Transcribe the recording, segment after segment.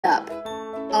up.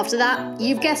 After that,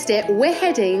 you've guessed it, we're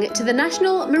heading to the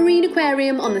National Marine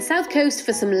Aquarium on the south coast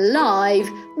for some live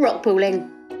rock pooling.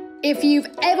 If you've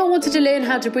ever wanted to learn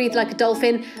how to breathe like a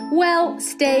dolphin, well,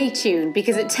 stay tuned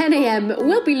because at 10 AM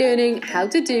we'll be learning how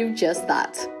to do just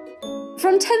that.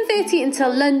 From 10:30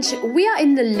 until lunch, we are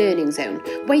in the learning zone,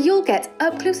 where you'll get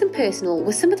up close and personal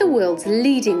with some of the world's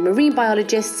leading marine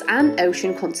biologists and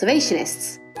ocean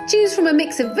conservationists. Choose from a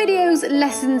mix of videos,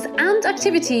 lessons and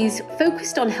activities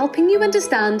focused on helping you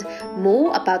understand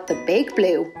more about the big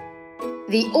blue.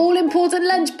 The all-important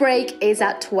lunch break is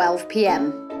at 12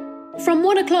 PM. From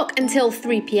 1 o'clock until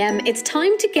 3 PM, it's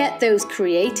time to get those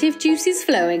creative juices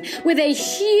flowing with a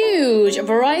huge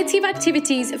variety of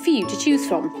activities for you to choose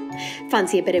from.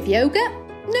 Fancy a bit of yoga?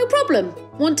 No problem.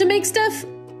 Want to make stuff?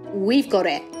 We've got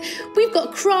it. We've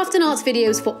got craft and arts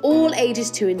videos for all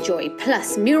ages to enjoy,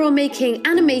 plus mural making,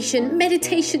 animation,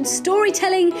 meditation,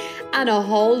 storytelling, and a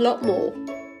whole lot more.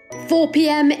 4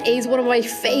 PM is one of my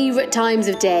favourite times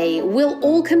of day. We'll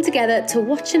all come together to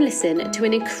watch and listen to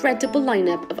an incredible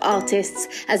lineup of artists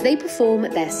as they perform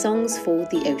their songs for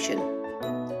the ocean.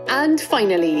 And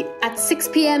finally, at 6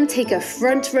 PM, take a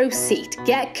front row seat,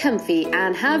 get comfy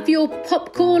and have your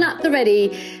popcorn at the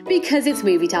ready because it's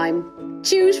movie time.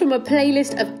 Choose from a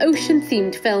playlist of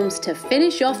ocean-themed films to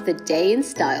finish off the day in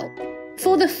style.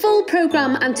 For the full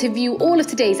programme and to view all of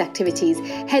today's activities,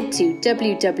 head to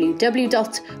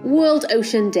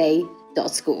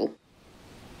www.worldoceanday.school.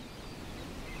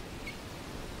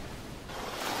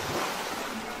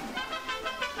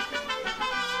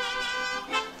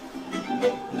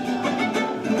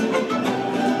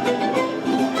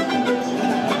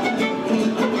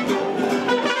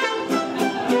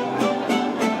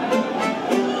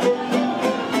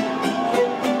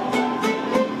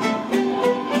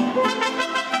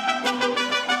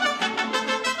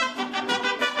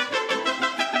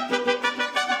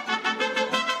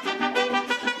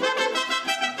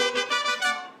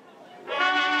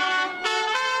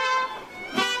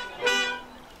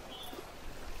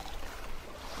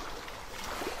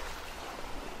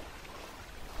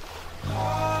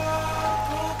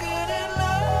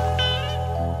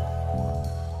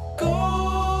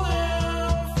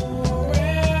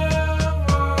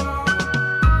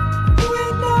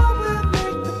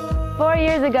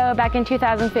 Ago, back in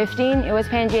 2015, it was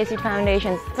PNGAC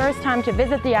Foundation's first time to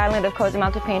visit the island of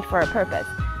Cozumel to paint for a purpose.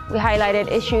 We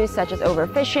highlighted issues such as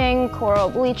overfishing, coral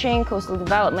bleaching, coastal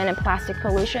development, and plastic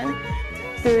pollution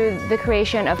through the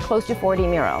creation of close to 40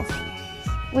 murals.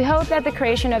 We hope that the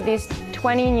creation of these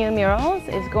 20 new murals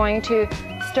is going to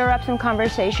stir up some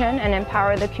conversation and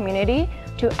empower the community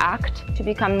to act to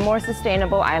become more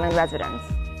sustainable island residents.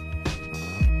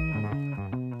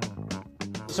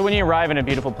 So when you arrive in a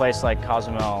beautiful place like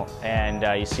Cozumel and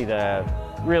you see the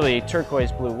really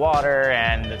turquoise blue water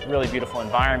and the really beautiful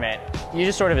environment, you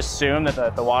just sort of assume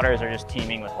that the waters are just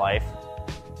teeming with life.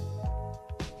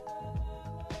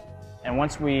 And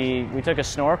once we took a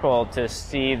snorkel to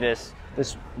see this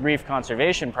reef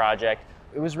conservation project,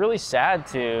 it was really sad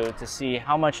to see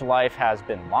how much life has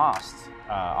been lost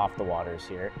off the waters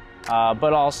here,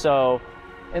 but also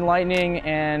enlightening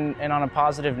and on a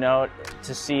positive note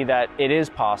to see that it is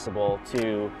possible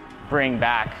to bring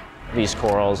back these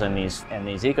corals and these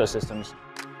ecosystems.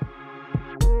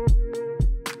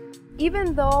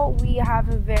 Even though we have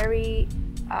a very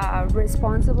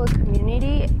responsible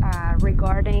community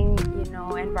regarding,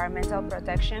 environmental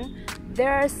protection,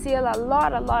 there are still a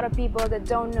lot of people that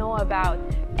don't know about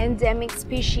endemic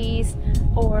species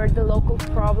or the local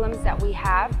problems that we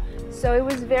have. So it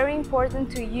was very important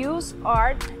to use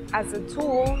art as a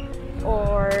tool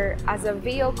or as a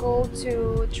vehicle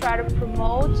to try to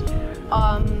promote,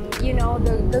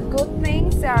 the good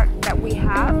things that we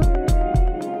have.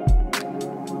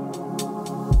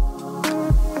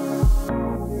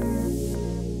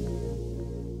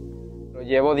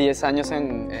 Llevo 10 años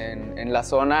en la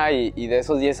zona y de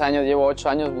esos 10 años llevo 8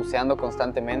 años buceando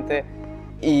constantemente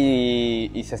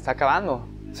y se está acabando.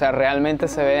 O sea, realmente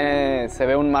se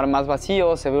ve un mar más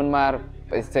vacío, se ve un mar,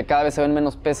 cada vez se ven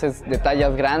menos peces de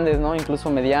tallas grandes, ¿no? Incluso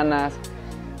medianas.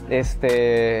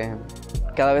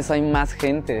 Cada vez hay más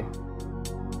gente.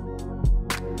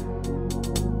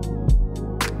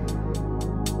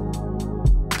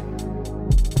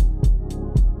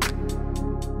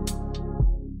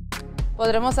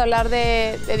 Podremos hablar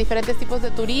de diferentes tipos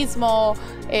de turismo,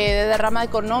 de derrama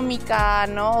económica,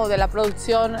 ¿no? O de la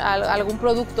producción, algún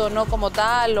producto, ¿no? Como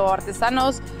tal, o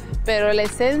artesanos, pero la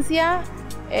esencia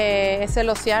es el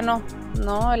océano,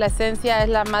 ¿no? La esencia es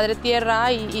la madre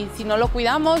tierra y si no lo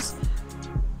cuidamos,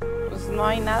 pues no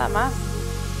hay nada más.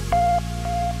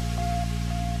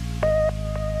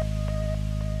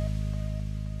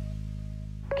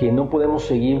 que no podemos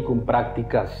seguir con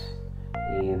prácticas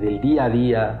del día a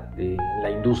día de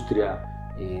la industria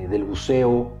del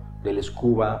buceo, del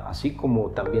scuba, así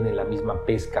como también en la misma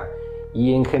pesca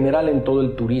y en general en todo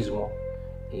el turismo.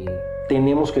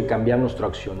 Tenemos que cambiar nuestro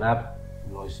accionar,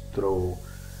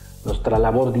 nuestra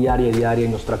labor diaria y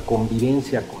nuestra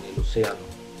convivencia con el océano,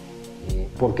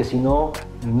 porque si no,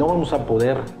 no vamos a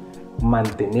poder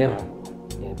mantener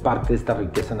parte de esta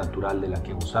riqueza natural de la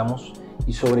que gozamos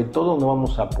y sobre todo no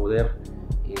vamos a poder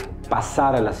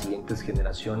pasar a las siguientes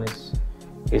generaciones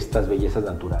estas bellezas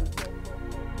naturales.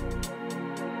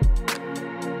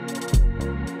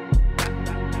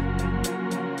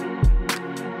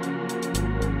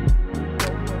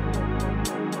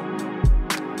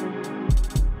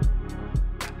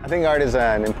 I think art is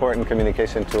an important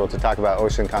communication tool to talk about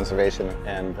ocean conservation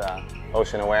and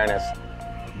ocean awareness,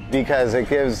 because it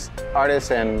gives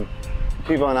artists and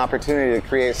people an opportunity to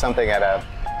create something at a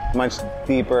much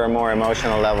deeper, more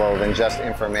emotional level than just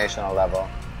informational level.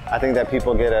 I think that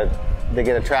people get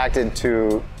attracted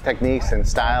to techniques and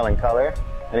style and color,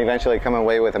 and eventually come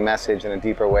away with a message in a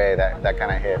deeper way that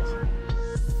kind of hits.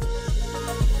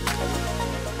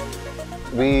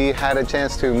 We had a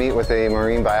chance to meet with a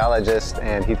marine biologist,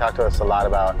 and he talked to us a lot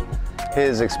about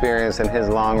his experience and his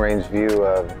long-range view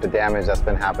of the damage that's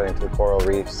been happening to the coral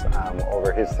reefs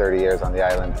over his 30 years on the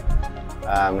island.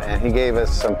 And he gave us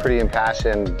some pretty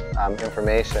impassioned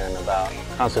information about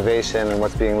conservation and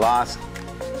what's being lost.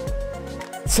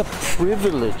 It's a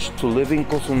privilege to live in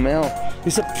Cozumel.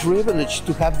 It's a privilege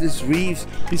to have these reefs.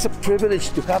 It's a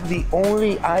privilege to have the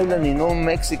only island in all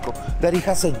Mexico that it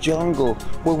has a jungle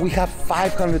where we have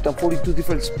 542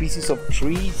 different species of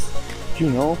trees. You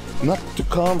know, not to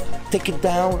come, take it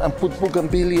down and put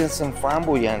bougainvilleas and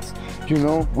flamboyants. You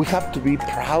know, we have to be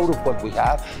proud of what we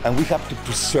have and we have to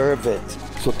preserve it.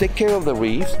 So take care of the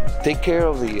reefs, take care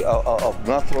of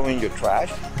not throwing your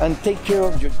trash, and take care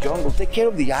of your jungle, take care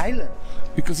of the island,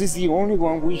 because it's the only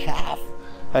one we have.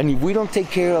 And if we don't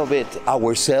take care of it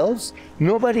ourselves,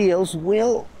 nobody else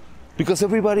will, because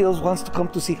everybody else wants to come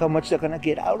to see how much they're gonna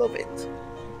get out of it.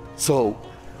 So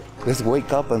let's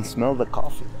wake up and smell the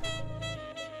coffee.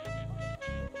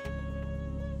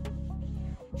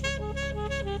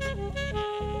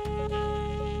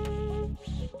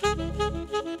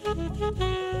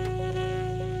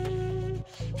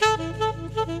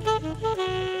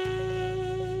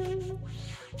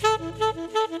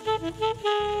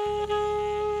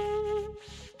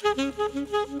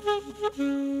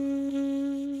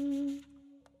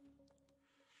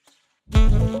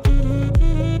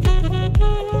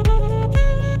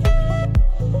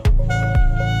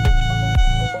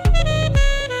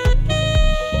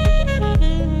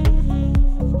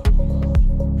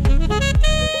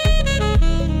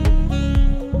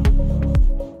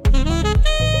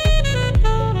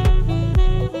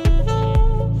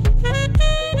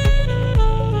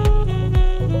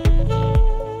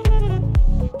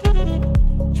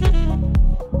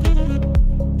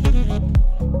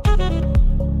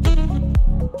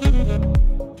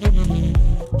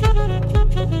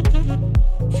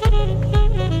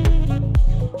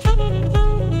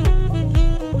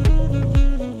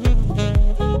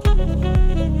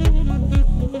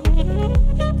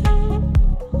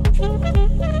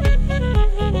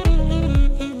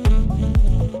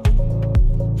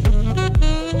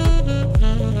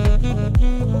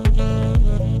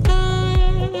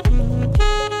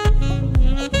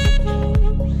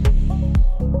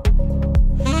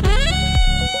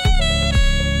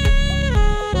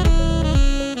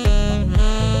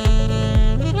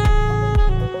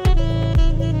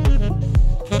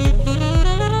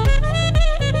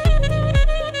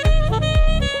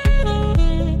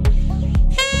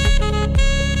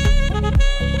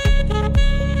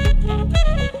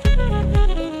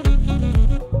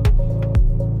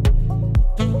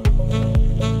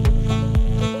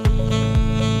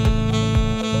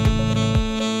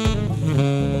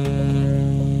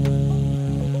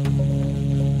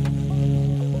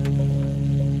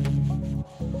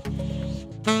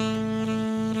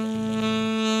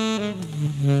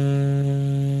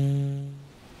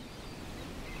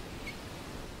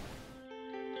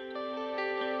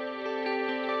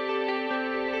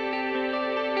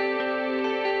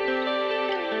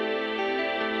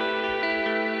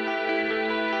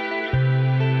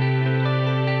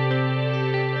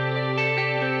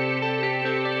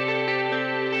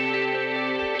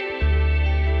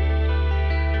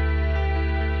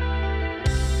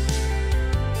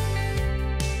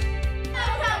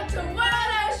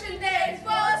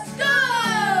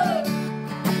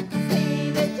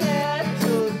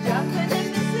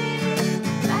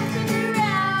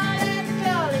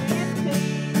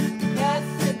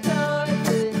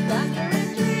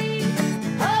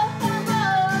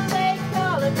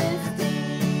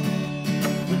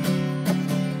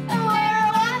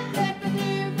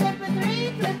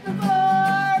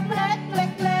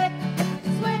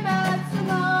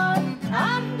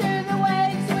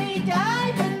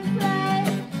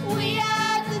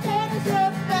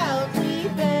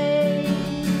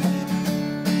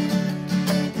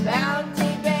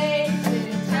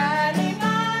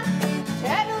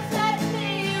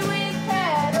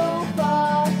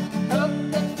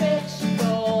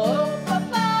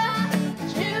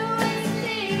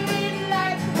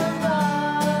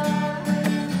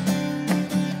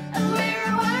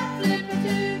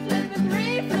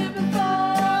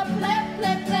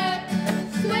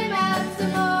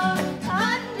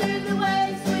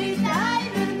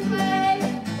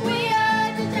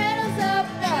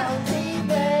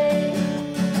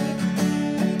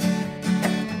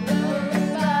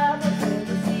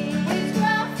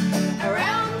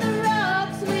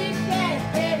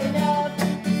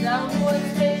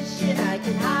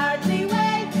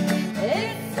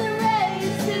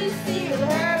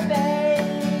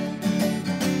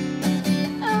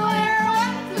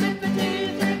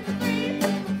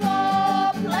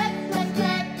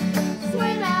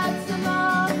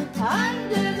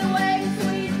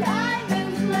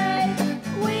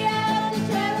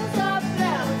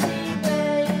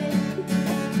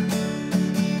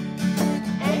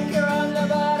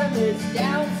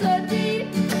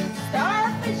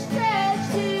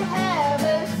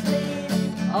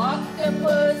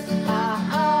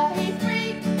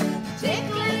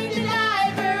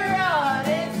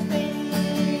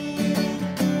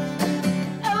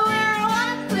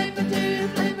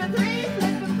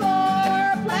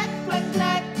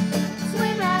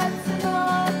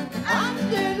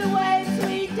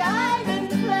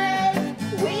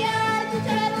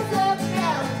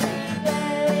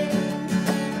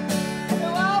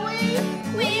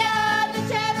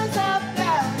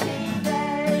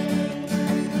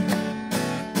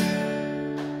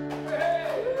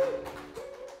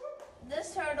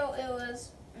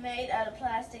 the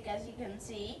plastic, as you can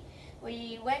see.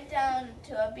 We went down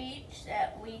to a beach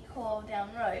that we call Down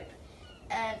Rope,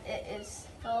 and it is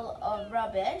full of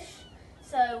rubbish.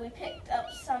 So we picked up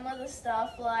some of the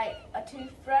stuff like a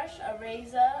toothbrush, a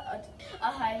razor,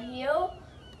 a high heel,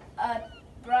 a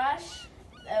brush.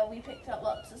 We picked up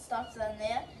lots of stuff down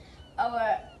there.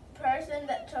 Our person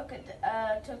that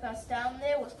took us down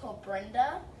there was called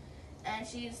Brenda, and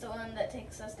she's the one that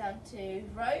takes us down to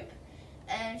Rope,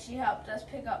 and she helped us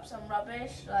pick up some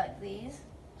rubbish like these,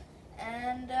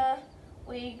 and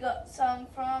we got some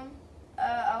from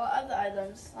our other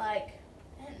items like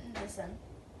Henderson.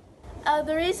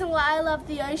 The reason why I love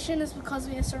the ocean is because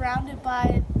we are surrounded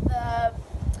by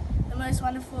the most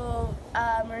wonderful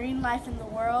marine life in the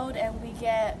world, and we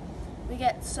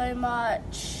get so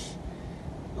much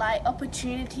like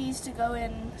opportunities to go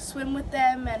and swim with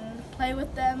them and play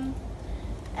with them,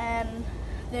 and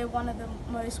they're one of the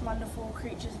most wonderful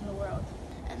creatures in the world.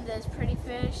 And there's pretty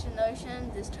fish in the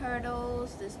ocean, there's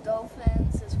turtles, there's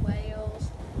dolphins, there's whales.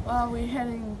 While we're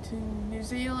heading to New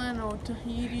Zealand or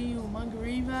Tahiti or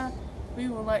Margarita, we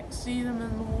will like see them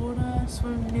in the water,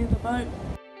 swim near the boat.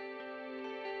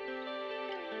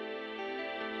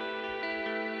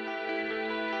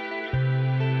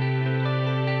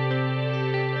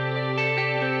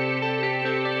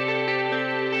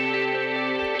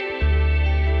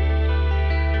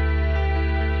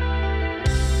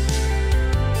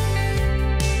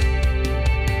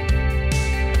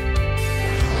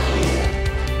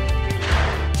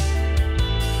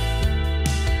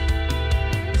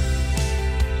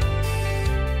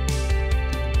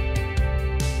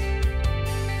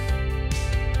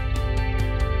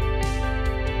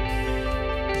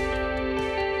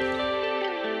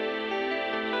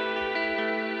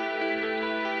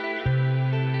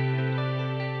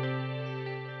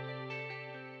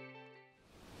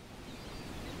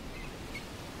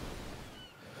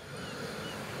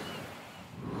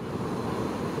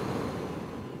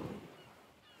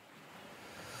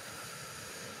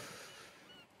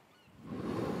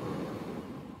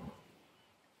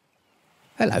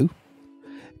 Hello.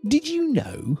 Did you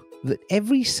know that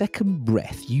every second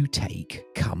breath you take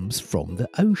comes from the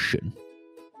ocean?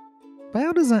 But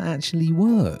how does that actually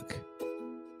work?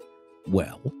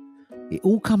 Well, it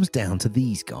all comes down to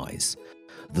these guys,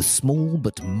 the small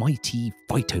but mighty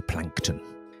phytoplankton.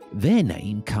 Their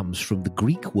name comes from the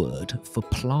Greek word for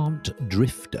plant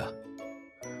drifter.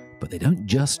 But they don't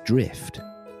just drift.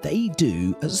 They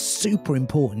do a super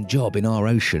important job in our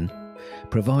ocean,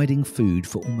 providing food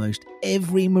for almost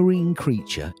every marine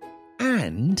creature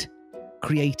and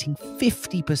creating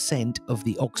 50% of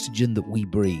the oxygen that we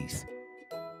breathe.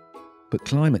 But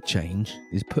climate change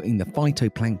is putting the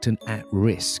phytoplankton at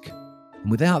risk,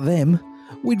 and without them,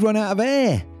 we'd run out of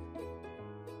air.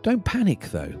 Don't panic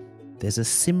though, there's a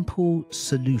simple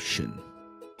solution.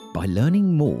 By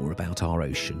learning more about our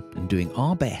ocean and doing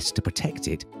our best to protect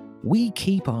it, we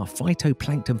keep our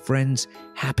phytoplankton friends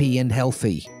happy and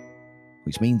healthy,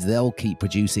 which means they'll keep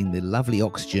producing the lovely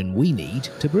oxygen we need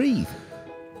to breathe.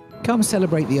 Come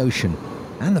celebrate the ocean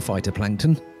and the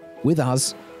phytoplankton with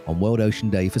us on World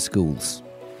Ocean Day for schools.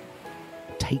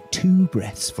 Take 2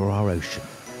 breaths for our ocean.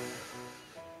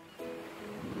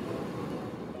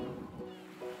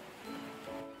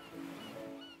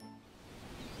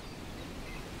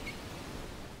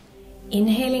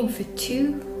 Inhaling for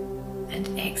 2 and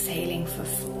exhaling for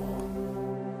 4.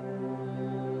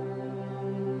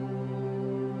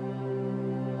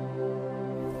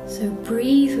 So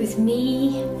breathe with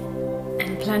me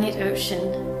and Planet Ocean.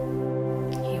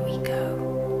 Here we go.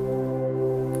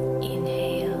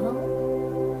 Inhale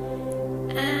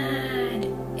and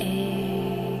exhale.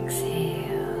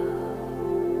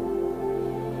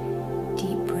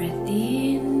 Deep breath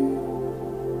in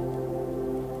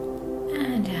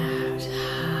and out.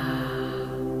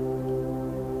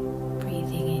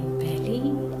 Breathing in belly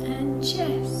and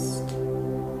chest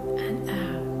and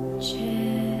out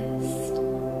chest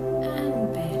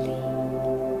and belly.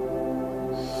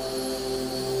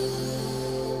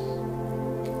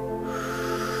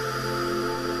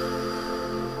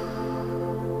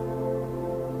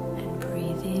 And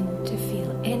breathe in to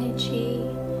feel energy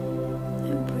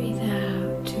and breathe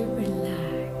out to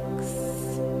relax.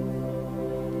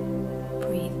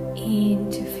 Breathe in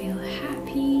to feel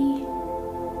happy.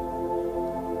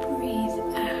 Breathe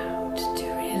out to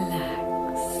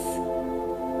relax.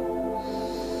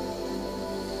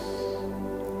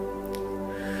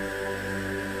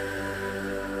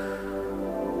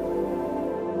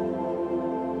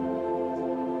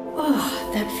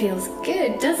 Oh, that feels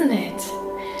good, doesn't it?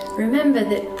 Remember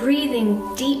that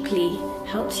breathing deeply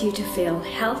helps you to feel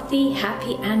healthy,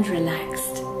 happy, and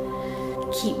relaxed.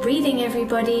 Keep breathing,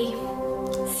 everybody.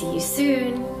 See you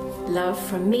soon. Love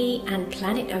from me and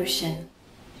Planet Ocean.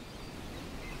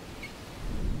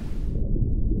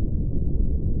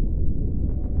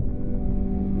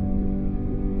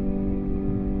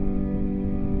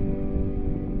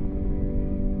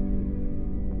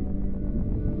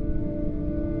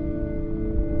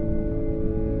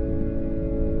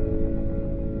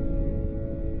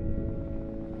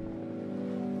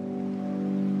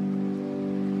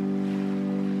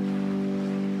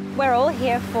 We're all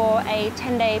here for a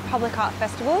 10-day public art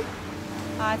festival.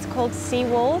 It's called Sea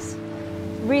Walls.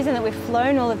 The reason that we've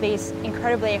flown all of these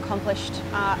incredibly accomplished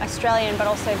Australian but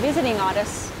also visiting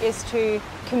artists is to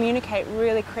communicate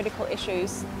really critical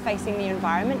issues facing the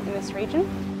environment in this region.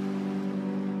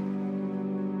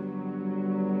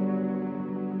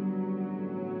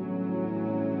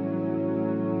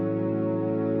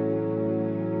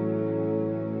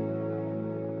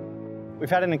 We've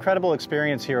had an incredible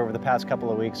experience here over the past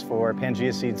couple of weeks for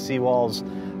Pangea Seed Sea Walls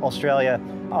Australia.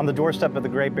 On the doorstep of the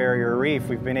Great Barrier Reef,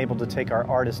 we've been able to take our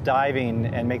artists diving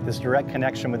and make this direct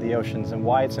connection with the oceans and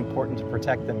why it's important to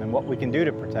protect them and what we can do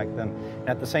to protect them. And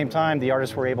at the same time, the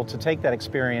artists were able to take that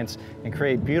experience and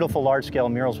create beautiful large-scale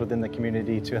murals within the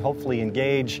community to hopefully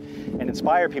engage and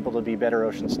inspire people to be better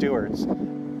ocean stewards.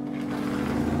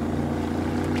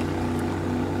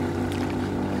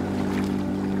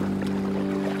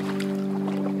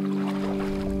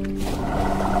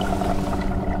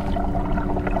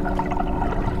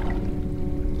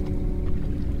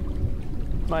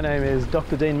 My name is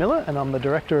Dr. Dean Miller and I'm the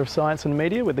Director of Science and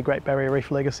Media with the Great Barrier Reef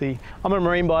Legacy. I'm a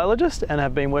marine biologist and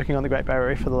have been working on the Great Barrier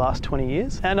Reef for the last 20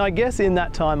 years. And I guess in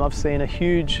that time I've seen a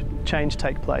huge change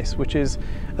take place, which is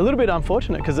a little bit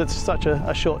unfortunate because it's such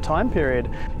a short time period.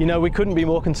 You know, we couldn't be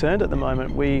more concerned at the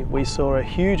moment. We saw a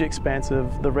huge expanse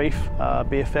of the reef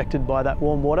be affected by that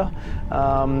warm water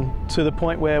to the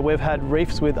point where we've had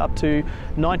reefs with up to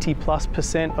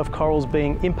 90+% of corals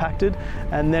being impacted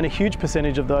and then a huge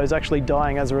percentage of those actually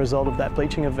dying as a result of that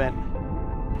bleaching event.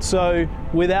 So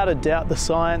without a doubt the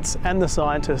science and the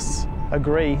scientists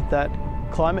agree that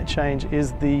climate change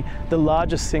is the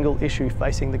largest single issue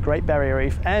facing the Great Barrier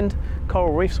Reef and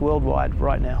coral reefs worldwide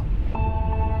right now.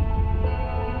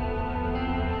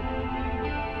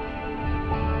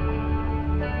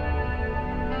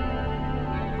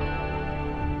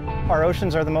 Our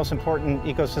oceans are the most important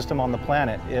ecosystem on the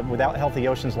planet. Without healthy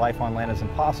oceans, life on land is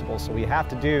impossible. So we have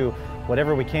to do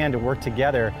whatever we can to work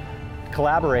together,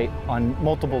 collaborate on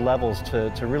multiple levels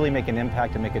to really make an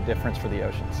impact and make a difference for the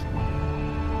oceans.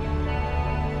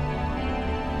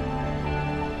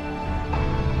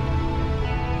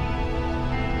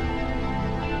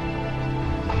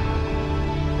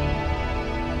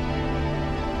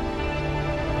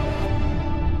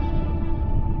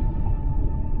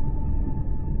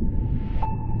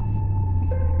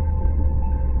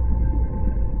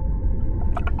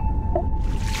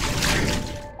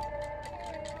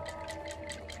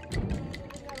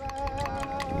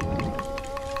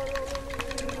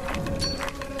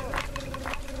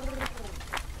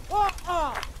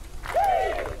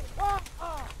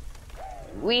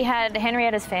 We had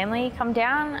Henrietta's family come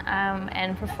down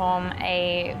and perform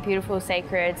a beautiful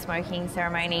sacred smoking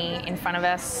ceremony in front of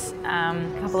us.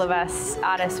 A couple of us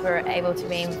artists were able to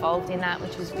be involved in that,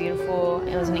 which was beautiful.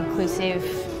 It was an inclusive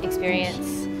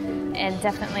experience and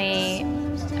definitely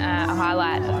a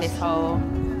highlight of this whole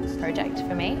project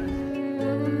for me.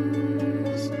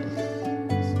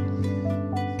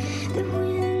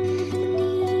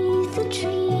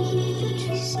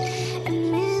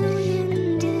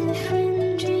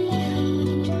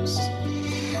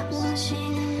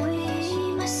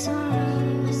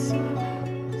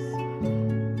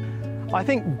 I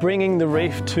think bringing the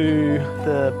reef to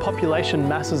the population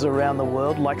masses around the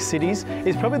world, like cities,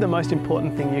 is probably the most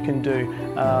important thing you can do.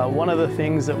 One of the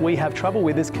things that we have trouble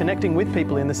with is connecting with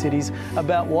people in the cities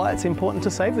about why it's important to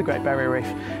save the Great Barrier Reef.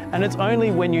 And it's only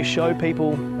when you show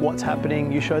people what's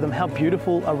happening, you show them how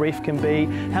beautiful a reef can be,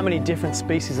 how many different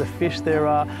species of fish there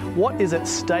are, what is at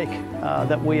stake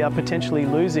that we are potentially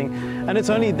losing. And it's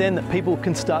only then that people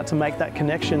can start to make that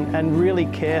connection and really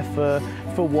care for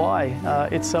why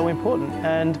it's so important.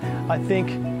 And I think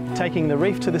taking the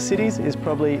reef to the cities is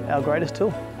probably our greatest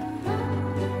tool.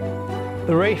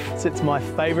 The reef, it's my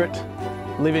favourite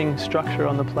living structure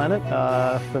on the planet.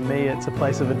 For me, it's a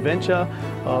place of adventure,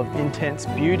 of intense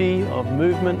beauty, of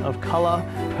movement, of colour,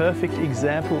 perfect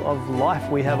example of life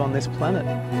we have on this planet.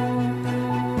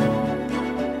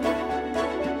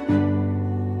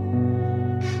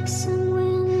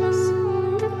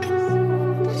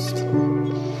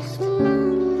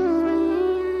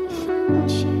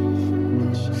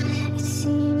 It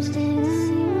seems that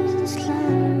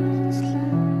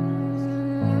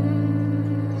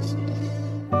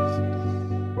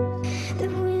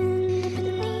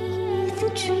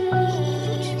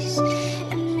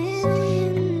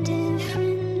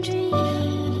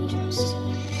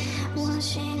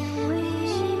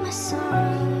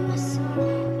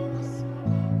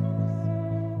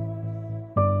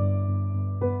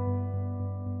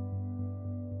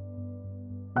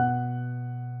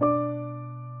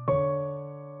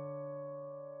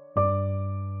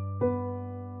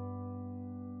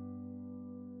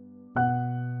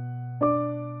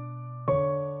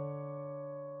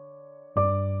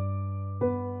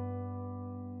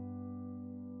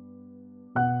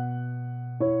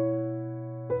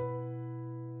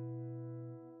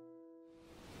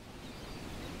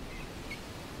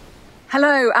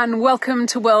Hello and welcome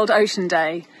to World Ocean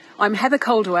Day. I'm Heather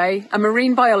Coldaway, a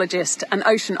marine biologist and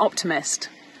ocean optimist.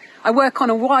 I work on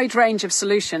a wide range of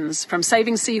solutions, from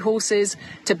saving seahorses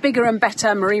to bigger and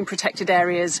better marine protected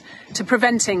areas to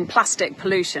preventing plastic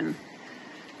pollution.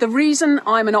 The reason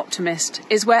I'm an optimist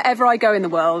is wherever I go in the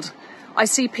world, I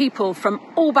see people from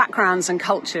all backgrounds and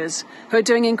cultures who are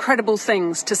doing incredible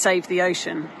things to save the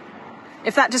ocean.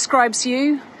 If that describes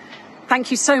you,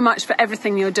 thank you so much for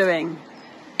everything you're doing.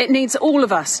 It needs all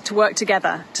of us to work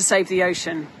together to save the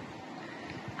ocean.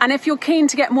 And if you're keen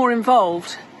to get more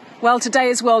involved, well, today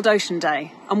is World Ocean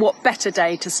Day, and what better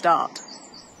day to start?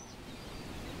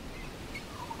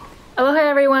 Aloha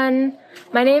everyone,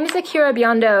 my name is Akira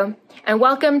Biondo, and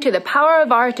welcome to the Power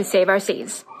of Art to Save Our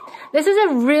Seas. This is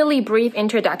a really brief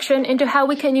introduction into how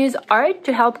we can use art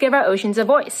to help give our oceans a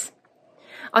voice.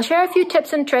 I'll share a few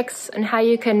tips and tricks on how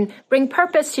you can bring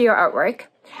purpose to your artwork,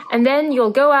 and then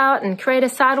you'll go out and create a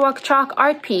sidewalk chalk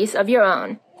art piece of your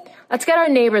own. Let's get our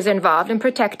neighbors involved in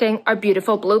protecting our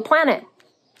beautiful blue planet.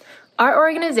 Our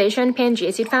organization,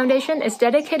 Pangaea Foundation, is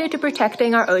dedicated to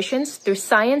protecting our oceans through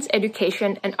science,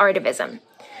 education, and artivism.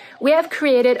 We have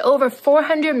created over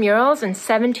 400 murals in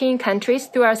 17 countries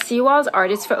through our Seawalls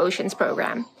Artists for Oceans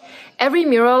program. Every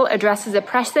mural addresses a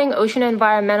pressing ocean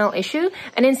environmental issue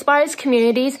and inspires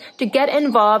communities to get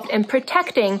involved in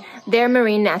protecting their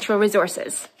marine natural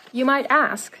resources. You might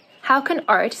ask, how can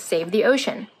art save the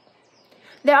ocean?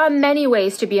 There are many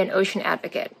ways to be an ocean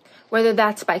advocate, whether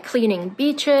that's by cleaning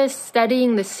beaches,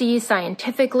 studying the sea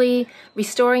scientifically,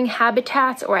 restoring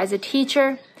habitats, or as a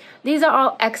teacher. These are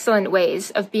all excellent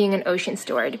ways of being an ocean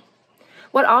steward.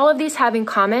 What all of these have in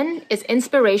common is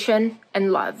inspiration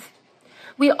and love.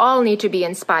 We all need to be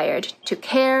inspired to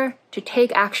care, to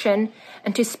take action,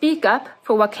 and to speak up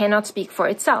for what cannot speak for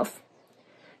itself.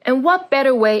 And what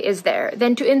better way is there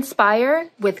than to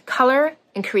inspire with color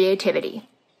and creativity?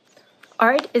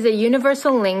 Art is a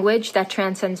universal language that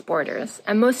transcends borders,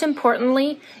 and most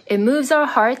importantly, it moves our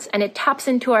hearts and it taps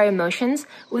into our emotions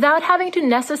without having to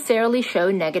necessarily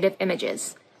show negative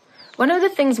images. One of the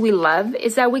things we love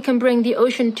is that we can bring the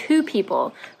ocean to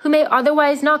people who may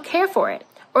otherwise not care for it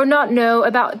or not know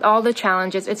about all the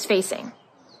challenges it's facing.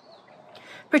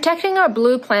 Protecting our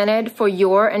blue planet for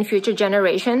your and future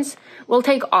generations will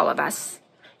take all of us,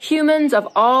 humans of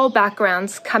all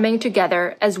backgrounds coming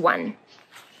together as one.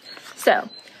 So,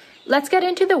 let's get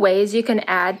into the ways you can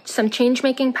add some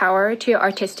change-making power to your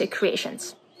artistic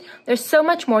creations. There's so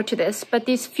much more to this, but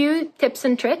these few tips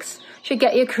and tricks should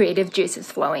get your creative juices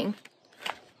flowing.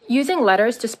 Using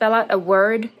letters to spell out a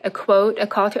word, a quote, a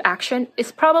call to action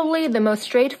is probably the most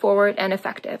straightforward and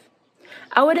effective.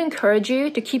 I would encourage you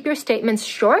to keep your statements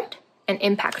short and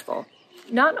impactful.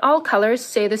 Not all colors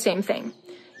say the same thing.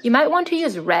 You might want to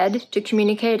use red to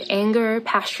communicate anger,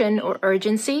 passion, or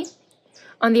urgency.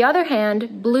 On the other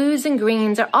hand, blues and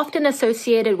greens are often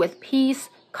associated with peace,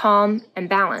 calm, and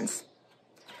balance.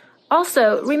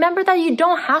 Also, remember that you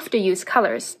don't have to use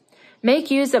colors.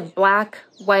 Make use of black,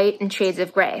 white, and shades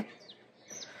of gray.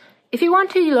 If you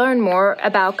want to learn more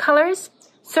about colors,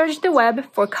 search the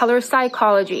web for color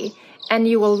psychology, and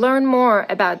you will learn more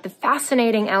about the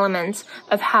fascinating elements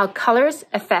of how colors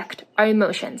affect our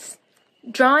emotions.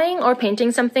 Drawing or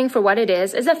painting something for what it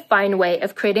is a fine way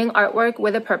of creating artwork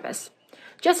with a purpose.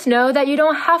 Just know that you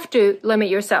don't have to limit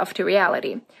yourself to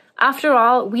reality. After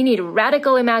all, we need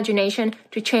radical imagination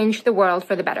to change the world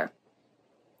for the better.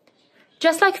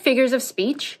 Just like figures of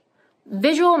speech,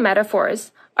 visual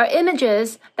metaphors are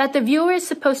images that the viewer is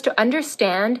supposed to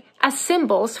understand as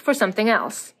symbols for something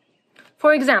else.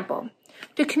 For example,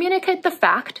 to communicate the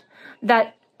fact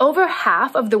that over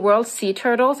half of the world's sea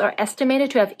turtles are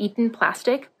estimated to have eaten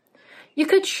plastic, you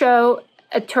could show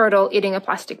a turtle eating a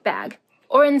plastic bag.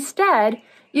 Or instead,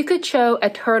 you could show a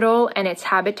turtle and its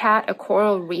habitat, a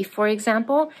coral reef, for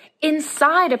example,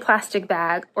 inside a plastic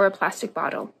bag or a plastic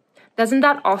bottle. Doesn't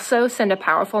that also send a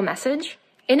powerful message?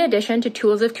 In addition to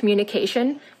tools of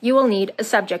communication, you will need a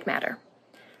subject matter.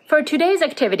 For today's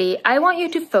activity, I want you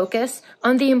to focus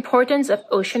on the importance of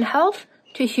ocean health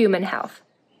to human health.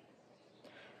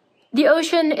 The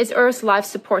ocean is Earth's life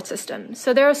support system,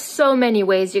 so there are so many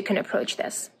ways you can approach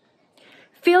this.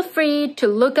 Feel free to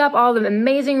look up all the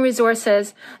amazing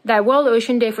resources that World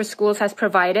Ocean Day for Schools has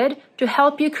provided to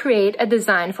help you create a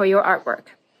design for your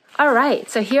artwork. All right,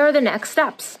 so here are the next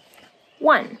steps.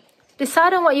 1.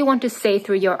 Decide on what you want to say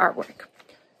through your artwork.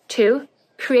 2.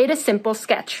 Create a simple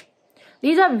sketch.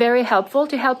 These are very helpful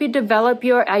to help you develop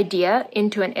your idea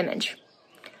into an image.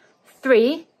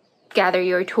 3. Gather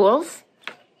your tools.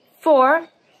 4.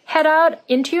 Head out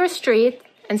into your street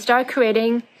and start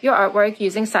creating your artwork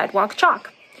using sidewalk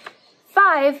chalk.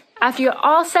 5, after you're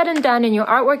all said and done and your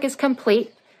artwork is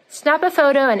complete, snap a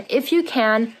photo and if you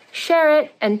can, share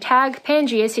it and tag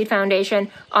Pangea Seed Foundation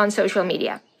on social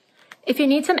media. If you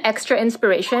need some extra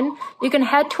inspiration, you can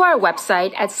head to our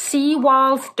website at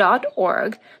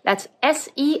seawalls.org. That's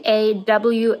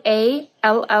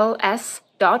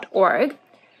SEAWALLS.org.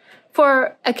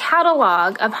 for a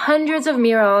catalog of hundreds of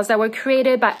murals that were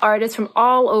created by artists from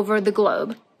all over the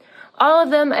globe. All of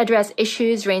them address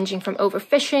issues ranging from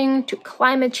overfishing to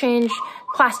climate change,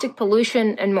 plastic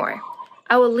pollution, and more.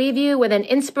 I will leave you with an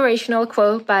inspirational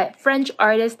quote by French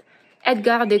artist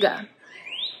Edgar Degas.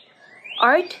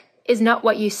 Art is not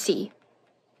what you see.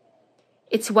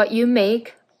 It's what you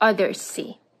make others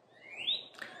see.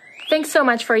 Thanks so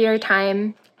much for your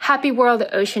time. Happy World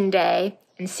Ocean Day,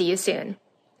 and see you soon.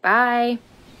 Bye.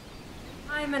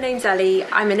 Hi, my name's Ellie.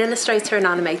 I'm an illustrator and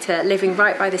animator living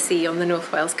right by the sea on the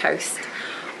North Wales coast.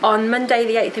 On Monday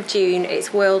the 8th of June,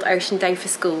 it's World Ocean Day for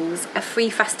Schools, a free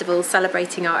festival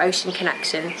celebrating our ocean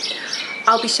connection.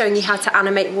 I'll be showing you how to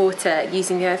animate water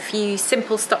using a few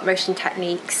simple stop motion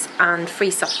techniques and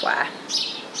free software.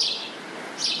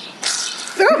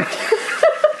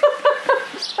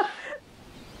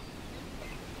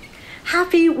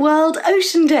 Happy World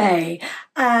Ocean Day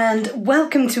and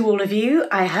welcome to all of you.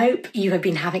 I hope you have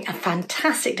been having a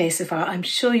fantastic day so far. I'm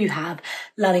sure you have,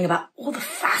 learning about all the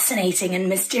fascinating and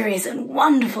mysterious and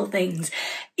wonderful things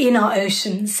in our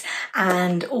oceans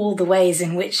and all the ways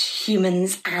in which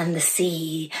humans and the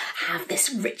sea have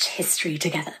this rich history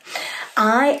together.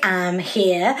 I am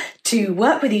here to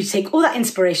work with you to take all that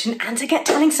inspiration and to get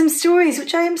telling some stories,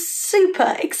 which I am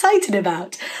super excited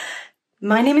about.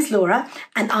 My name is Laura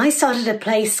and I started a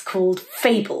place called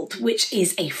Fabled, which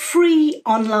is a free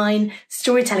online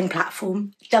storytelling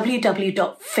platform,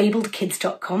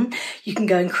 www.fabledkids.com. You can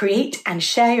go and create and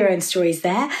share your own stories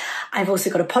there. I've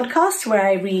also got a podcast where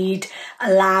I read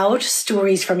aloud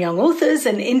stories from young authors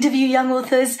and interview young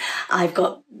authors. I've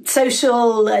got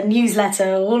social, a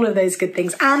newsletter, all of those good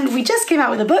things. And we just came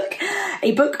out with a book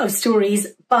of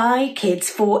stories by kids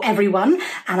for everyone.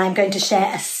 And I'm going to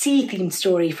share a sea-themed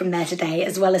story from there today,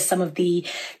 as well as some of the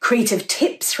creative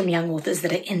tips from young authors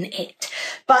that are in it.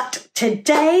 But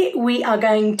today we are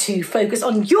going to focus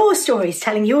on your stories,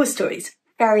 telling your stories.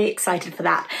 Very excited for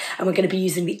that. And we're going to be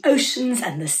using the oceans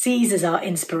and the seas as our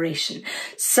inspiration.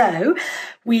 So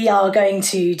we are going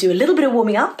to do a little bit of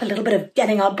warming up, a little bit of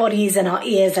getting our bodies and our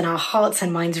ears and our hearts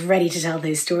and minds ready to tell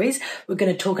those stories. We're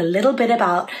going to talk a little bit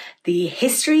about the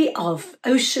history of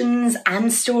oceans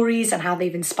and stories and how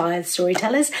they've inspired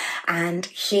storytellers, and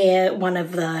hear one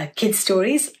of the kids'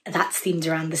 stories that's themed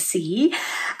around the sea.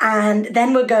 And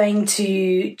then we're going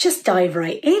to just dive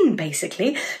right in,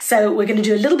 basically. So we're going to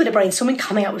do a little bit of brainstorming,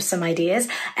 coming up with some ideas,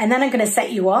 and then I'm going to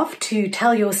set you off to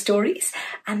tell your stories.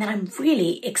 And then I'm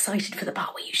really excited for the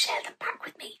part where you share them back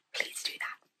with me. Please do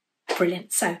that.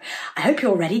 Brilliant. So I hope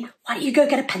you're ready. Why don't you go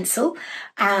get a pencil,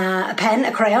 a pen,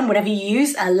 a crayon, whatever you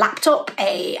use, a laptop,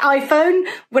 a iPhone,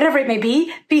 whatever it may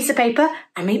be, piece of paper,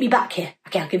 and meet me back here.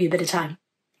 Okay, I'll give you a bit of time.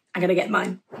 I'm going to get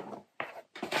mine.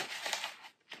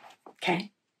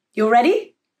 Okay, you're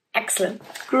ready? Excellent.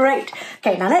 Great.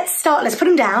 Okay, now let's start. Let's put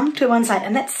them down to one side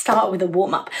and let's start with a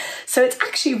warm up. So it's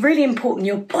actually really important.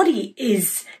 Your body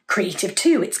is creative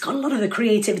too. It's got a lot of the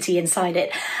creativity inside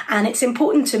it. And it's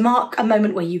important to mark a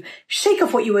moment where you shake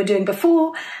off what you were doing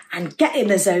before and get in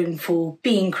the zone for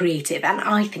being creative. And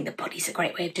I think the body's a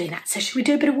great way of doing that. So should we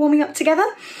do a bit of warming up together?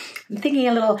 I'm thinking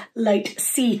a little light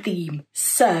sea theme.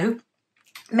 So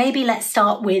maybe let's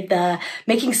start with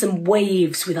making some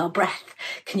waves with our breath.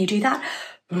 Can you do that?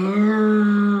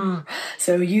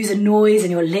 So use a noise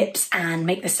in your lips and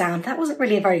make the sound. That wasn't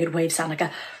really a very good wave sound, like a...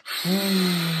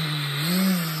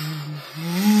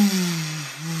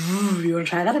 You want to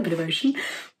try that? A bit of ocean.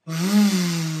 A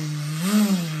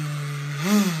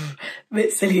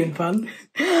bit silly and fun.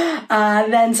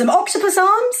 Then some octopus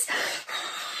arms.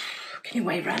 Can you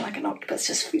wave around like an octopus?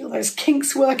 Just feel those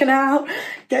kinks working out.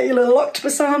 Get your little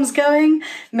octopus arms going.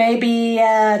 Maybe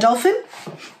a dolphin.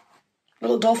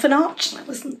 Little dolphin arch. That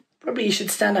wasn't, probably you should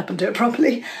stand up and do it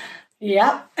properly.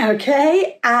 Yeah,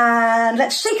 okay. And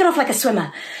let's shake it off like a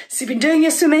swimmer. So you've been doing your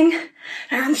swimming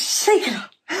and shake it off.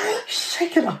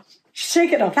 Shake it off.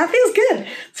 Shake it off. That feels good.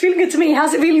 It's feeling good to me.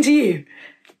 How's it feeling to you?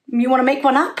 You want to make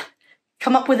one up?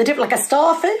 Come up with a different, like a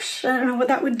starfish? I don't know what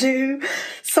that would do.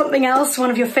 Something else,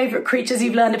 one of your favourite creatures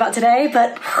you've learned about today,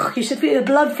 but you should feel the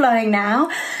blood flowing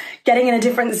now. Getting in a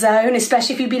different zone,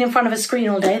 especially if you've been in front of a screen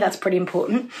all day, that's pretty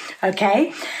important.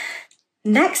 Okay.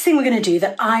 Next thing we're going to do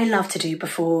that I love to do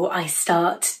before I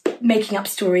start making up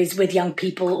stories with young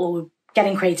people or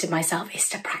getting creative myself is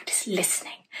to practice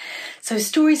listening. So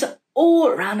stories are all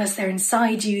around us. They're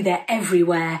inside you, they're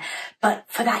everywhere. But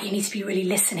for that, you need to be really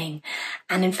listening.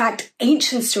 And in fact,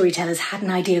 ancient storytellers had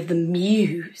an idea of the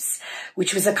muse,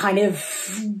 which was a kind of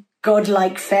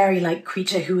godlike, fairy-like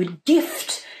creature who would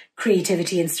gift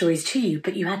creativity and stories to you,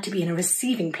 but you had to be in a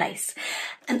receiving place.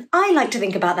 And I like to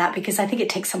think about that because I think it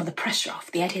takes some of the pressure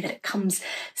off, the idea that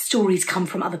stories come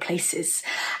from other places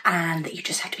and that you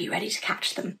just have to be ready to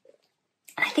catch them.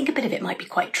 And I think a bit of it might be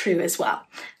quite true as well.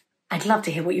 I'd love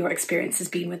to hear what your experience has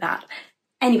been with that.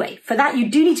 Anyway, for that, you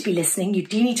do need to be listening. You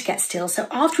do need to get still. So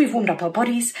after we've warmed up our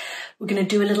bodies, we're going to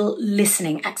do a little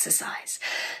listening exercise.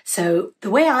 So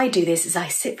the way I do this is I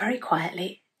sit very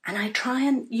quietly and I try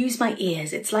and use my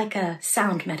ears. It's like a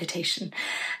sound meditation.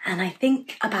 And I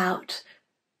think about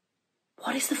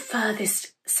what is the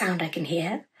furthest sound I can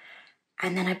hear?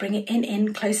 And then I bring it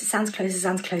in, closer sounds,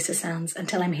 closer sounds,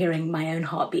 until I'm hearing my own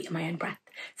heartbeat and my own breath.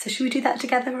 So should we do that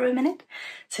together for a minute?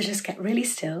 So just get really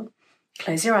still.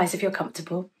 Close your eyes if you're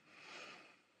comfortable.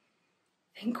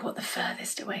 Think what the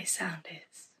furthest away sound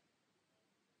is.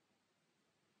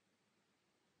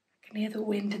 I can hear the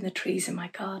wind in the trees in my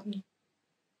garden.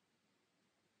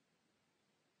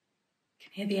 I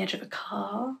can hear the edge of a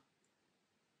car.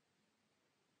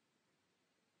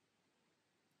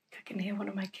 I can hear one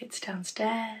of my kids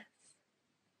downstairs.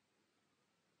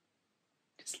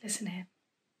 Just listen in.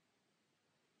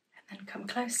 And then come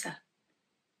closer.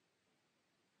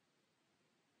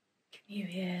 Can you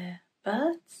hear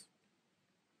birds?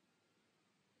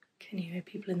 Can you hear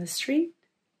people in the street?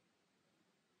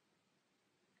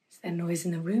 Is there noise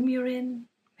in the room you're in?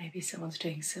 Maybe someone's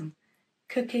doing some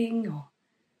cooking, or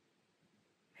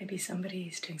maybe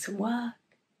somebody's doing some work.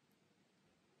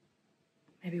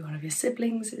 Maybe one of your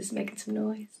siblings is making some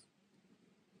noise.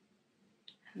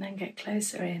 And then get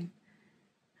closer in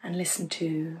and listen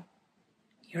to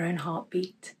your own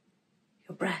heartbeat,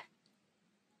 your breath,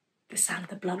 the sound of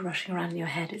the blood rushing around in your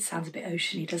head. It sounds a bit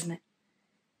oceany, doesn't it?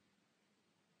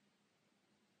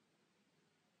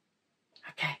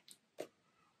 Okay.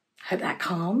 I hope that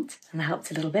calmed and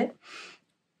helped a little bit.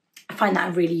 I find that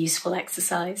a really useful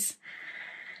exercise.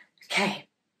 Okay.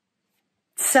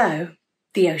 So,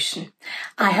 the ocean.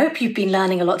 I hope you've been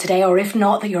learning a lot today, or if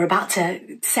not, that you're about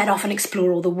to set off and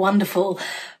explore all the wonderful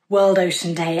World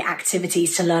Ocean Day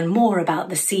activities to learn more about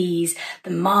the seas, the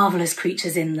marvellous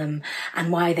creatures in them,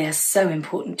 and why they're so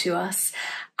important to us.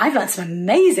 I've learned some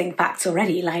amazing facts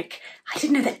already, like I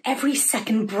didn't know that every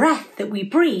second breath that we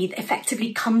breathe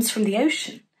effectively comes from the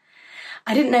ocean.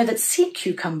 I didn't know that sea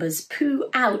cucumbers poo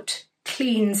out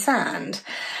clean sand.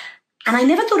 And I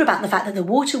never thought about the fact that the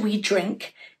water we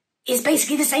drink is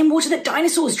basically the same water that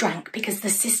dinosaurs drank, because the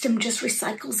system just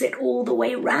recycles it all the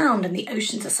way round, and the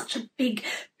oceans are such a big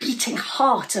beating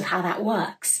heart of how that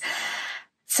works.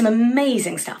 Some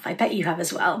amazing stuff, I bet you have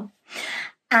as well.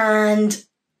 And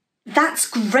that's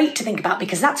great to think about,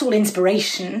 because that's all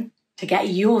inspiration to get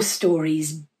your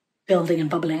stories building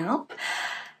and bubbling up.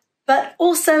 But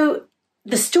also,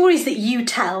 the stories that you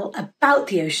tell about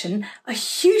the ocean are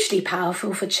hugely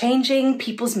powerful for changing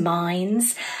people's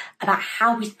minds about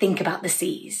how we think about the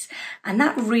seas. And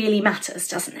that really matters,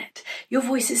 doesn't it? Your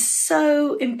voice is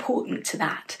so important to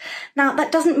that. Now,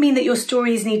 that doesn't mean that your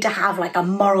stories need to have like a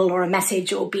moral or a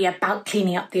message or be about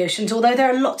cleaning up the oceans, although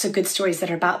there are lots of good stories that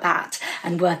are about that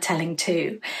and worth telling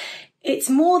too. It's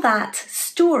more that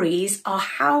stories are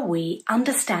how we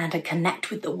understand and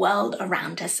connect with the world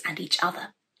around us and each other.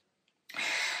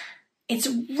 It's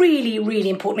really, really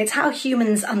important. It's how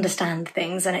humans understand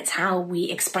things, and it's how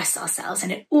we express ourselves,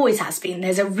 and it always has been.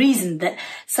 There's a reason that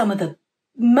some of the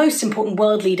most important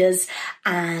world leaders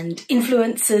and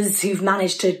influencers who've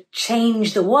managed to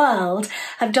change the world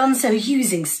have done so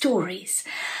using stories.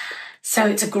 So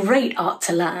it's a great art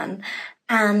to learn.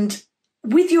 And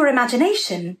with your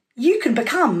imagination, you can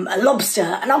become a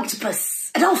lobster, an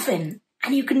octopus, a dolphin,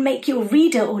 and you can make your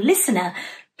reader or listener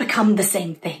become the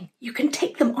same thing. You can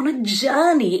take them on a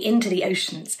journey into the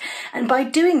oceans. And by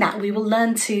doing that, we will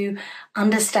learn to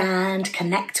understand,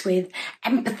 connect with,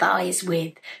 empathize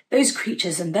with those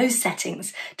creatures and those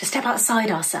settings, to step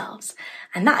outside ourselves.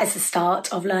 And that is the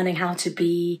start of learning how to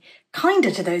be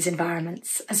kinder to those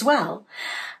environments as well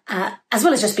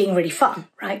as just being really fun,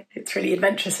 right? It's really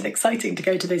adventurous and exciting to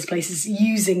go to those places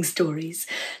using stories.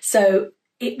 So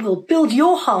it will build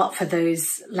your heart for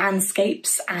those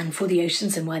landscapes and for the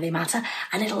oceans and why they matter,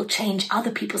 and it'll change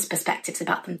other people's perspectives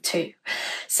about them too.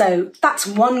 So that's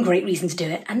one great reason to do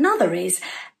it. Another is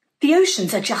the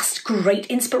oceans are just great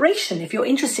inspiration. If you're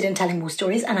interested in telling more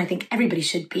stories, and I think everybody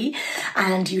should be,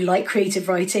 and you like creative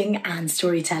writing and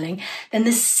storytelling, then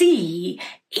the sea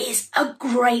is a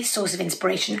great source of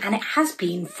inspiration, and it has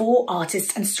been for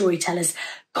artists and storytellers,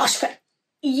 gosh, for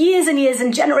years and years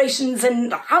and generations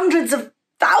and hundreds of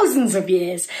thousands of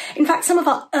years. In fact, some of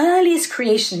our earliest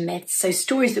creation myths, so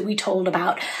stories that we told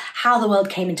about how the world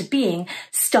came into being,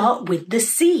 start with the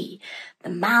sea. The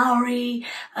Maori,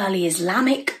 early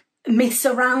Islamic myths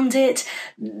around it,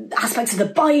 aspects of the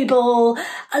Bible.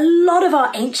 A lot of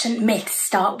our ancient myths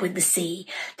start with the sea.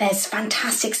 There's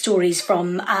fantastic stories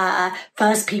from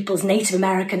First Peoples, Native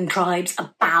American tribes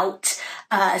about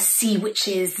sea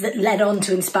witches that led on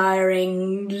to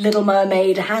inspiring Little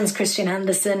Mermaid, Hans Christian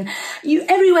Andersen.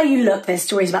 Everywhere you look, there's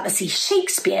stories about the sea.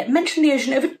 Shakespeare mentioned the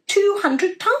ocean over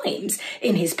 200 times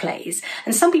in his plays,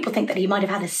 and some people think that he might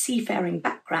have had a seafaring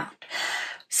background.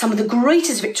 Some of the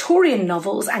greatest Victorian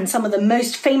novels and some of the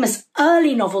most famous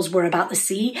early novels were about the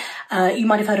sea. You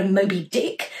might have heard of Moby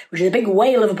Dick, which is a big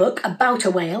whale of a book about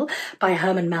a whale by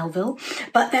Herman Melville.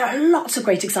 But there are lots of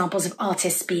great examples of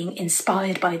artists being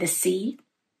inspired by the sea,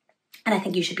 and I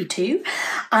think you should be too.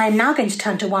 I'm now going to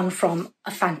turn to one from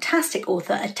a fantastic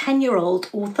author, a 10-year-old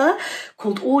author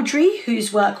called Audrey,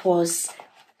 whose work was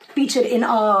featured in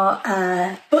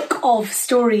our book of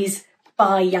stories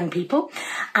by young people.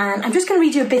 And I'm just going to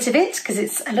read you a bit of it because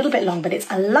it's a little bit long, but it's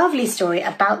a lovely story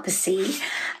about the sea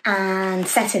and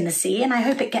set in the sea. And I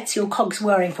hope it gets your cogs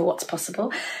whirring for what's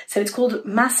possible. So it's called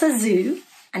Massa Zoo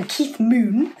and Keith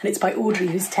Moon, and it's by Audrey,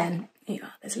 who's 10. Here you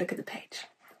are. Let's look at the page.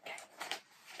 Okay.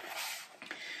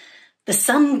 The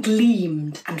sun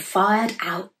gleamed and fired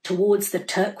out towards the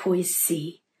turquoise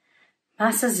sea.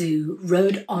 Massa Zoo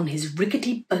rode on his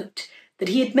rickety boat that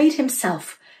he had made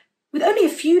himself with only a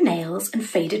few nails and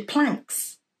faded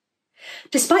planks.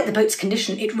 Despite the boat's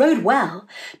condition, it rode well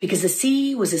because the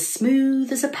sea was as smooth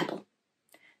as a pebble.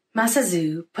 Massa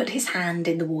Zoo put his hand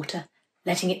in the water,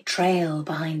 letting it trail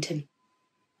behind him.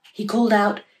 He called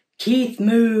out, "Keith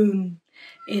Moon,"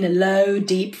 in a low,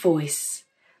 deep voice.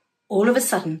 All of a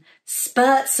sudden,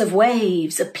 spurts of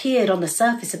waves appeared on the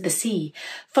surface of the sea,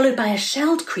 followed by a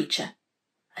shelled creature,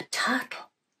 a turtle.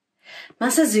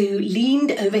 Massa Zoo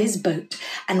leaned over his boat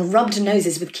and rubbed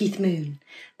noses with Keith Moon.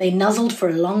 They nuzzled for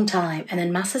a long time, and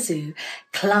then Massa Zoo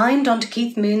climbed onto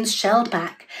Keith Moon's shelled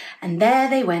back, and there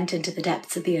they went into the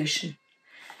depths of the ocean.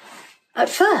 At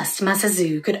first, Massa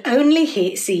Zoo could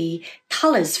only see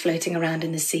colours floating around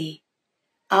in the sea.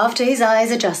 After his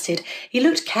eyes adjusted, he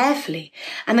looked carefully,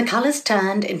 and the colours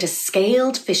turned into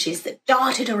scaled fishes that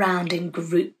darted around in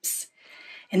groups.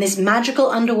 In this magical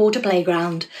underwater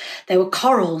playground, there were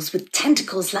corals with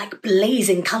tentacles like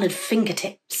blazing coloured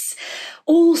fingertips.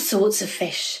 All sorts of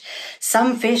fish.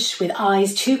 Some fish with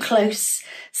eyes too close,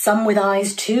 some with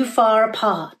eyes too far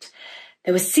apart.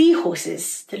 There were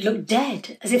seahorses that looked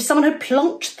dead, as if someone had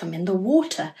plonked them in the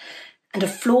water, and a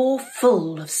floor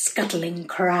full of scuttling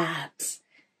crabs.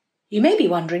 You may be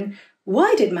wondering,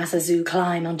 why did Massa Zoo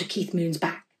climb onto Keith Moon's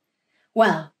back?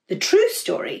 Well, the true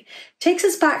story takes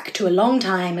us back to a long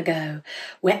time ago,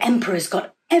 where emperors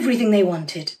got everything they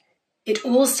wanted. It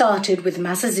all started with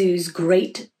Massa Zoo's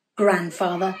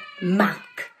great-grandfather,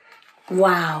 Mac.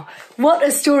 Wow, what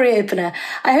a story opener.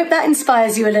 I hope that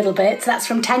inspires you a little bit. That's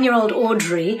from 10-year-old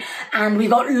Audrey, and we've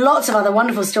got lots of other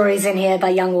wonderful stories in here by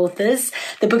young authors.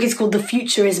 The book is called The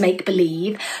Future is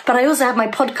Make-Believe, but I also have my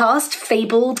podcast,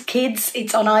 Fabled Kids.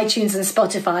 It's on iTunes and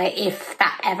Spotify, if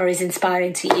that ever is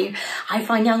inspiring to you. I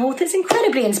find young authors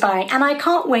incredibly inspiring, and I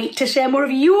can't wait to share more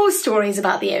of your stories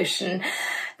about the ocean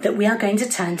that we are going to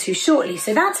turn to shortly.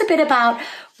 So that's a bit about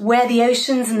where the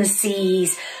oceans and the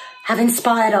seas have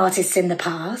inspired artists in the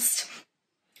past.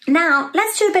 Now,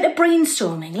 let's do a bit of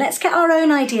brainstorming. Let's get our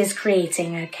own ideas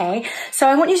creating, okay? So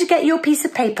I want you to get your piece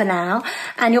of paper now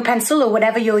and your pencil or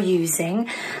whatever you're using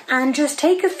and just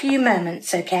take a few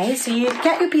moments, okay? So you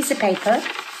get your piece of paper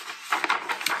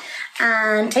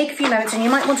and take a few moments, and you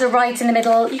might want to write in the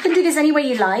middle. You can do this any way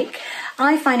you like.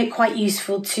 I find it quite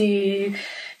useful to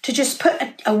just put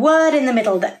a word in the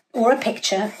middle or a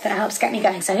picture that helps get me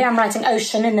going. So here I'm writing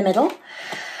ocean in the middle.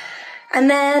 And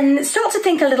then start to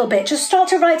think a little bit. Just start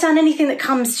to write down anything that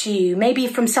comes to you, maybe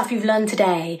from stuff you've learned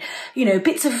today. You know,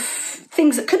 bits of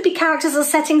things that could be characters or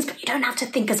settings, but you don't have to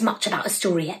think as much about a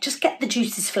story yet. Just get the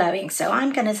juices flowing. So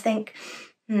I'm going to think,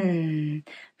 I've been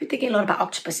thinking a lot about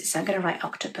octopuses, so I'm going to write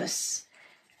octopus.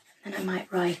 And I might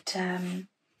write about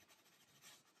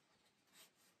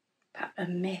a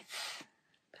myth.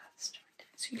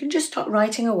 So you can just start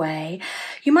writing away.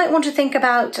 You might want to think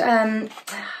about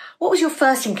what was your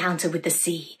first encounter with the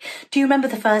sea? Do you remember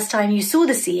the first time you saw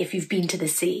the sea, if you've been to the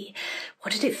sea?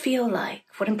 What did it feel like?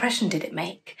 What impression did it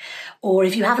make? Or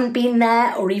if you haven't been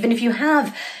there, or even if you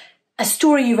have, a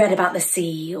story you read about the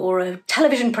sea, or a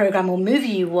television program or movie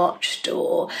you watched,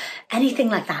 or anything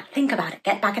like that. Think about it.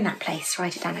 Get back in that place.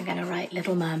 Write it down. I'm going to write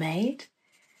Little Mermaid.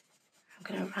 I'm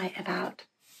going to write about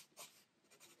a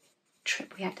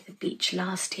trip we had to the beach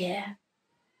last year.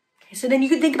 Okay, so then you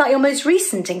can think about your most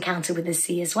recent encounter with the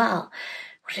sea as well.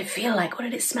 What did it feel like? What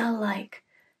did it smell like?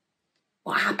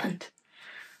 What happened?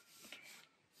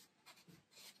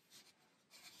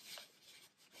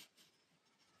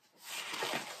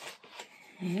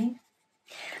 Okay.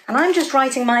 And I'm just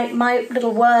writing my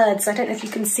little words. I don't know if you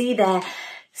can see there,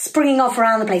 springing off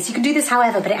around the place. You can do this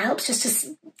however, but it helps just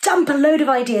to dump a load of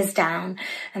ideas down,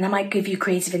 and that might give you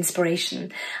creative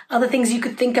inspiration. Other things you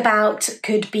could think about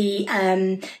could be,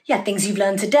 things you've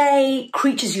learned today,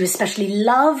 creatures you especially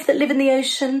love that live in the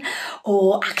ocean,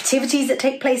 or activities that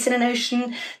take place in an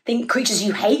ocean. Think creatures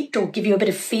you hate or give you a bit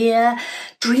of fear,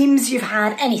 dreams you've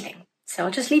had, anything. So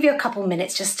I'll just leave you a couple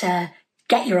minutes just to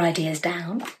get your ideas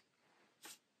down.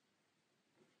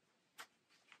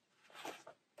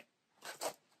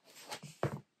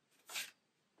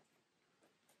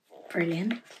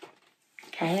 Brilliant.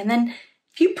 Okay, and then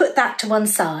if you put that to one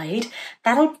side,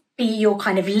 that'll be your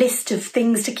kind of list of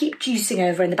things to keep juicing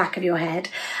over in the back of your head,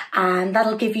 and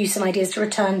that'll give you some ideas to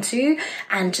return to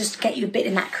and just get you a bit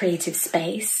in that creative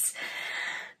space.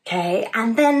 Okay,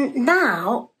 and then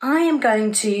now I am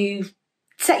going to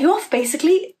set you off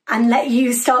basically and let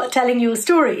you start telling your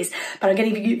stories. But I'm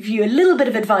going to give you a little bit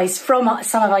of advice from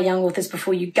some of our young authors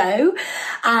before you go.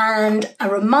 And a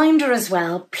reminder as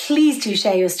well, please do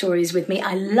share your stories with me.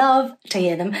 I love to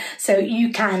hear them. So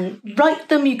you can write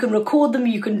them, you can record them,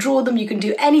 you can draw them, you can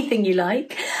do anything you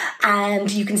like.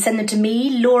 And you can send them to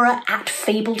me,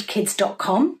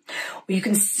 laura@fabledkids.com. Or you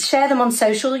can share them on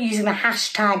social using the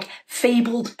hashtag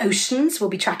 #FabledOceans. We'll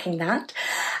be tracking that.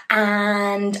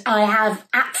 And I have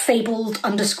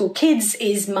 @fabled_kids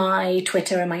is my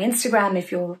Twitter and my Instagram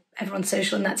if you're ever on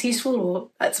social and that's useful,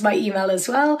 or that's my email as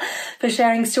well for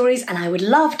sharing stories. And I would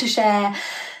love to share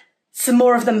some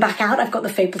more of them back out. I've got the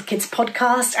Fabled Kids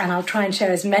podcast, and I'll try and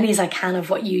share as many as I can of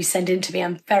what you send in to me.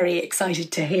 I'm very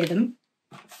excited to hear them.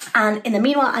 And in the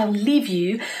meanwhile, I will leave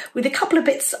you with a couple of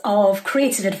bits of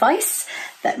creative advice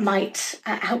that might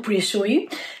help reassure you.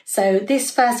 So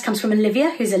this first comes from Olivia,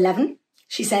 who's 11.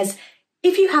 She says,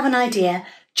 if you have an idea,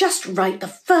 just write the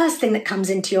first thing that comes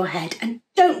into your head and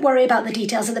don't worry about the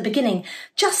details at the beginning.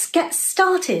 Just get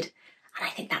started. And I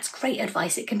think that's great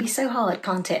advice. It can be so hard,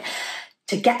 can't it,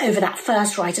 to get over that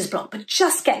first writer's block, but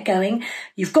just get going.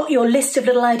 You've got your list of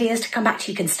little ideas to come back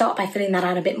to. You can start by filling that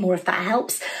out a bit more if that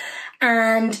helps.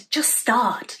 And just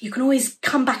start. You can always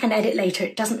come back and edit later.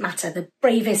 It doesn't matter. The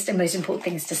bravest and most important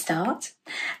thing is to start.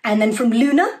 And then from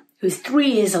Luna, who's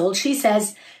 3 years old, she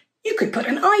says, you could put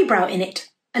an eyebrow in it.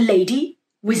 A lady,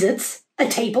 wizards, a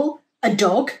table, a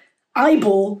dog,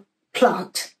 eyeball,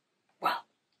 plant. Well,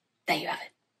 there you have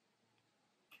it.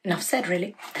 Enough said,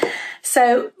 really.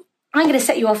 So I'm going to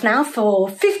set you off now for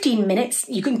 15 minutes.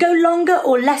 You can go longer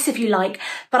or less if you like,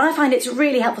 but I find it's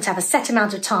really helpful to have a set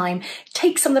amount of time.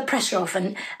 Takes some of the pressure off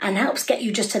and helps get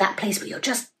you just to that place where you're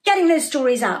just getting those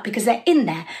stories out because they're in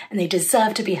there and they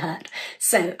deserve to be heard.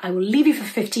 So I will leave you for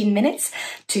 15 minutes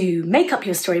to make up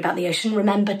your story about the ocean.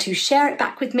 Remember to share it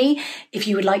back with me if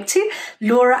you would like to.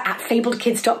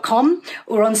 Laura@fabledkids.com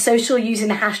or on social using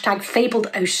the hashtag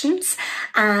 #FabledOceans,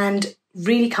 and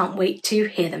really can't wait to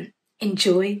hear them.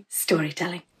 Enjoy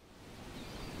storytelling.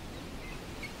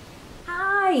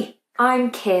 Hi, I'm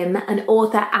Kim, an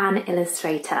author and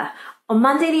illustrator. On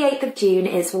Monday the 8th of June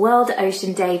is World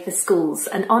Ocean Day for Schools,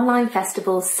 an online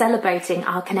festival celebrating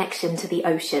our connection to the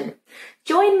ocean.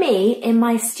 Join me in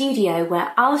my studio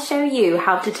where I'll show you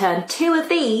how to turn 2 of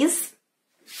these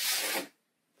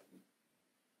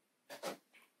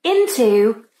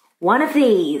into 1 of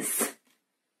these.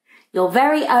 Your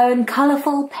very own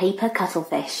colourful paper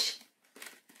cuttlefish.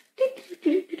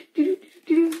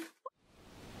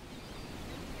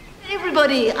 Hey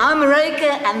everybody, I'm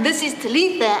Marika and this is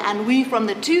Talitha, and we're from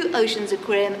the Two Oceans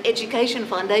Aquarium Education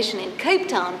Foundation in Cape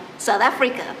Town, South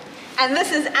Africa. And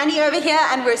this is Annie over here,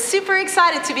 and we're super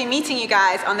excited to be meeting you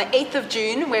guys on the 8th of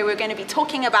June, where we're going to be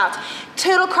talking about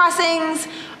turtle crossings,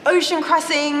 ocean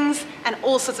crossings, and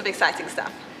all sorts of exciting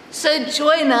stuff. So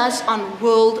join us on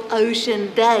World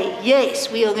Ocean Day. Yes,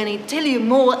 we are going to tell you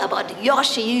more about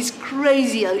Yoshi's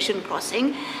crazy ocean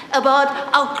crossing, about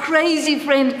our crazy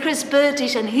friend Chris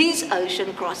Burtish and his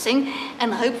ocean crossing,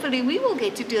 and hopefully we will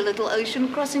get to do a little ocean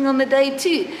crossing on the day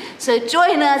too. So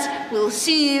join us, we'll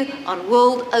see you on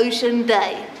World Ocean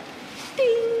Day.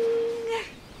 Ding!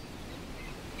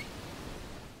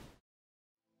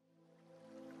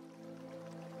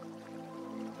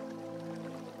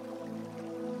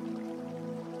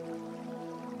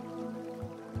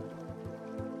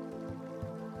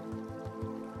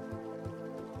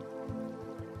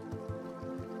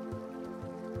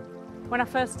 When I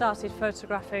first started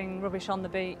photographing rubbish on the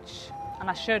beach and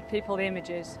I showed people the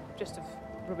images just of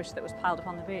rubbish that was piled up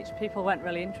on the beach, people weren't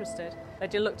really interested. They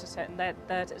just looked at it and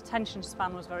their attention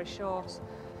span was very short.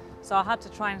 So I had to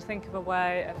try and think of a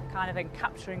way of kind of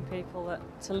capturing people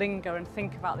to linger and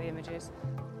think about the images.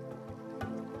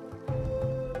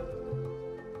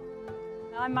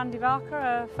 I'm Mandy Barker,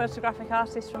 a photographic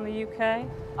artist from the UK.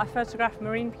 I photograph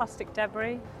marine plastic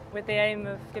debris with the aim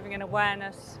of giving an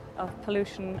awareness of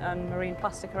pollution and marine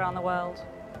plastic around the world.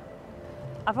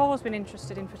 I've always been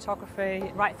interested in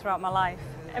photography right throughout my life.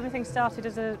 Everything started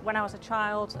when I was a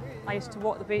child. I used to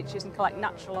walk the beaches and collect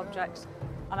natural objects,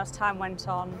 and as time went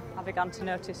on I began to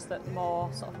notice that more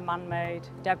sort of man-made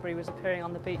debris was appearing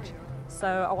on the beach.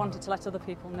 So I wanted to let other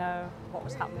people know what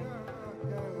was happening.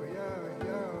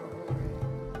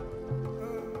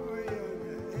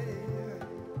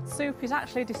 Soup is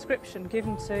actually a description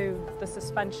given to the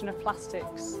suspension of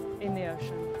plastics in the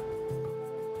ocean.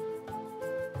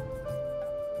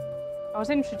 I was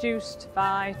introduced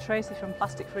by Tracy from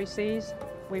Plastic Free Seas.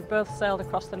 We both sailed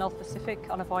across the North Pacific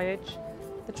on a voyage.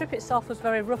 The trip itself was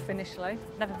very rough initially.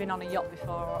 Never been on a yacht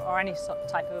before or any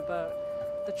type of a boat.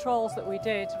 The trawls that we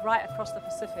did right across the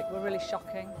Pacific were really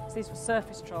shocking. These were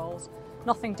surface trawls,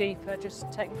 nothing deeper,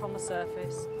 just taken from the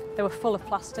surface. They were full of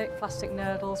plastic, plastic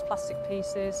nurdles, plastic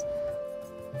pieces.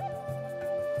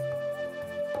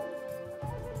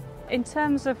 In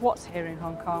terms of what's here in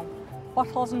Hong Kong,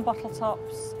 bottles and bottle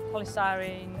tops,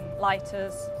 polystyrene,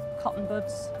 lighters, cotton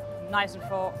buds, knives and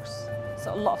forks,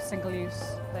 so a lot of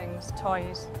single-use things,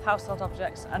 toys, household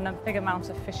objects, and a big amount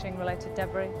of fishing-related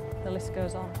debris. The list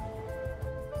goes on.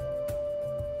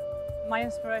 My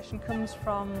inspiration comes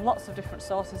from lots of different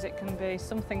sources. It can be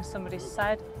something somebody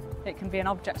said, it can be an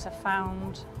object I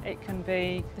found, it can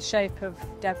be the shape of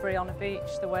debris on a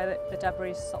beach, the way that the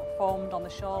debris is sort of formed on the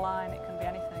shoreline, it can be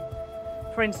anything.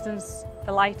 For instance,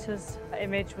 the lighters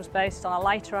image was based on a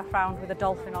lighter I found with a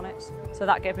dolphin on it. So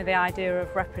that gave me the idea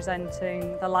of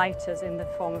representing the lighters in the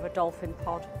form of a dolphin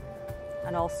pod,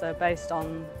 and also based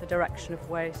on the direction of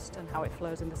waste and how it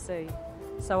flows in the sea.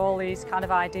 So all these kind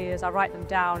of ideas, I write them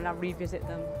down and I revisit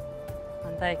them,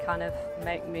 and they kind of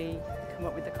make me come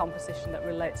up with the composition that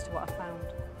relates to what I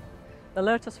found. The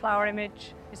lotus flower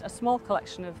image is a small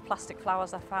collection of plastic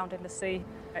flowers I found in the sea.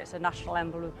 It's a national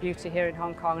emblem of beauty here in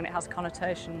Hong Kong and it has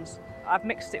connotations. I've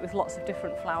mixed it with lots of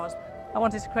different flowers. I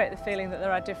wanted to create the feeling that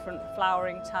there are different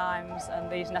flowering times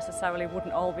and these necessarily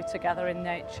wouldn't all be together in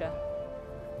nature.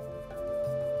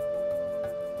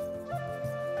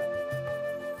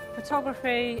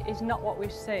 Photography is not what we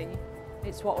see,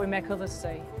 it's what we make others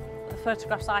see. The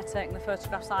photographs I take and the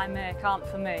photographs I make aren't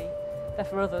for me. They're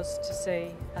for others to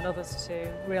see and others to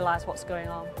realise what's going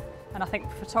on. And I think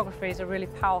photography is a really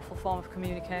powerful form of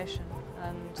communication,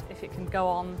 and if it can go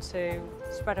on to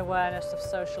spread awareness of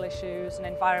social issues and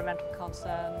environmental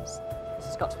concerns, this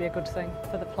has got to be a good thing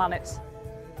for the planet.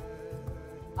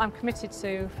 I'm committed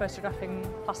to photographing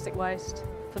plastic waste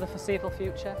for the foreseeable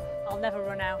future. I'll never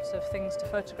run out of things to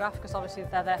photograph because obviously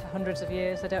they're there for hundreds of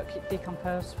years, they don't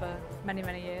decompose for many,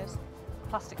 many years.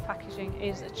 Plastic packaging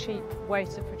is a cheap way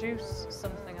to produce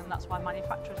something, and that's why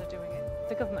manufacturers are doing it.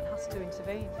 The government has to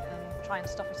intervene and try and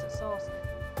stop it at source.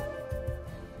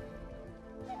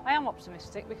 I am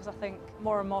optimistic because I think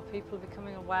more and more people are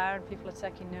becoming aware and people are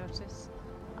taking notice.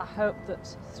 I hope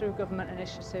that through government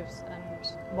initiatives and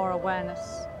more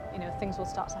awareness, things will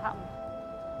start to happen.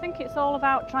 I think it's all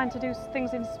about trying to do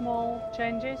things in small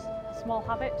changes, small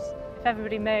habits. If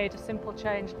everybody made a simple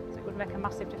change, it would make a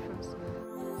massive difference.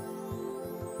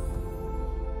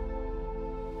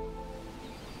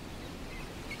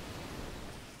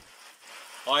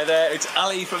 Hi there, it's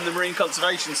Ali from the Marine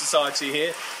Conservation Society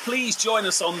here. Please join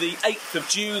us on the 8th of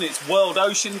June, it's World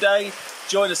Ocean Day.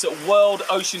 Join us at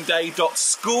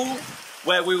worldoceanday.school,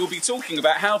 where we will be talking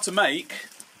about how to make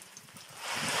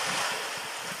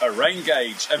a rain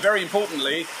gauge. And very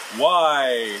importantly,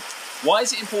 why? Why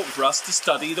is it important for us to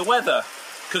study the weather?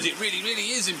 Because it really,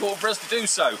 really is important for us to do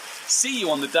so. See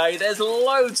you on the day. There's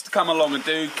loads to come along and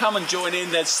do. Come and join in.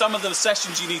 There's some of the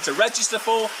sessions you need to register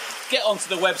for. Get onto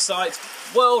the website,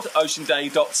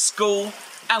 worldoceanday.school,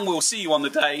 and we'll see you on the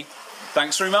day.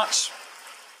 Thanks very much.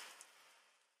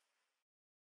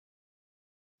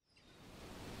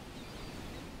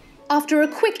 After a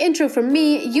quick intro from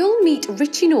me, you'll meet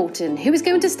Richie Norton, who is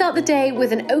going to start the day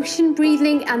with an ocean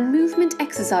breathing and movement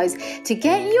exercise to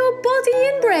get your body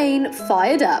and brain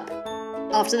fired up.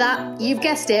 After that, you've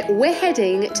guessed it, we're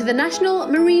heading to the National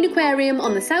Marine Aquarium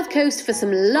on the south coast for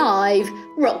some live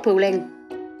rock pooling.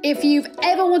 If you've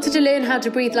ever wanted to learn how to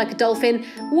breathe like a dolphin,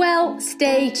 well,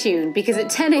 stay tuned because at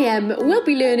 10 AM we'll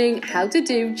be learning how to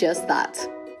do just that.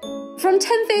 From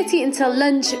 10:30 until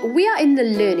lunch, we are in the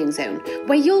learning zone,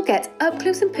 where you'll get up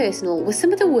close and personal with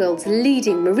some of the world's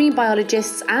leading marine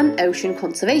biologists and ocean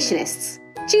conservationists.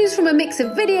 Choose from a mix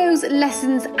of videos,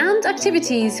 lessons and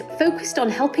activities focused on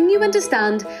helping you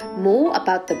understand more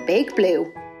about the big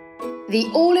blue. The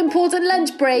all-important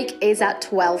lunch break is at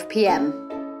 12 p.m.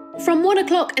 From 1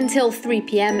 o'clock until 3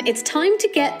 p.m, it's time to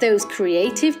get those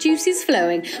creative juices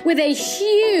flowing with a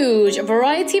huge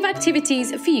variety of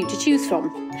activities for you to choose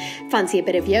from. Fancy a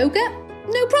bit of yoga?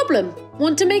 No problem.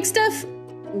 Want to make stuff?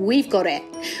 We've got it.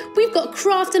 We've got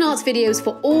craft and arts videos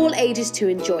for all ages to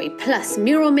enjoy, plus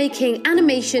mural making,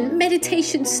 animation,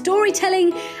 meditation,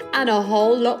 storytelling, and a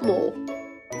whole lot more.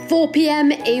 4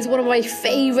 p.m. is one of my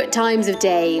favourite times of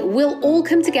day. We'll all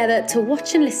come together to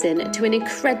watch and listen to an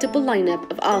incredible lineup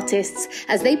of artists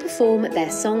as they perform their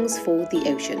songs for the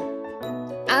ocean.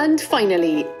 And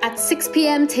finally, at 6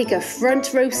 p.m, take a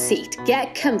front row seat,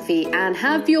 get comfy and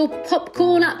have your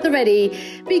popcorn at the ready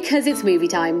because it's movie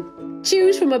time.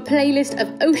 Choose from a playlist of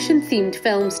ocean-themed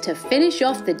films to finish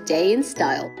off the day in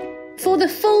style. For the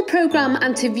full programme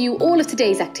and to view all of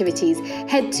today's activities,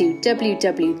 head to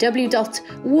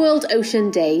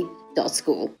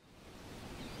www.worldoceanday.school.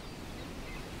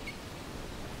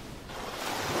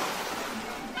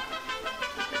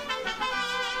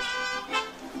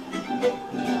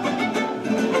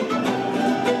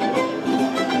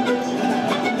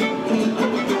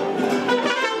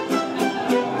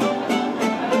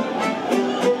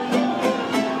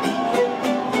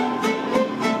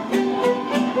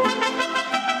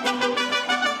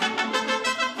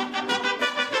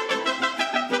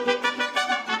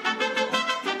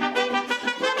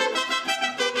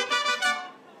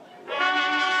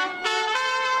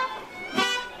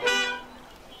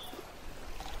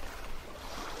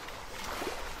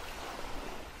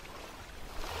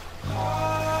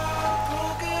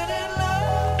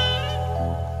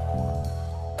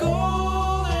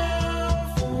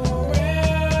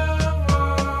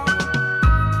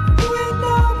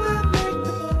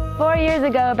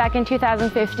 Ago, back in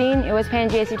 2015, it was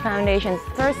PanGAC Foundation's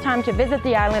first time to visit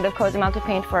the island of Cozumel to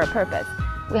paint for a purpose.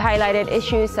 We highlighted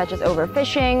issues such as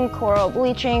overfishing, coral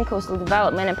bleaching, coastal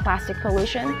development, and plastic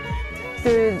pollution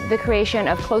through the creation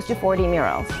of close to 40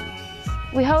 murals.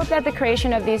 We hope that the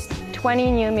creation of these 20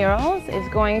 new murals is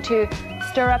going to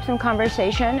stir up some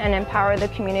conversation and empower the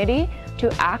community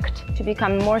to act to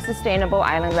become more sustainable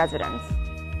island residents.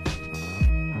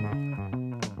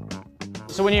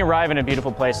 So when you arrive in a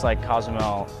beautiful place like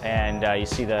Cozumel and you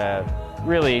see the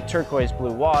really turquoise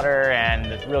blue water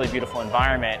and the really beautiful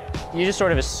environment, you just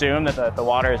sort of assume that the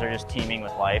waters are just teeming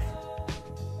with life.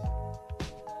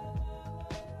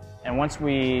 And once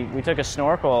we took a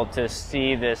snorkel to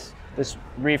see this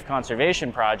reef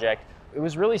conservation project, it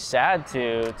was really sad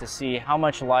to see how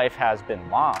much life has been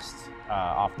lost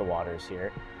off the waters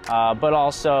here, but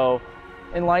also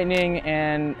enlightening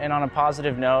and on a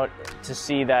positive note to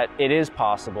see that it is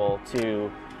possible to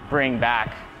bring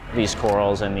back these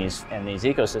corals and these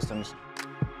ecosystems.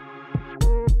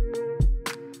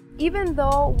 Even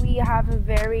though we have a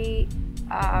very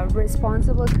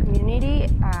responsible community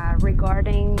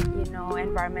regarding,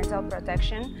 environmental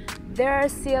protection, there are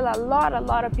still a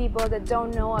lot of people that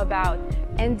don't know about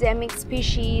endemic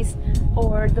species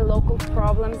or the local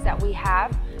problems that we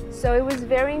have. So it was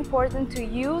very important to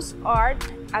use art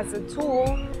as a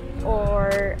tool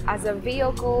or as a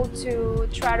vehicle to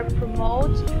try to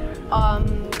promote,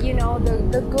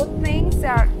 the good things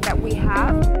that we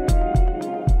have.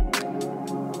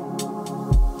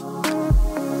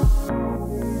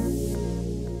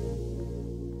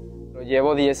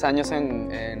 Llevo 10 años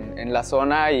en la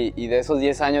zona y de esos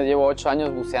 10 años llevo 8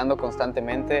 años buceando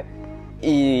constantemente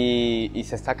y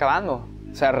se está acabando.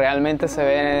 O sea, realmente se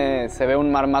ve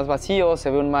un mar más vacío, se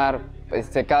ve un mar,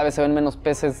 cada vez se ven menos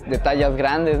peces de tallas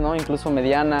grandes, ¿no? Incluso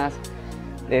medianas.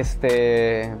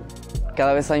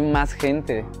 Cada vez hay más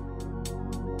gente.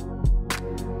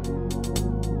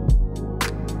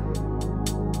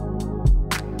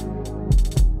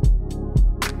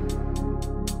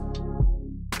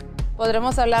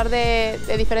 Podremos hablar de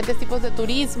diferentes tipos de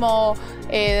turismo,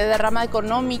 de rama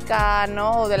económica,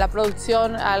 ¿no? O de la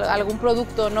producción, algún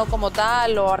producto, ¿no? Como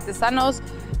tal, o artesanos,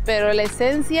 pero la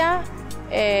esencia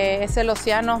es el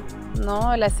océano,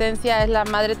 ¿no? La esencia es la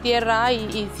madre tierra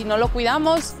y si no lo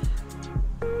cuidamos,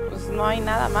 pues no hay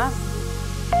nada más.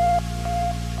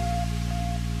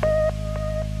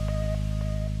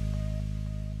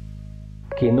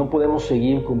 Que no podemos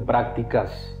seguir con prácticas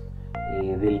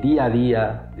del día a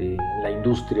día de la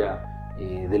industria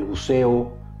del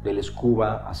buceo, del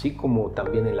scuba, así como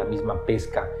también en la misma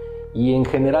pesca y en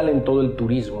general en todo el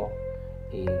turismo,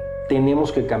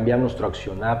 Tenemos que cambiar nuestro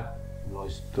accionar,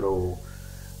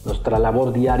 nuestra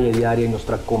labor diaria y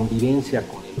nuestra convivencia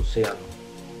con el océano,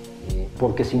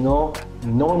 porque si no,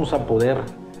 no vamos a poder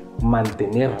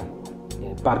mantener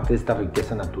parte de esta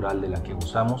riqueza natural de la que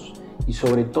gozamos y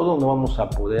sobre todo no vamos a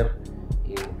poder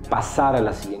pasar a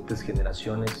las siguientes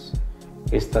generaciones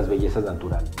estas bellezas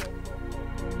naturales.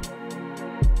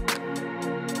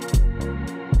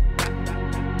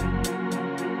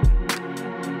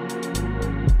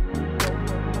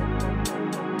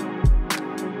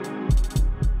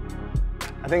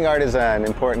 I think art is an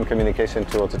important communication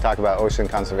tool to talk about ocean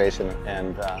conservation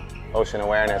and ocean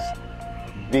awareness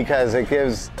because it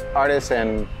gives artists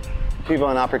and people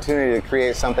an opportunity to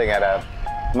create something at a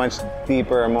much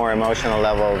deeper, more emotional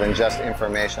level than just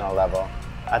informational level.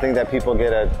 I think that people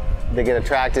get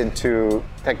attracted to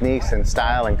techniques and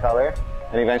style and color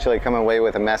and eventually come away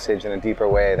with a message in a deeper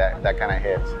way that kind of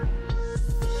hits.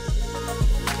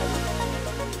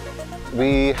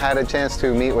 We had a chance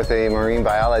to meet with a marine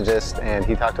biologist and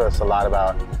he talked to us a lot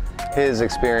about his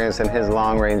experience and his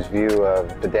long-range view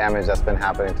of the damage that's been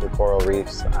happening to the coral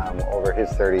reefs over his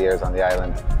 30 years on the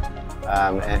island.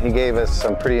 And he gave us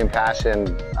some pretty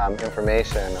impassioned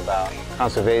information about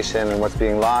conservation and what's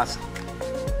being lost.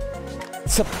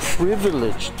 It's a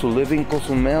privilege to live in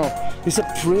Cozumel. It's a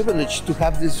privilege to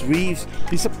have these reefs.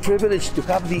 It's a privilege to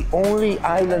have the only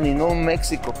island in all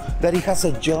Mexico that it has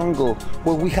a jungle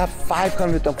where we have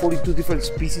 542 different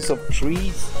species of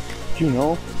trees. You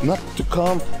know, not to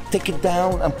come, take it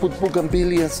down and put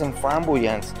bougainvilleas and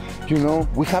flamboyants. You know,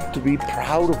 we have to be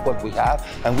proud of what we have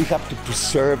and we have to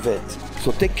preserve it.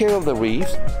 So take care of the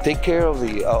reefs, take care of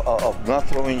not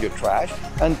throwing your trash,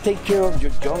 and take care of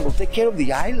your jungle, take care of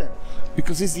the island,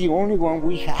 because it's the only one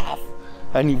we have.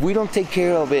 And if we don't take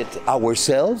care of it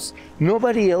ourselves,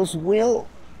 nobody else will,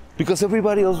 because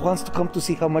everybody else wants to come to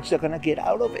see how much they're gonna get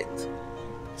out of it.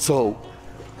 So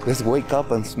let's wake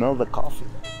up and smell the coffee.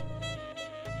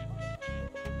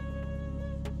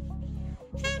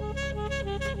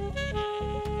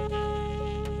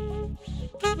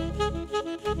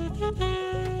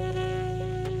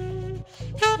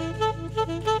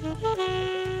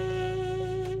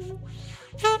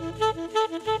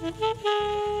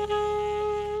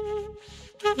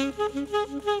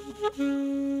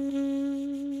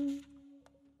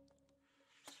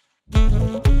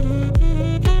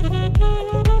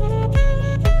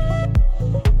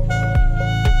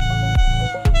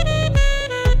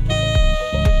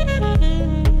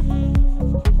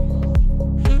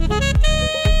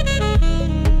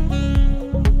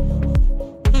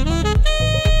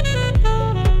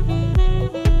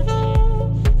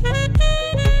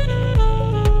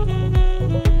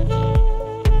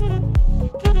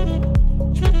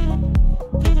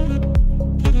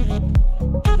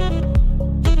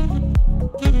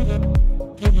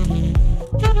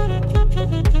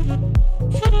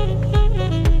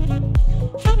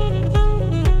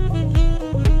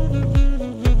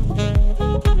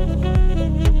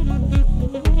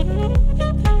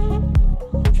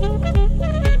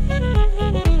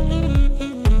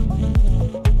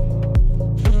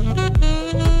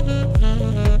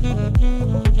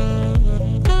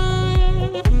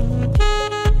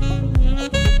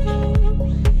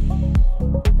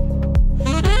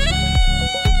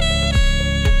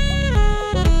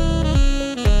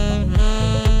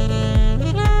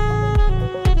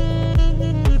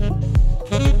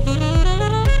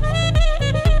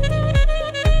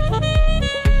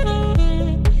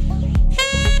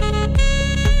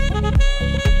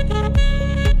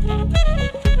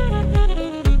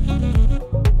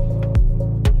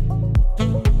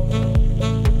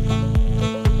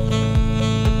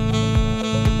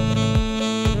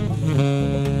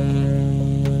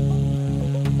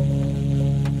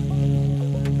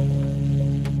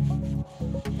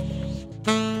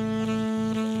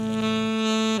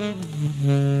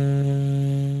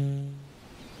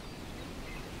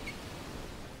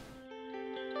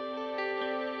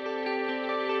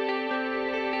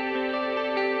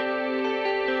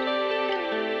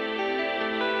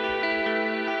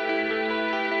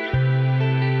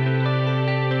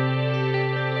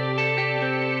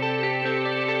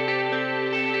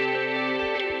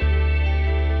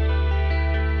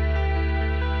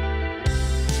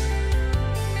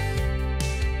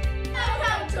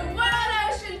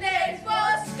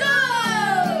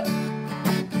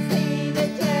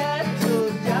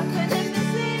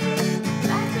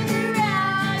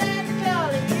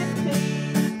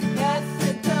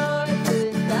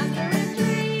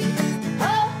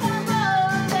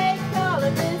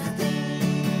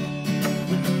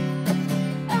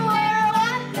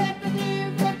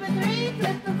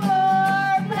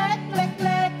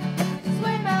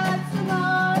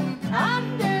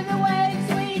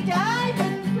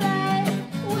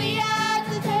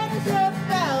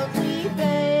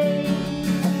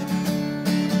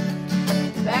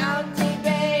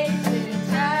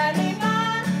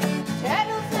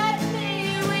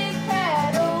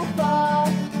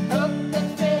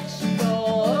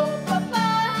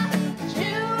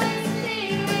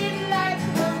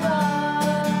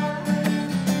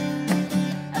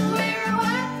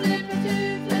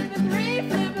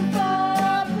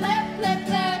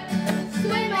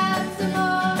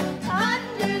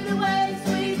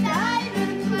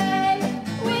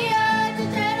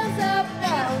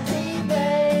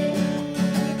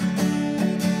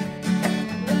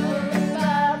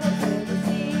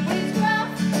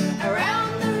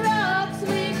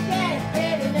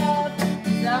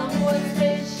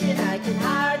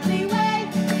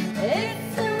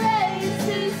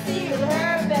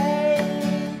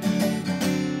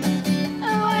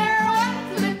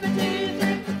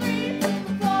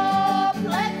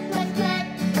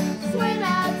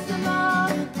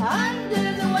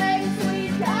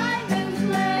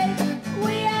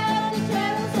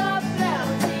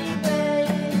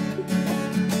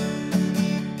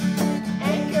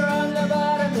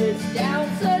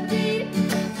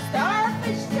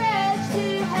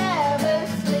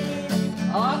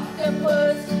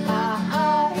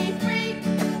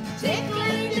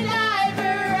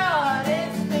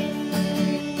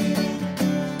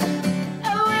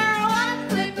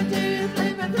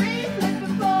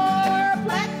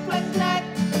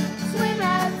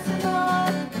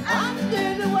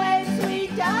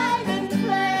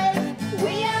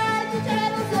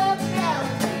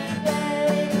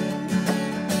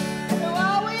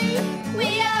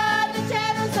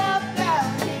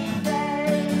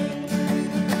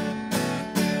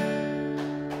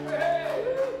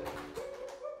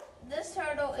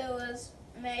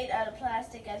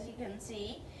 as you can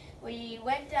see. We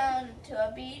went down to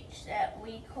a beach that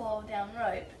we call Down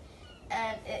Rope,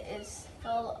 and it is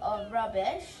full of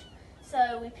rubbish.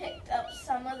 So we picked up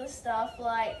some of the stuff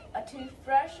like a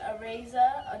toothbrush, a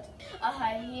razor, a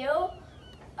high heel,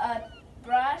 a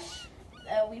brush.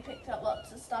 We picked up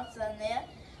lots of stuff down there.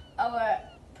 Our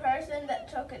person that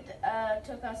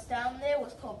took us down there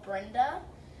was called Brenda,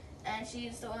 and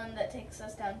she's the one that takes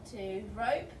us down to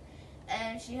Rope,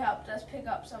 and she helped us pick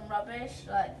up some rubbish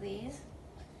like these,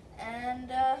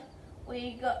 and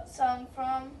we got some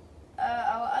from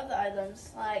our other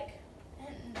items like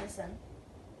Henderson.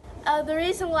 The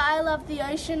reason why I love the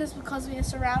ocean is because we are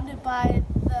surrounded by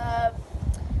the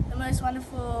most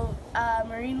wonderful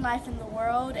marine life in the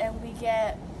world, and we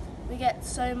get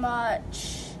so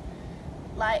much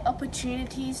like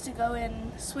opportunities to go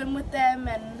and swim with them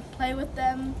and play with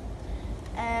them,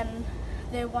 and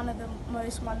they're one of the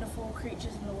most wonderful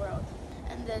creatures in the world.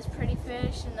 And there's pretty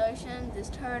fish in the ocean, there's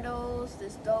turtles,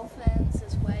 there's dolphins,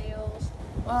 there's whales.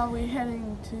 While we're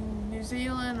heading to New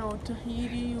Zealand or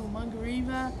Tahiti or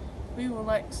Margarita, we will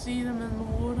like see them in the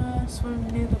water, swim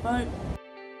near the boat.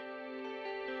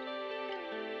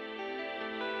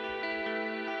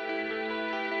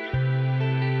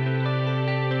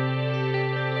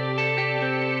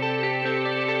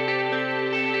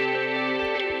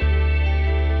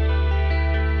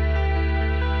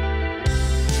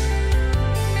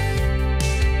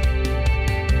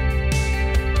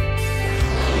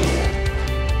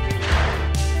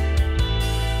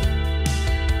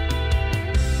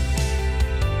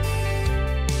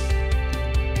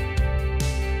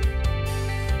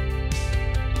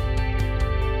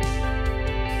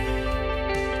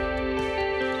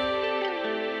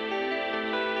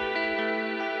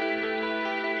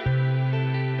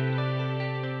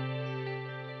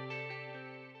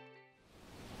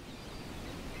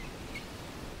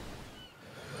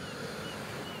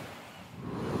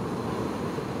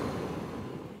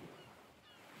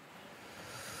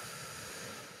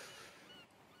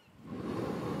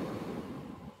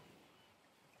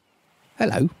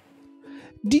 Hello.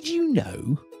 Did you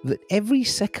know that every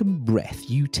second breath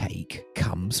you take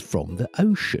comes from the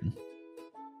ocean?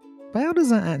 But how does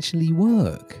that actually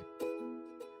work?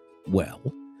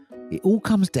 Well, it all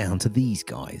comes down to these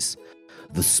guys,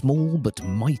 the small but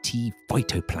mighty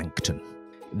phytoplankton.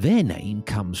 Their name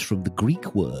comes from the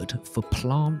Greek word for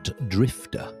plant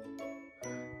drifter.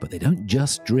 But they don't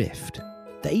just drift.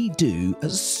 They do a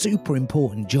super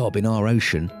important job in our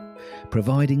ocean,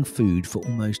 providing food for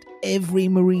almost every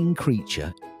marine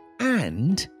creature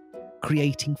and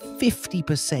creating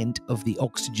 50% of the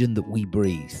oxygen that we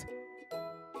breathe.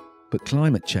 But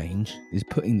climate change is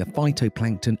putting the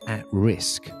phytoplankton at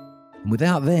risk, and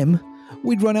without them,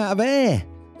 we'd run out of air.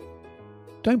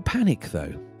 Don't panic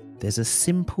though, there's a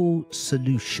simple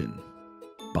solution.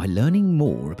 By learning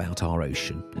more about our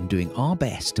ocean and doing our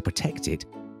best to protect it,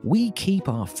 we keep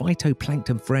our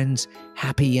phytoplankton friends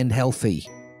happy and healthy,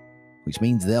 which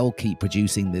means they'll keep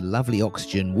producing the lovely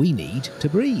oxygen we need to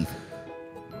breathe.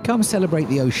 Come celebrate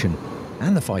the ocean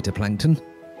and the phytoplankton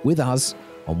with us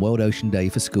on World Ocean Day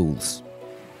for schools.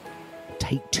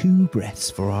 Take 2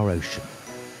 breaths for our ocean.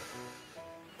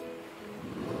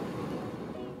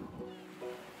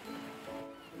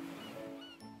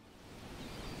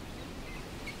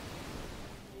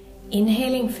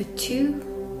 Inhaling for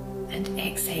 2 and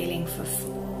exhaling for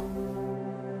 4.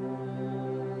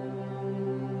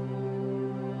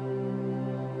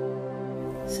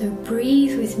 So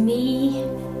breathe with me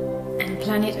and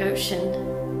Planet Ocean.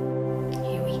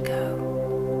 Here we go.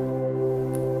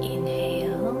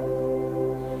 Inhale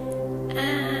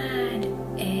and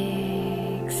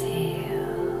exhale.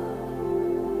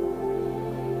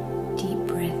 Deep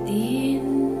breath in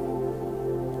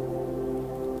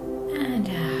and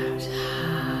out.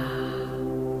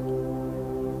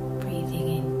 Breathing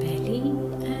in belly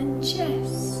and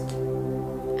chest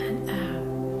and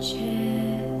out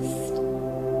chest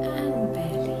and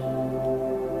belly.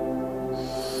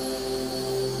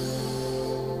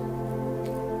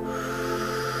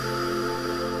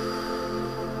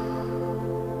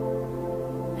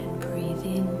 And breathe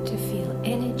in to feel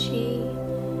energy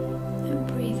and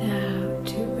breathe out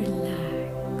to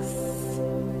relax.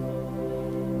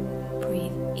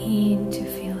 Breathe in to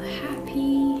feel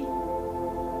happy.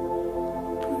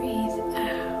 Breathe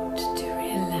out to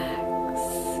relax.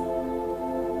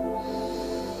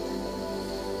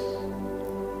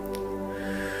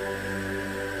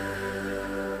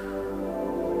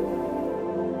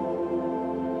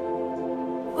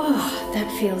 Oh, that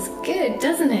feels good,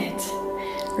 doesn't it?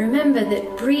 Remember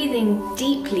that breathing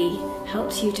deeply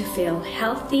helps you to feel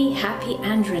healthy, happy,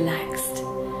 and relaxed.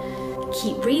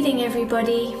 Keep breathing,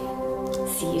 everybody.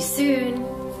 See you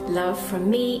soon. Love from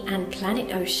me and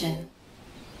Planet Ocean.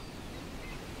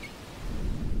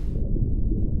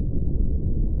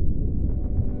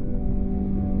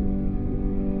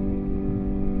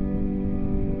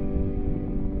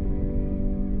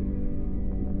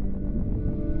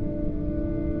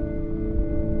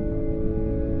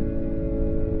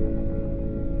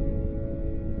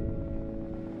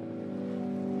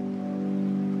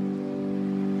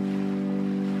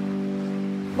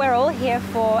 We're all here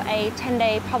for a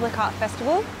 10-day public art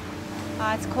festival.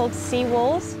 It's called Sea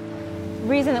Walls. The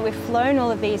reason that we've flown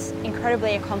all of these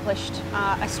incredibly accomplished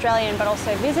Australian but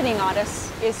also visiting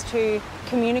artists is to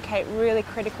communicate really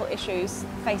critical issues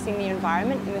facing the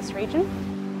environment in this region.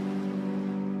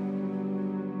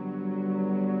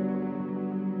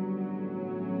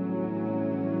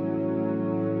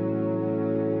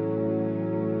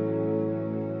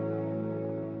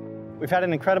 We've had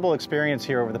an incredible experience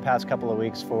here over the past couple of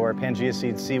weeks for Pangea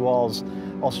Seed Sea Walls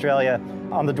Australia.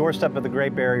 On the doorstep of the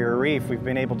Great Barrier Reef, we've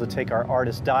been able to take our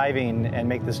artists diving and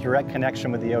make this direct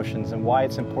connection with the oceans and why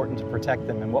it's important to protect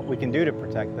them and what we can do to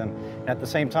protect them. And at the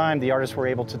same time, the artists were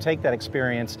able to take that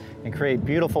experience and create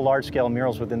beautiful large-scale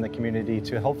murals within the community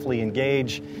to hopefully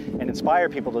engage and inspire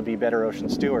people to be better ocean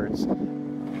stewards.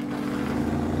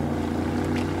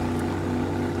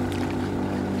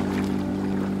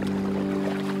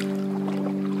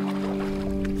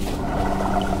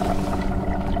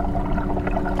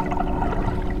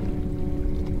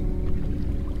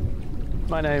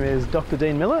 My name is Dr.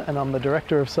 Dean Miller and I'm the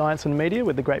Director of Science and Media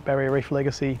with the Great Barrier Reef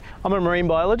Legacy. I'm a marine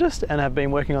biologist and have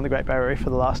been working on the Great Barrier Reef for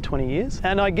the last 20 years.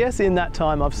 And I guess in that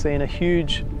time I've seen a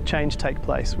huge change take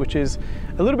place, which is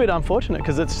a little bit unfortunate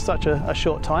because it's such a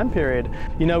short time period.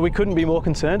 You know, we couldn't be more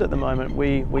concerned at the moment.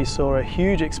 We saw a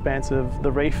huge expanse of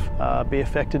the reef be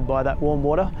affected by that warm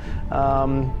water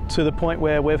to the point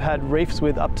where we've had reefs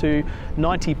with up to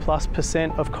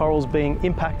 90+% of corals being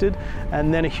impacted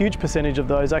and then a huge percentage of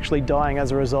those actually dying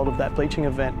as a result of that bleaching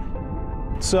event.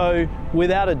 So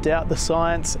without a doubt the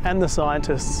science and the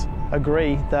scientists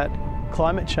agree that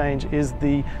climate change is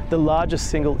the largest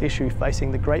single issue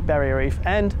facing the Great Barrier Reef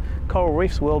and coral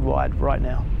reefs worldwide right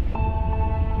now.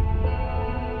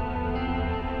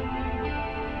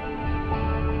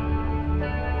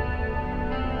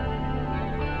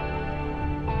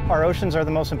 Our oceans are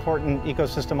the most important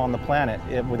ecosystem on the planet.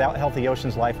 Without healthy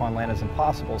oceans, life on land is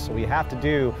impossible. So we have to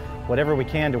do whatever we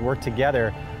can to work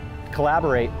together,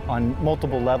 collaborate on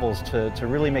multiple levels to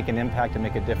really make an impact and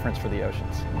make a difference for the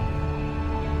oceans.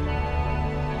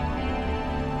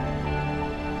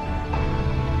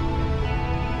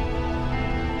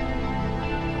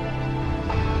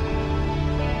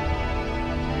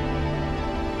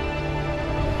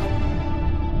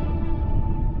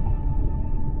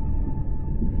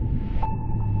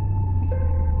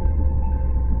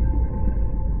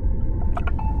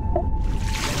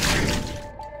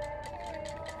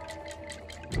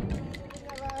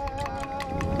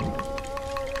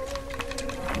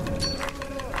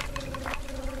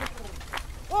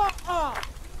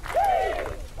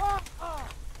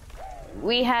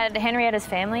 We had Henrietta's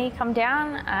family come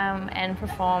down and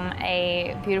perform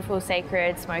a beautiful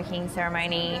sacred smoking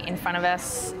ceremony in front of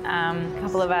us. A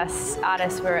couple of us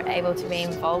artists were able to be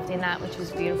involved in that, which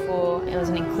was beautiful. It was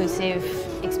an inclusive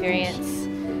experience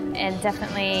and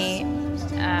definitely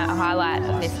a highlight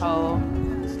of this whole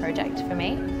project for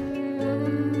me.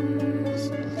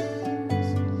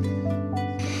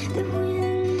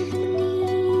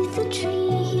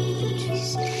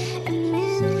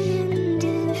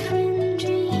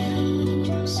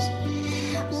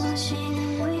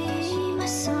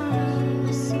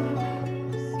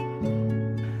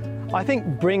 I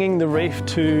think bringing the reef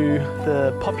to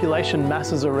the population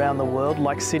masses around the world,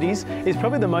 like cities, is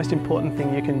probably the most important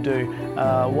thing you can do.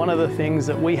 One of the things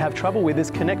that we have trouble with is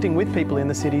connecting with people in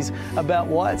the cities about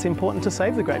why it's important to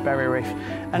save the Great Barrier Reef.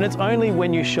 And it's only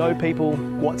when you show people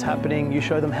what's happening, you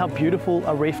show them how beautiful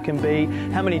a reef can be,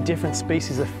 how many different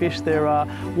species of fish there are,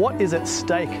 what is at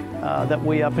stake that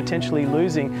we are potentially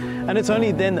losing. And it's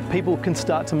only then that people can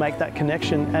start to make that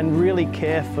connection and really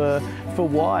care for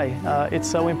why it's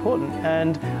so important.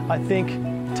 And I think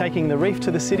taking the reef to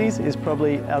the cities is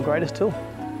probably our greatest tool.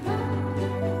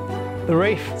 The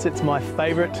reef, it's my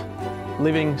favourite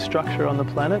living structure on the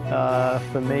planet.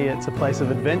 For me, it's a place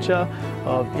of adventure,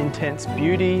 of intense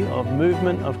beauty, of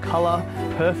movement, of colour,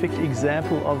 perfect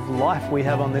example of life we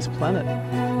have on this planet.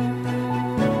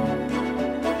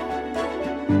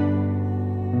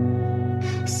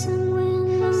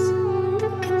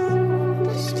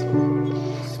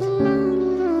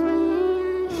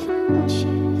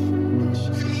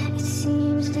 It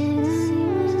seems that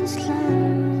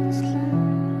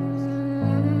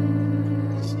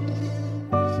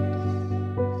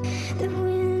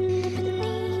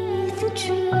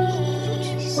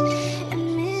trees, a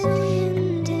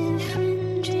million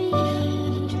different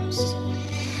dreams,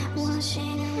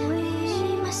 washing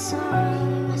away my sorrow.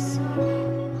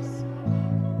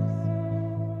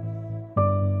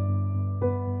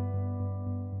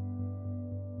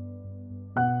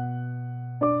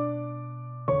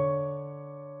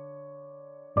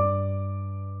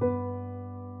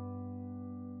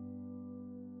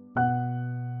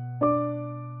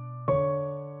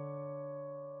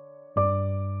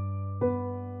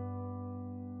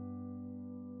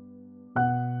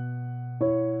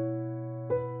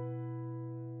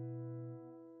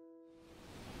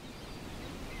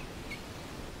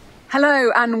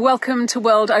 Hello and welcome to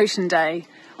World Ocean Day.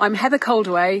 I'm Heather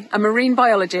Coldaway, a marine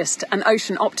biologist and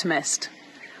ocean optimist.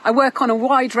 I work on a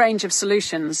wide range of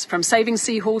solutions, from saving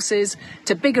seahorses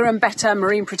to bigger and better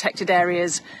marine protected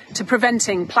areas to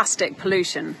preventing plastic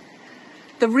pollution.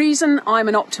 The reason I'm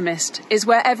an optimist is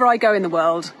wherever I go in the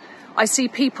world, I see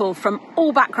people from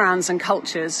all backgrounds and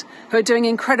cultures who are doing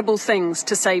incredible things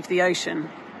to save the ocean.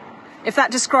 If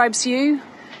that describes you,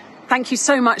 thank you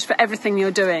so much for everything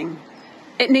you're doing.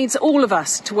 It needs all of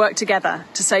us to work together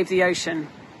to save the ocean.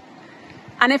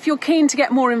 And if you're keen to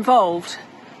get more involved,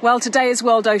 well, today is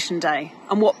World Ocean Day,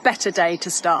 and what better day to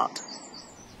start?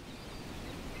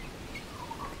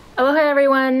 Aloha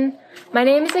everyone, my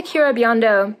name is Akira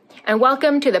Biondo, and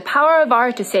welcome to the Power of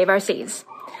Art to Save Our Seas.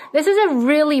 This is a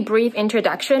really brief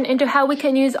introduction into how we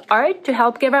can use art to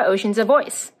help give our oceans a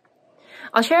voice.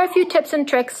 I'll share a few tips and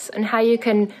tricks on how you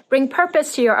can bring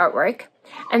purpose to your artwork,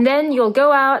 and then you'll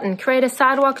go out and create a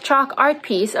sidewalk chalk art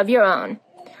piece of your own.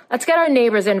 Let's get our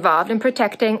neighbors involved in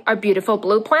protecting our beautiful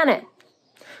blue planet.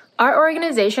 Our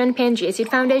organization, Pangeaseed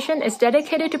Foundation, is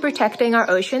dedicated to protecting our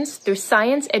oceans through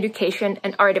science, education,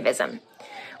 and artivism.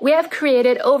 We have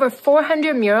created over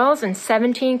 400 murals in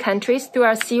 17 countries through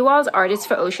our Seawalls Artists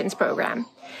for Oceans program.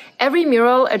 Every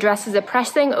mural addresses a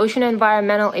pressing ocean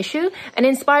environmental issue and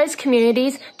inspires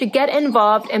communities to get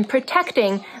involved in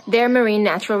protecting their marine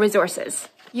natural resources.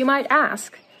 You might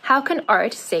ask, how can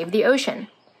art save the ocean?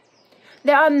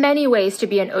 There are many ways to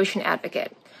be an ocean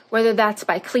advocate, whether that's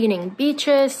by cleaning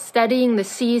beaches, studying the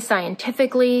sea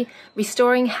scientifically,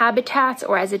 restoring habitats,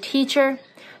 or as a teacher.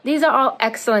 These are all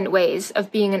excellent ways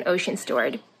of being an ocean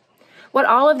steward. What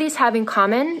all of these have in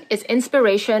common is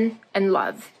inspiration and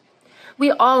love. We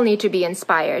all need to be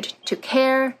inspired to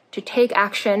care, to take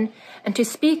action, and to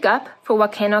speak up for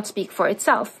what cannot speak for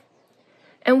itself.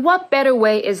 And what better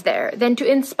way is there than to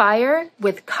inspire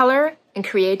with color and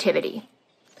creativity?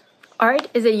 Art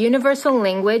is a universal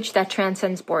language that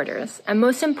transcends borders, and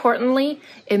most importantly,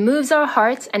 it moves our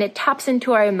hearts and it taps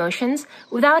into our emotions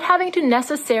without having to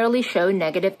necessarily show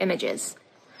negative images.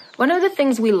 One of the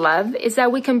things we love is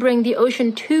that we can bring the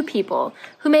ocean to people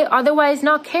who may otherwise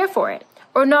not care for it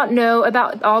or not know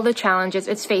about all the challenges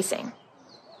it's facing.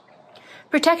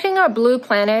 Protecting our blue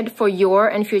planet for your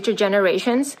and future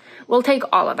generations will take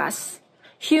all of us,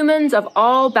 humans of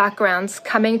all backgrounds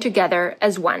coming together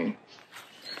as one.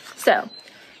 So,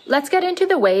 let's get into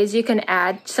the ways you can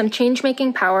add some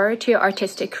change-making power to your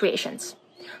artistic creations.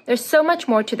 There's so much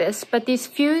more to this, but these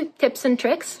few tips and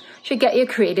tricks should get your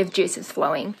creative juices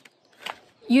flowing.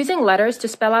 Using letters to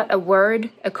spell out a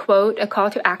word, a quote, a call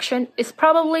to action is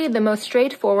probably the most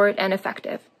straightforward and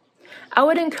effective. I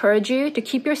would encourage you to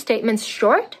keep your statements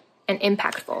short and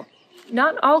impactful.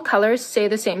 Not all colors say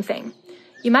the same thing.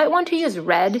 You might want to use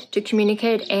red to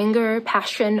communicate anger,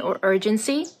 passion, or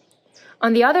urgency.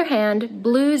 On the other hand,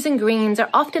 blues and greens are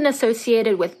often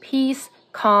associated with peace,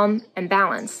 calm, and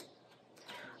balance.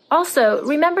 Also,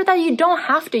 remember that you don't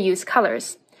have to use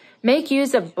colors. Make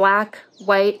use of black,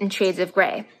 white, and shades of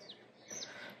gray.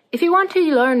 If you want to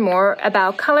learn more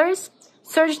about colors,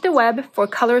 search the web for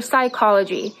color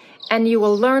psychology, and you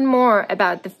will learn more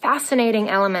about the fascinating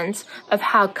elements of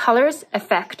how colors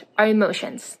affect our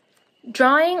emotions.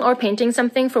 Drawing or painting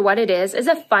something for what it is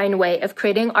a fine way of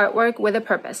creating artwork with a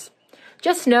purpose.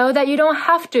 Just know that you don't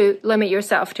have to limit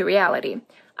yourself to reality.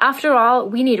 After all,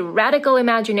 we need radical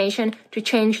imagination to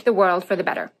change the world for the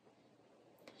better.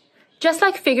 Just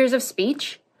like figures of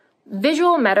speech,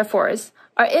 visual metaphors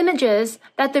are images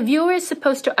that the viewer is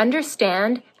supposed to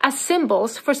understand as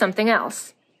symbols for something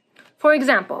else. For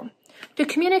example, to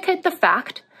communicate the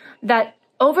fact that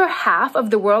over half of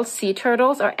the world's sea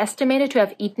turtles are estimated to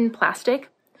have eaten plastic,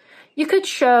 you could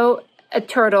show a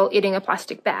turtle eating a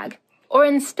plastic bag. Or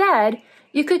instead,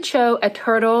 you could show a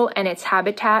turtle and its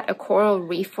habitat, a coral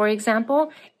reef, for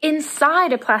example,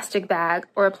 inside a plastic bag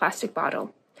or a plastic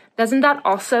bottle. Doesn't that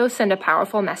also send a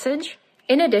powerful message?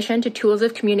 In addition to tools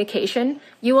of communication,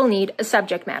 you will need a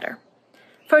subject matter.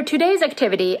 For today's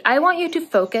activity, I want you to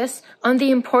focus on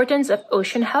the importance of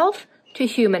ocean health to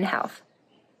human health.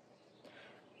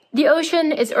 The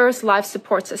ocean is Earth's life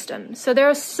support system, so there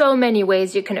are so many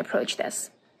ways you can approach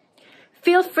this.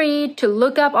 Feel free to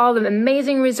look up all the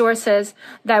amazing resources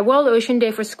that World Ocean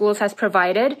Day for Schools has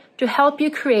provided to help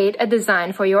you create a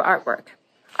design for your artwork.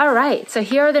 All right, so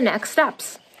here are the next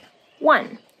steps.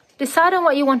 1. Decide on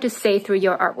what you want to say through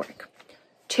your artwork.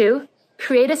 2.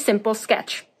 Create a simple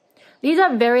sketch. These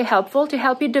are very helpful to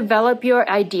help you develop your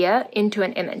idea into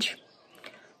an image.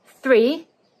 3.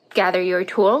 Gather your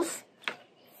tools.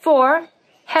 4.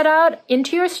 Head out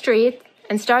into your street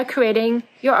and start creating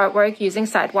your artwork using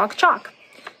sidewalk chalk.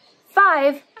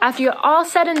 5. After you're all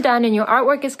said and done and your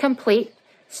artwork is complete,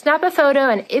 snap a photo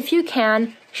and if you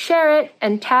can, share it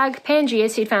and tag Pangea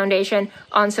Seed Foundation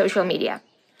on social media.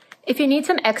 If you need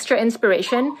some extra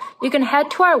inspiration, you can head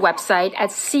to our website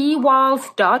at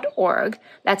seawalls.org.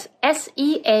 That's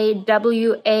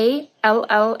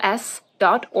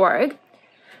SEAWALLS.org.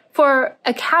 For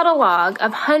a catalog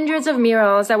of hundreds of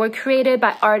murals that were created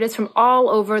by artists from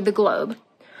all over the globe.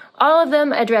 All of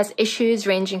them address issues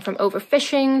ranging from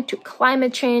overfishing to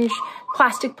climate change,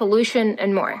 plastic pollution,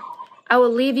 and more. I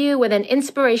will leave you with an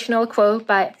inspirational quote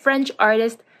by French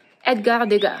artist Edgar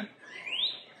Degas.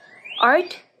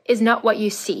 Art is not what you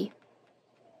see.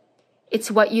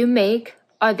 It's what you make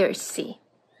others see.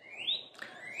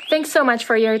 Thanks so much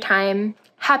for your time.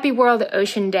 Happy World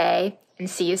Ocean Day, and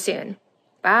see you soon.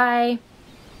 Bye.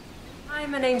 Hi,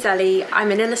 my name's Ellie.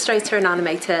 I'm an illustrator and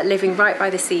animator living right by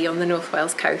the sea on the North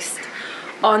Wales coast.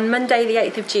 On Monday the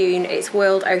 8th of June, it's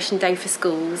World Ocean Day for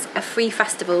Schools, a free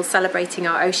festival celebrating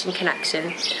our ocean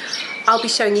connection. I'll be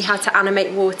showing you how to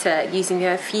animate water using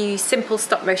a few simple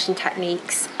stop motion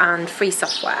techniques and free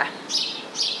software.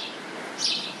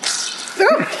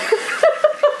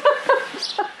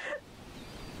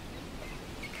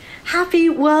 Happy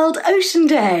World Ocean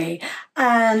Day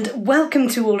and welcome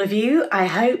to all of you. I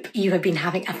hope you have been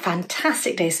having a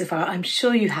fantastic day so far. I'm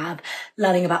sure you have,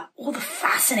 learning about all the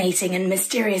fascinating and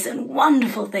mysterious and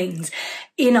wonderful things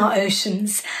in our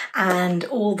oceans and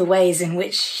all the ways in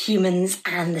which humans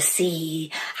and the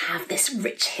sea have this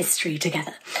rich history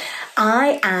together.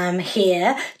 I am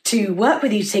here to work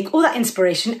with you to take all that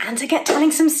inspiration and to get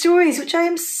telling some stories, which I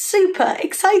am super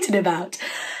excited about.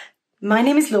 My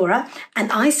name is Laura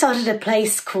and I started a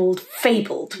place called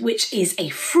Fabled, which is a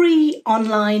free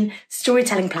online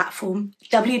storytelling platform,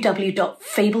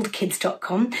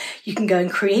 www.fabledkids.com. You can go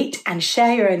and create and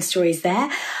share your own stories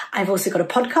there. I've also got a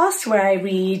podcast where I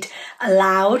read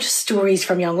aloud stories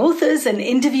from young authors and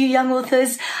interview young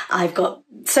authors. I've got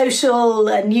social,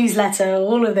 a newsletter,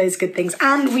 all of those good things.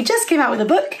 And we just came out with a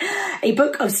book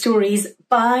of stories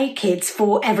by kids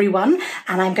for everyone.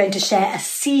 And I'm going to share a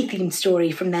sea-themed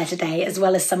story from there today, as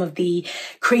well as some of the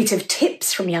creative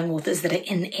tips from young authors that are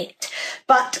in it.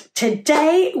 But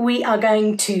today we are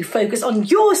going to focus on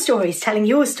your stories, telling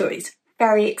your stories.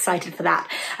 Very excited for that.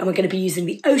 And we're going to be using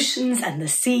the oceans and the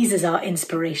seas as our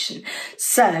inspiration.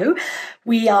 So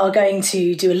we are going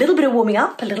to do a little bit of warming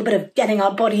up, a little bit of getting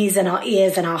our bodies and our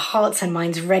ears and our hearts and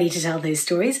minds ready to tell those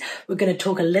stories. We're going to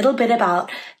talk a little bit about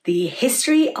the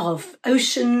history of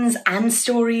oceans and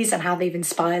stories and how they've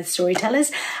inspired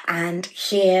storytellers, and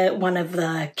hear one of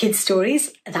the kids'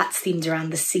 stories that's themed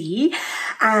around the sea.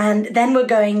 And then we're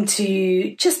going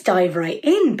to just dive right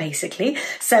in, basically.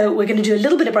 So we're going to do a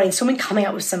little bit of brainstorming, coming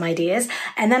up with some ideas,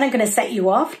 and then I'm going to set you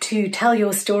off to tell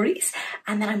your stories.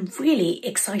 And then I'm really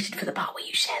excited for the part where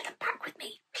you share them back with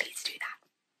me. Please do that.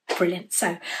 Brilliant.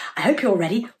 So I hope you're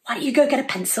ready. Why don't you go get a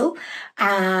pencil,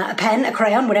 a pen, a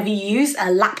crayon, whatever you use,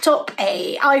 a laptop,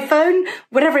 a iPhone,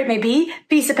 whatever it may be,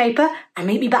 piece of paper, and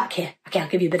meet me back here. Okay, I'll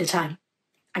give you a bit of time.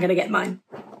 I'm going to get mine.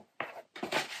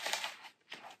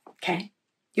 Okay,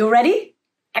 you're ready?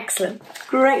 Excellent.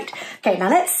 Great. Okay, now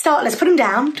let's start. Let's put them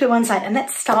down to one side and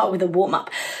let's start with a warm up.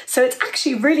 So it's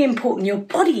actually really important. Your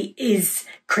body is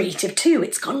creative too.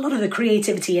 It's got a lot of the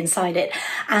creativity inside it.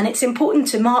 And it's important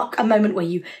to mark a moment where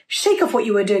you shake off what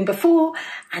you were doing before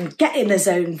and get in the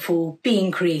zone for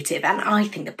being creative. And I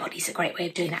think the body's a great way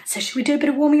of doing that. So should we do a bit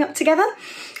of warming up together?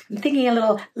 I'm thinking a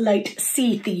little light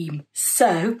sea theme.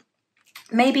 So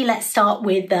maybe let's start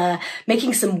with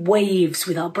making some waves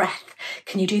with our breath.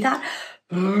 Can you do that?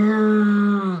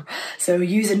 So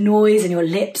use a noise in your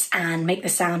lips and make the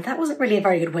sound. That wasn't really a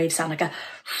very good wave sound, like a...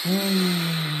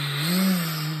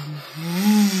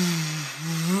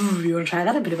 You want to try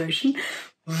that? A bit of ocean.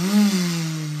 A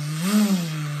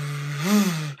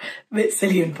bit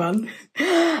silly and fun.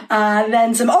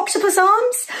 Then some octopus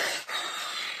arms.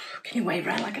 Can you wave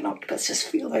around like an octopus? Just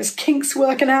feel those kinks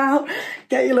working out.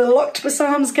 Get your little octopus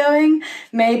arms going.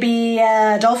 Maybe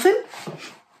a dolphin.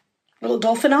 Little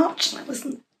dolphin arch. That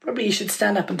wasn't, probably you should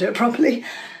stand up and do it properly.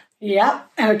 Yeah,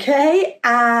 okay.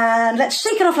 And let's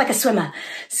shake it off like a swimmer.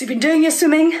 So you've been doing your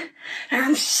swimming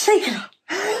and shake it off.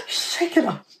 Shake it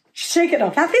off. Shake it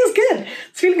off. That feels good.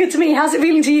 It's feeling good to me. How's it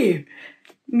feeling to you?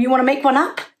 You want to make one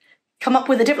up? Come up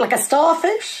with a different, like a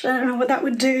starfish? I don't know what that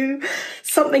would do.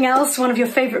 Something else, one of your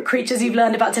favourite creatures you've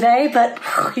learned about today, but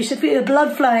you should feel the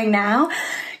blood flowing now.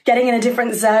 Getting in a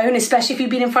different zone, especially if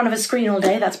you've been in front of a screen all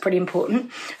day. That's pretty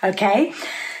important. Okay.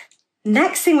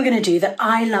 Next thing we're going to do that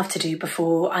I love to do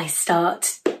before I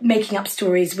start making up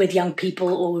stories with young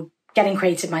people or getting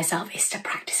creative myself is to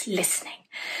practice listening.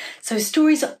 So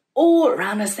stories are all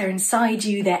around us, they're inside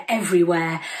you, they're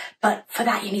everywhere, but for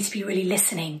that you need to be really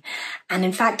listening. And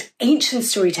in fact, ancient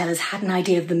storytellers had an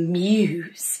idea of the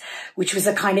muse, which was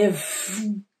a kind of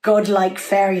godlike,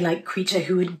 fairy-like creature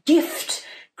who would gift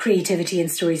creativity and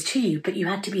stories to you, but you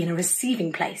had to be in a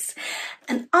receiving place.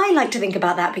 And I like to think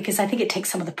about that because I think it takes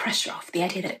some of the pressure off, the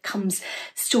idea that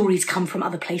stories come from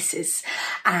other places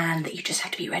and that you just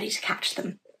have to be ready to catch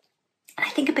them. And I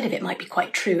think a bit of it might be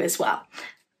quite true as well.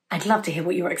 I'd love to hear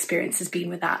what your experience has been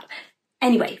with that.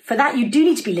 Anyway, for that, you do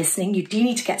need to be listening. You do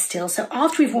need to get still. So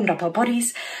after we've warmed up our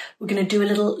bodies, we're going to do a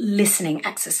little listening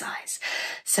exercise.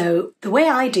 So the way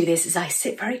I do this is I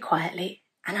sit very quietly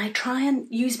and I try and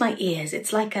use my ears.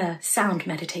 It's like a sound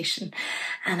meditation.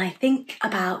 And I think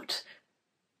about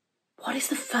what is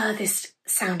the furthest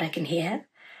sound I can hear?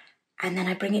 And then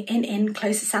I bring it in,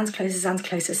 closer sounds, closer sounds,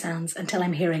 closer sounds, until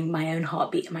I'm hearing my own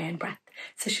heartbeat and my own breath.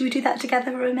 So should we do that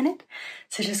together for a minute?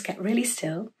 So just get really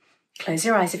still. Close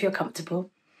your eyes if you're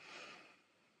comfortable.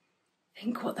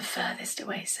 Think what the furthest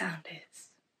away sound is.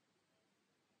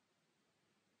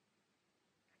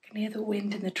 I can hear the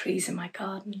wind in the trees in my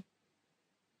garden.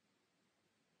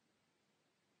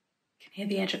 I can hear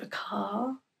the edge of a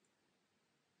car.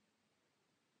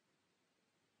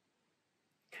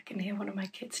 I can hear one of my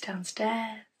kids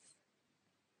downstairs.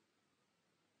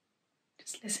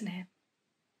 Just listen in.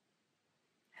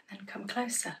 And then come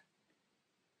closer.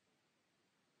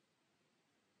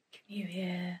 Can you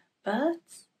hear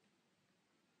birds?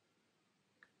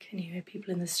 Can you hear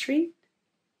people in the street?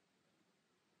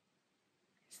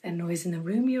 Is there noise in the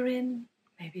room you're in?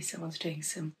 Maybe someone's doing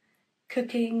some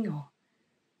cooking, or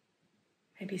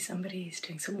maybe somebody's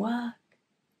doing some work.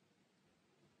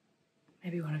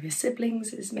 Maybe one of your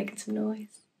siblings is making some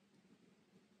noise.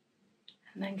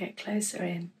 And then get closer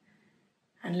in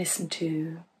and listen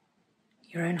to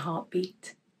your own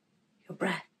heartbeat, your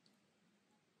breath,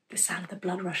 the sound of the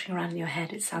blood rushing around in your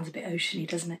head. It sounds a bit oceany,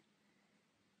 doesn't it?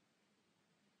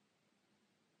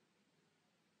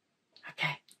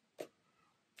 Okay.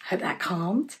 I hope that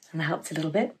calmed and helped a little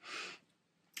bit.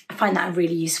 I find that a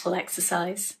really useful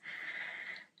exercise.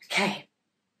 Okay.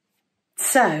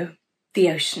 So, the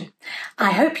ocean.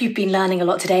 I hope you've been learning a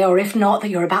lot today, or if not, that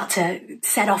you're about to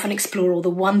set off and explore all the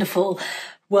wonderful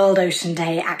World Ocean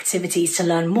Day activities to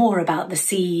learn more about the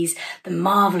seas, the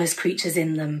marvellous creatures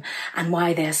in them, and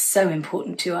why they're so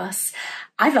important to us.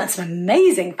 I've learned some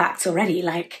amazing facts already,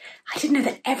 like I didn't know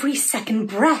that every second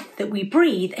breath that we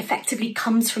breathe effectively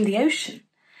comes from the ocean.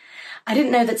 I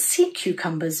didn't know that sea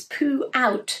cucumbers poo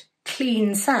out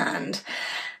clean sand.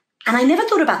 And I never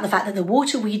thought about the fact that the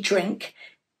water we drink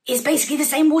is basically the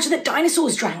same water that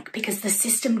dinosaurs drank, because the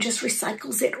system just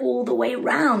recycles it all the way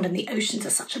around, and the oceans are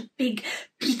such a big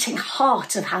beating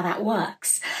heart of how that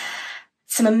works.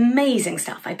 Some amazing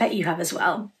stuff, I bet you have as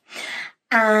well.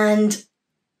 And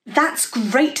that's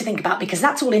great to think about, because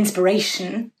that's all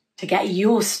inspiration to get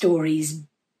your stories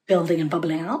building and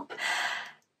bubbling up.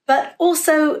 But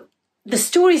also, the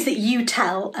stories that you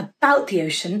tell about the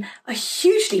ocean are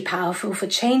hugely powerful for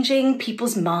changing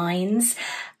people's minds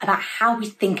about how we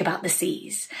think about the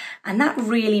seas. And that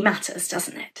really matters,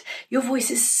 doesn't it? Your voice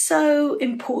is so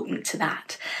important to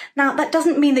that. Now, that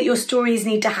doesn't mean that your stories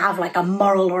need to have like a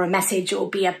moral or a message or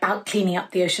be about cleaning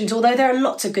up the oceans, although there are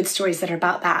lots of good stories that are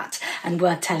about that and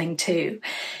worth telling too.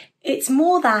 It's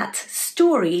more that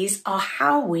stories are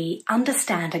how we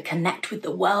understand and connect with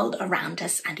the world around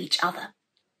us and each other.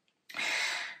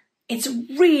 It's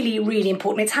really, really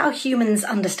important. It's how humans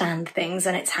understand things,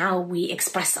 and it's how we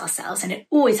express ourselves, and it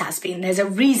always has been. There's a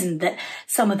reason that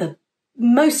some of the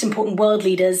most important world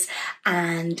leaders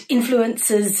and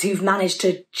influencers who've managed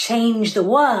to change the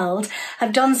world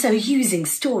have done so using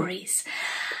stories.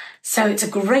 So it's a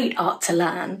great art to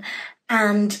learn.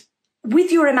 And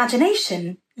with your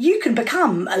imagination, you can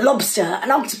become a lobster,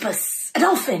 an octopus, a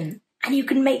dolphin, and you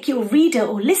can make your reader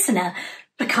or listener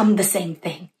become the same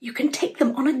thing. You can take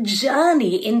them on a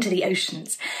journey into the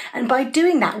oceans. And by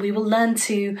doing that, we will learn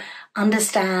to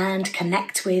understand,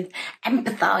 connect with,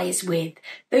 empathize with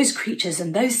those creatures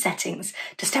and those settings,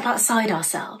 to step outside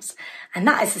ourselves. And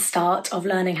that is the start of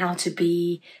learning how to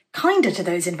be kinder to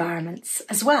those environments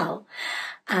as well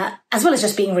as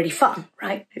just being really fun,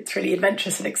 right? It's really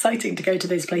adventurous and exciting to go to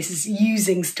those places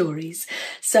using stories.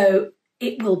 So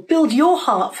it will build your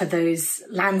heart for those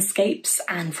landscapes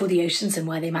and for the oceans and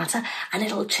where they matter, and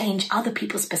it'll change other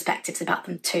people's perspectives about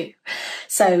them too.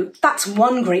 So that's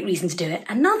one great reason to do it.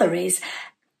 Another is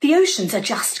the oceans are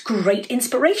just great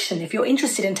inspiration. If you're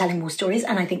interested in telling more stories,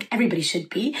 and I think everybody should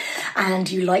be, and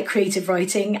you like creative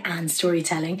writing and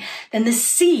storytelling, then the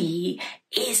sea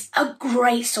is a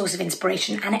great source of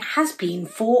inspiration, and it has been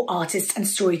for artists and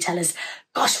storytellers,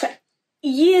 gosh, for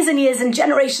years and years and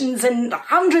generations and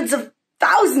hundreds of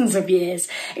thousands of years.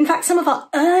 In fact, some of our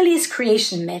earliest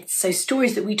creation myths, so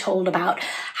stories that we told about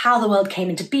how the world came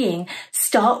into being,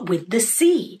 start with the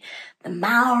sea. The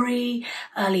Maori,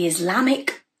 early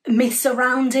Islamic myths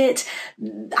around it,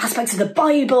 aspects of the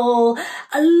Bible.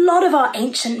 A lot of our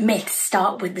ancient myths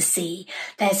start with the sea.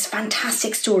 There's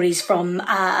fantastic stories from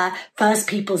First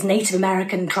Peoples, Native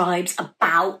American tribes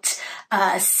about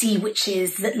sea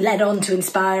witches that led on to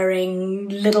inspiring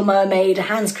Little Mermaid,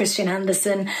 Hans Christian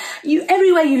Andersen.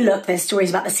 Everywhere you look, there's stories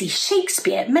about the sea.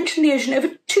 Shakespeare mentioned the ocean over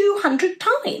 200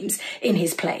 times in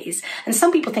his plays, and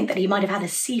some people think that he might have had a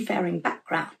seafaring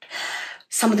background.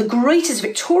 Some of the greatest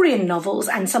Victorian novels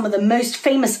and some of the most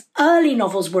famous early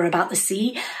novels were about the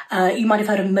sea. You might have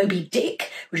heard of Moby Dick,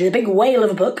 which is a big whale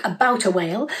of a book about a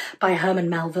whale by Herman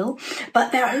Melville.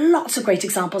 But there are lots of great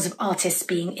examples of artists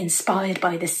being inspired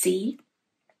by the sea,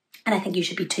 and I think you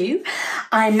should be too.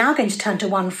 I'm now going to turn to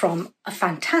one from a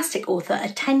fantastic author, a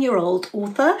 10-year-old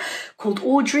author called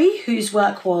Audrey, whose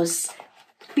work was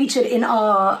featured in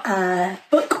our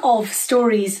book of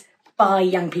stories by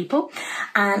young people.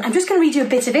 And I'm just going to read you a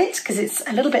bit of it because it's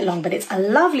a little bit long, but it's a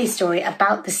lovely story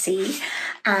about the sea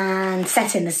and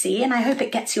set in the sea. And I hope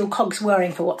it gets your cogs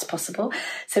whirring for what's possible.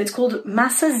 So it's called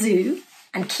Massa Zoo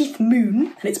and Keith Moon,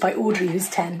 and it's by Audrey, who's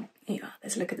 10. Here you are.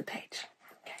 Let's look at the page.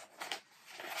 Okay.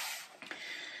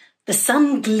 The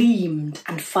sun gleamed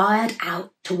and fired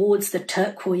out towards the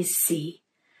turquoise sea.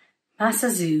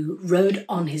 Massa Zoo rode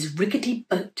on his rickety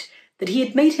boat that he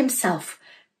had made himself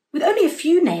with only a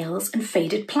few nails and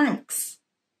faded planks.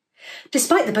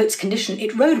 Despite the boat's condition,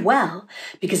 it rode well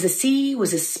because the sea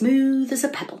was as smooth as a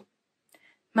pebble.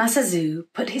 Massa Zoo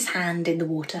put his hand in the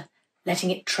water,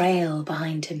 letting it trail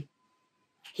behind him.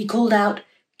 He called out,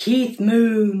 "Keith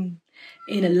Moon,"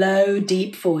 in a low,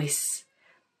 deep voice.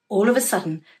 All of a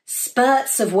sudden,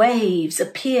 spurts of waves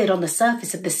appeared on the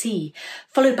surface of the sea,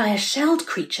 followed by a shelled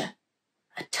creature,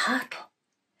 a turtle.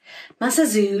 Massa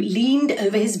Zoo leaned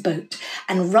over his boat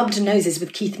and rubbed noses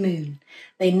with Keith Moon.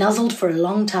 They nuzzled for a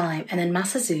long time, and then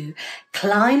Massa Zoo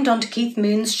climbed onto Keith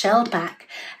Moon's shelled back,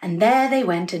 and there they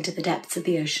went into the depths of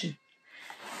the ocean.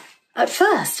 At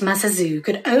first, Massa Zoo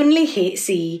could only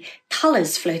see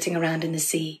colours floating around in the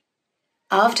sea.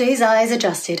 After his eyes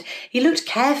adjusted, he looked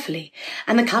carefully,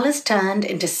 and the colours turned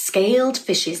into scaled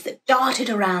fishes that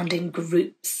darted around in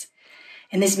groups.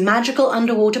 In this magical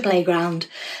underwater playground,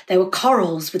 there were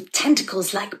corals with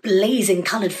tentacles like blazing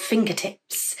coloured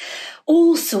fingertips.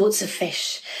 All sorts of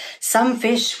fish. Some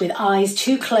fish with eyes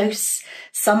too close,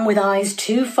 some with eyes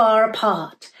too far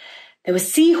apart. There were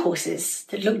seahorses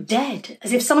that looked dead,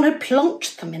 as if someone had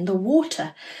plonked them in the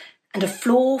water, and a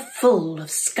floor full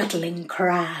of scuttling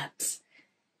crabs.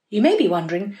 You may be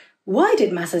wondering, why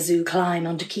did Massa Zoo climb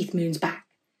onto Keith Moon's back?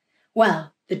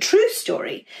 Well, the true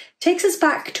story takes us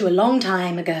back to a long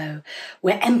time ago,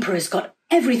 where emperors got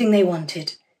everything they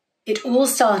wanted. It all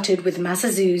started with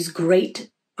Massa Zoo's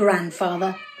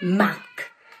great-grandfather, Mac.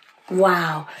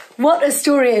 Wow, what a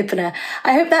story opener.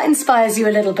 I hope that inspires you a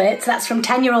little bit. That's from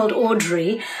 10-year-old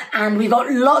Audrey, and we've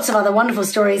got lots of other wonderful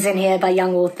stories in here by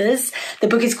young authors. The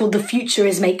book is called The Future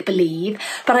is Make Believe,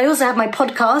 but I also have my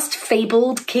podcast,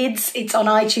 Fabled Kids. It's on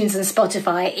iTunes and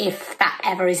Spotify, if that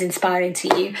ever is inspiring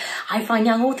to you. I find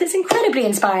young authors incredibly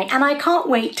inspiring, and I can't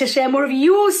wait to share more of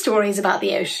your stories about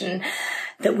the ocean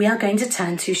that we are going to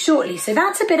turn to shortly. So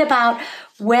that's a bit about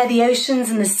where the oceans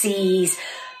and the seas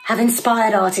have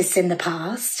inspired artists in the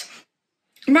past.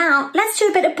 Now, let's do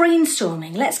a bit of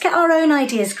brainstorming. Let's get our own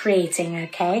ideas creating,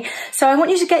 okay? So I want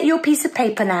you to get your piece of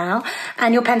paper now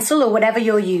and your pencil or whatever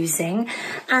you're using,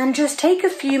 and just take a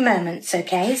few moments,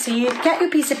 okay? So you get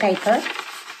your piece of paper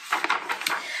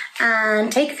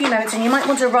and take a few moments, and you might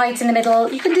want to write in the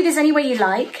middle. You can do this any way you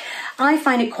like. I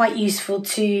find it quite useful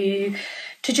to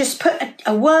to just put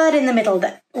a word in the middle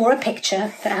that, or a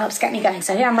picture that helps get me going.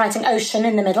 So here I'm writing ocean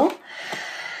in the middle.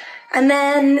 And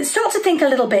then start to think a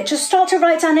little bit. Just start to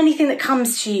write down anything that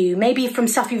comes to you, maybe from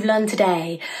stuff you've learned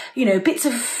today. You know, bits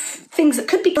of things that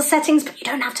could be settings, but you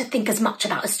don't have to think as much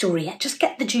about a story yet. Just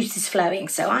get the juices flowing.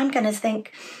 So I'm going to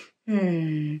think,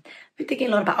 I'm thinking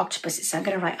a lot about octopuses, so I'm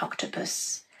going to write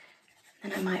octopus.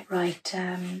 And I might write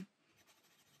about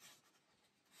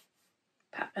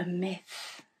a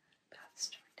myth.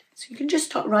 So you can just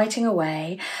start writing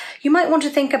away. You might want to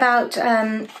think about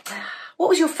what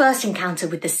was your first encounter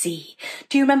with the sea?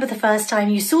 Do you remember the first time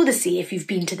you saw the sea, if you've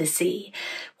been to the sea?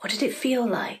 What did it feel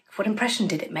like? What impression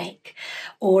did it make?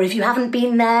 Or if you haven't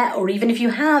been there, or even if you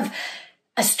have,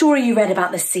 a story you read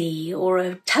about the sea, or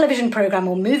a television program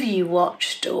or movie you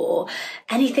watched, or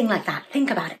anything like that.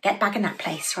 Think about it. Get back in that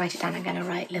place. Write it down. I'm going to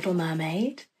write Little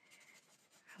Mermaid.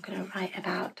 I'm going to write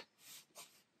about a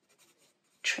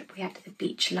trip we had to the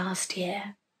beach last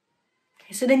year.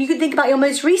 Okay, so then you can think about your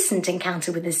most recent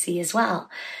encounter with the sea as well.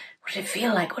 What did it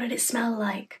feel like? What did it smell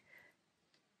like?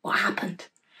 What happened?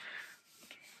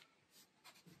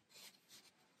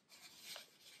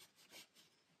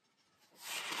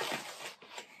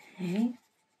 Okay.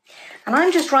 And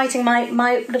I'm just writing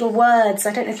my little words.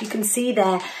 I don't know if you can see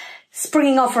there,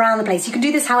 springing off around the place. You can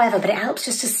do this however, but it helps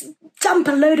just to dump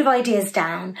a load of ideas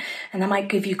down, and that might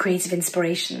give you creative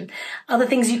inspiration. Other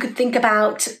things you could think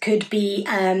about could be,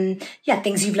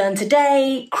 things you've learned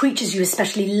today, creatures you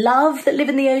especially love that live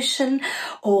in the ocean,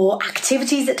 or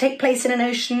activities that take place in an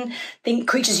ocean. Think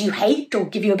creatures you hate or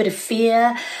give you a bit of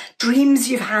fear, dreams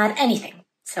you've had, anything.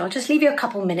 So I'll just leave you a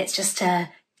couple minutes just to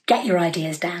get your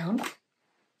ideas down.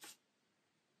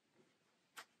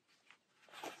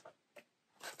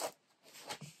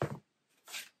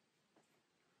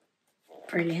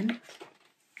 Brilliant.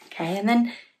 Okay, and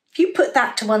then if you put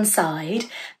that to one side,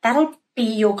 that'll be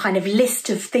your kind of list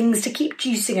of things to keep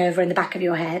juicing over in the back of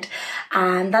your head,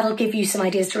 and that'll give you some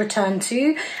ideas to return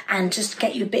to and just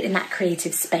get you a bit in that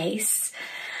creative space.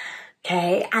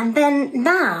 Okay, and then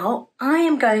now I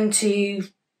am going to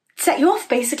set you off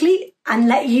basically and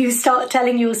let you start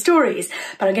telling your stories.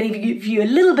 But I'm going to give you a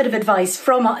little bit of advice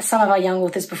from some of our young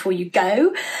authors before you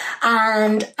go.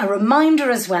 And a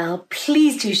reminder as well,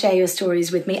 please do share your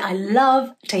stories with me. I love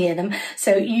to hear them.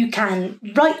 So you can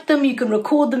write them, you can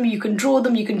record them, you can draw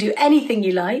them, you can do anything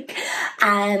you like.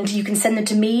 And you can send them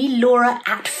to me,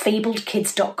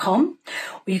 laura@fabledkids.com.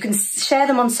 Or you can share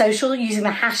them on social using the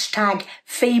hashtag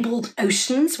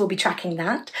 #FabledOceans. We'll be tracking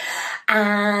that.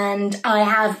 And I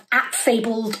have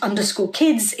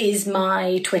 @fabled_kids is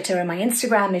my Twitter and my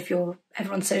Instagram if you're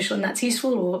ever on social and that's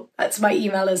useful, or that's my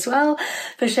email as well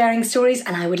for sharing stories.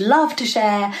 And I would love to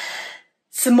share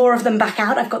some more of them back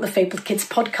out. I've got the Fabled Kids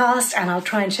podcast, and I'll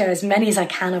try and share as many as I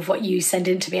can of what you send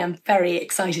in to me. I'm very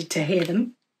excited to hear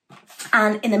them.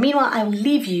 And in the meanwhile, I will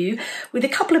leave you with a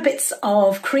couple of bits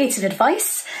of creative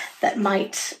advice that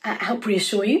might help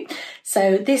reassure you.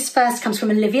 So this first comes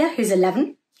from Olivia, who's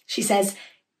 11. She says,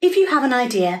 if you have an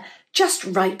idea, just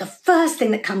write the first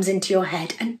thing that comes into your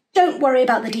head and don't worry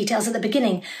about the details at the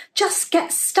beginning. Just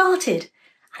get started.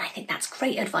 And I think that's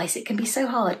great advice. It can be so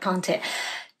hard, can't it,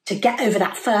 to get over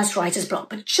that first writer's block,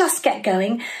 but just get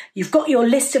going. You've got your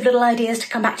list of little ideas to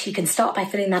come back to. You can start by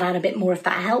filling that out a bit more if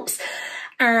that helps.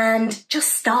 And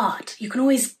just start. You can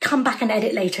always come back and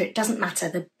edit later. It doesn't matter.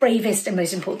 The bravest and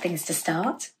most important thing is to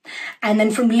start. And then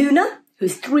from Luna,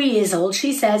 who's 3 years old,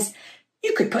 she says,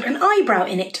 you could put an eyebrow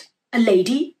in it. A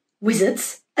lady,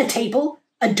 wizards, a table,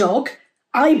 a dog,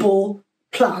 eyeball,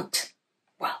 plant.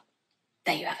 Well,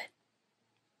 there you have it.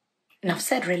 Enough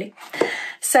said, really.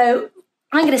 So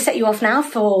I'm going to set you off now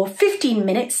for 15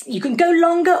 minutes. You can go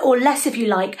longer or less if you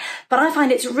like, but I find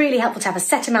it's really helpful to have a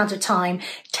set amount of time.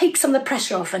 Takes some of the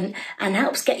pressure off and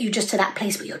helps get you just to that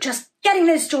place where you're just getting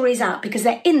those stories out because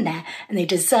they're in there and they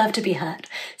deserve to be heard.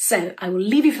 So I will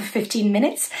leave you for 15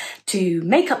 minutes to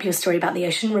make up your story about the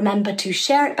ocean. Remember to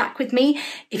share it back with me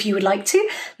if you would like to.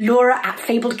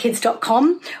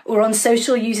 Laura@fabledkids.com or on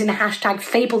social using the hashtag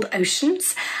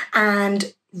 #FabledOceans,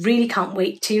 and really can't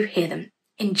wait to hear them.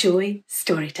 Enjoy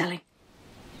storytelling.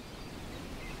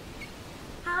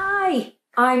 Hi,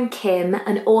 I'm Kim,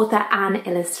 an author and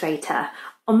illustrator.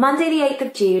 On Monday the 8th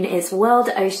of June is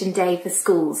World Ocean Day for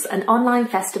Schools, an online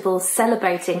festival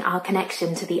celebrating our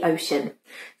connection to the ocean.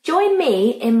 Join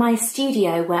me in my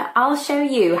studio where I'll show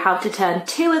you how to turn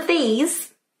 2 of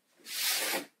these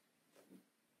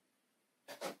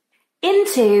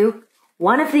into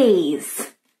 1 of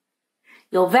these.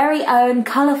 Your very own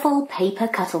colourful paper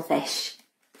cuttlefish.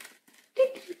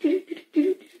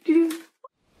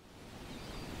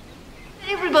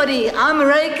 Hey everybody, I'm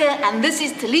Marika and this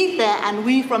is Talitha, and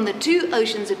we're from the Two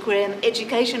Oceans Aquarium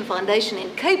Education Foundation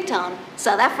in Cape Town,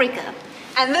 South Africa.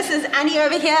 And this is Annie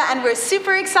over here, and we're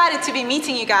super excited to be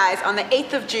meeting you guys on the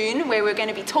 8th of June, where we're going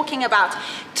to be talking about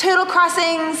turtle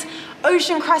crossings,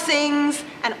 ocean crossings,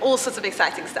 and all sorts of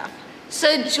exciting stuff.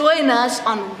 So join us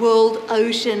on World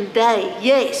Ocean Day.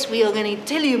 Yes, we are going to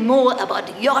tell you more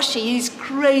about Yoshi's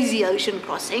crazy ocean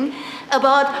crossing,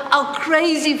 about our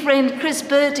crazy friend Chris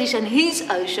Burtish and his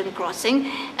ocean crossing,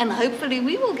 and hopefully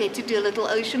we will get to do a little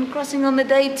ocean crossing on the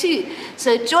day too.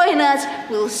 So join us,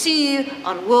 we'll see you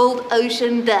on World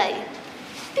Ocean Day.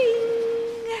 Ding.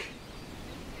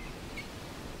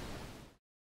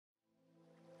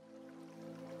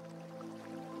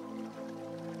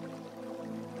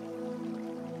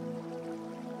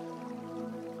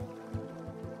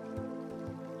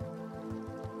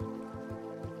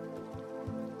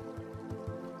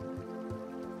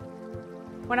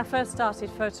 When I first started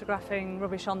photographing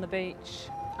rubbish on the beach,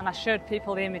 and I showed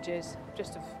people the images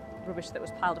just of rubbish that was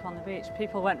piled up on the beach,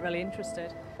 people weren't really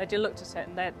interested. They just looked at it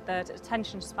and their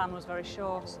attention span was very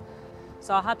short.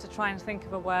 So I had to try and think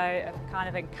of a way of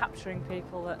kind of capturing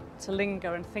people to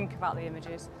linger and think about the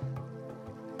images.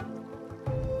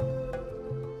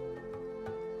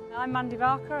 I'm Mandy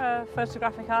Barker, a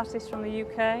photographic artist from the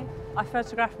UK. I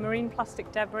photograph marine plastic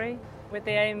debris with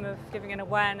the aim of giving an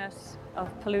awareness of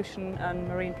pollution and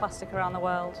marine plastic around the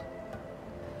world.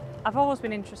 I've always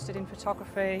been interested in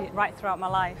photography right throughout my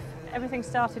life. Everything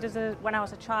started when I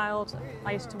was a child.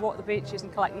 I used to walk the beaches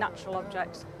and collect natural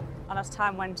objects, and as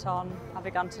time went on I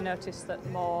began to notice that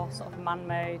more sort of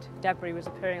man-made debris was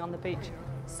appearing on the beach.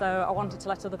 So I wanted to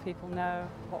let other people know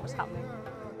what was happening.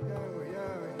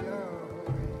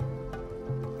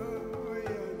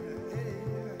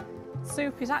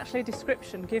 Soup is actually a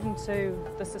description given to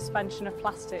the suspension of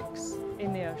plastics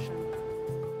in the ocean.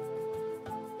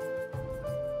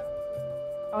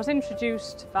 I was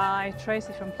introduced by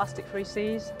Tracy from Plastic Free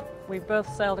Seas. We both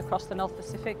sailed across the North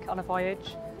Pacific on a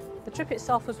voyage. The trip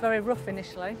itself was very rough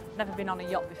initially. I'd never been on a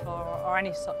yacht before or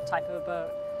any type of a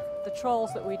boat. The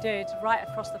trawls that we did right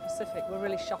across the Pacific were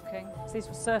really shocking. These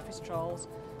were surface trawls,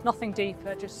 nothing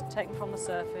deeper, just taken from the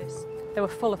surface. They were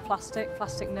full of plastic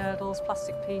noodles,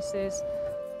 plastic pieces.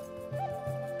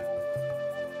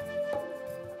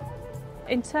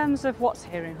 In terms of what's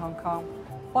here in Hong Kong,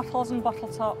 bottles and bottle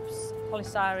tops,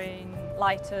 polystyrene,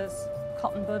 lighters,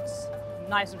 cotton buds,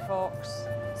 knives and forks,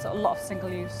 so a lot of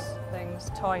single-use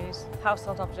things, toys,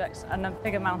 household objects, and a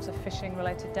big amount of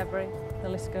fishing-related debris. The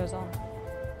list goes on.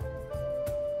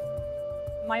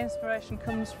 My inspiration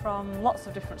comes from lots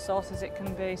of different sources. It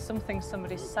can be something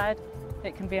somebody said,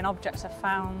 it can be an object I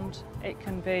found, it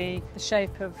can be the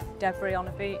shape of debris on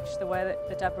a beach, the way that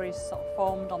the debris is sort of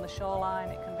formed on the shoreline,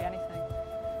 it can be anything.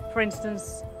 For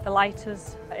instance, the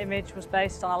lighters image was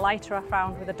based on a lighter I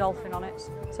found with a dolphin on it,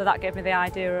 so that gave me the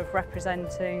idea of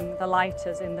representing the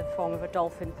lighters in the form of a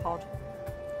dolphin pod,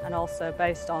 and also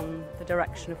based on the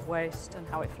direction of waste and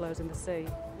how it flows in the sea.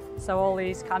 So all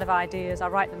these kind of ideas, I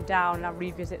write them down and I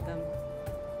revisit them,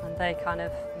 and they kind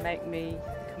of make me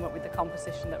come up with the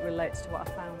composition that relates to what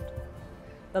I found.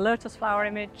 The lotus flower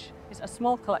image is a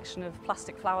small collection of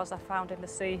plastic flowers I found in the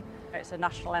sea. It's a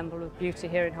national emblem of beauty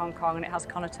here in Hong Kong and it has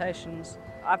connotations.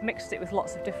 I've mixed it with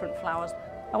lots of different flowers.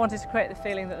 I wanted to create the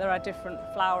feeling that there are different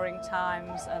flowering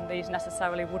times and these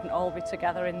necessarily wouldn't all be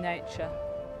together in nature.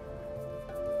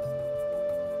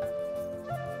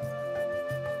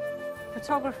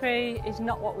 Photography is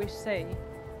not what we see,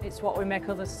 it's what we make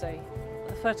others see.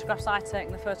 The photographs I take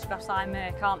and the photographs I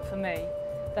make aren't for me,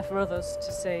 they're for others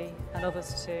to see and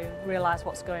others to realise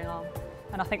what's going on.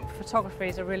 And I think photography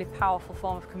is a really powerful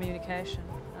form of communication,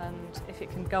 and if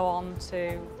it can go on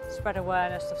to spread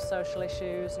awareness of social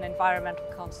issues and environmental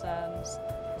concerns,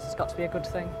 this has got to be a good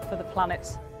thing for the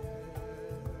planet.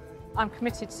 I'm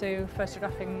committed to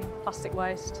photographing plastic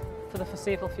waste for the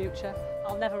foreseeable future.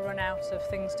 I'll never run out of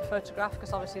things to photograph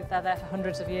because obviously they're there for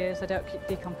hundreds of years, they don't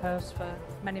decompose for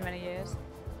many, many years.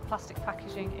 Plastic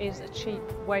packaging is a cheap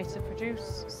way to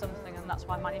produce something, and that's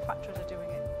why manufacturers are doing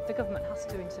it. The government has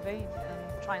to intervene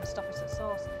and try and stop it at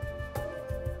source.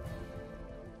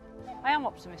 I am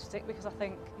optimistic because I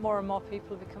think more and more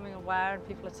people are becoming aware and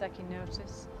people are taking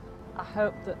notice. I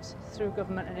hope that through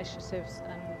government initiatives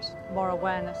and more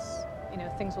awareness,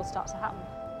 things will start to happen.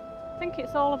 I think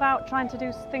it's all about trying to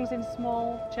do things in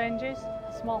small changes,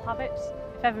 small habits.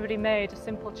 If everybody made a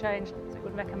simple change, it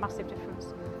would make a massive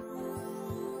difference.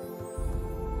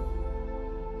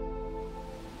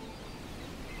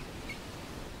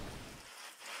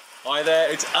 Hi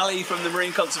there, it's Ali from the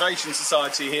Marine Conservation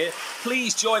Society here.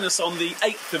 Please join us on the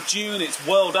 8th of June, it's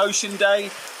World Ocean Day.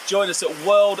 Join us at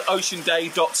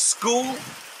worldoceanday.school,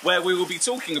 where we will be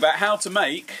talking about how to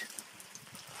make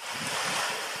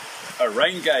a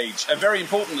rain gauge. And very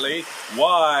importantly,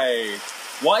 why?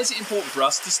 Why is it important for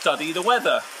us to study the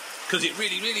weather? Because it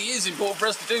really, really is important for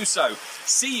us to do so.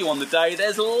 See you on the day.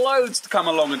 There's loads to come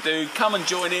along and do. Come and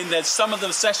join in. There's some of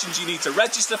the sessions you need to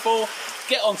register for.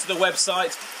 Get onto the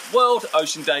website,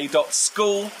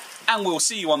 worldoceanday.school, and we'll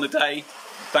see you on the day.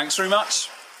 Thanks very much.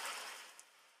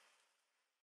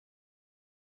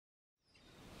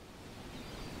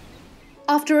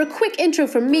 After a quick intro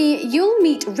from me, you'll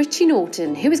meet Richie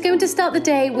Norton, who is going to start the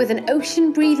day with an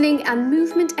ocean breathing and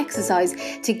movement exercise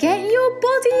to get your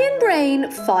body and brain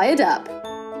fired up.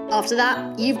 After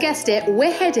that, you've guessed it,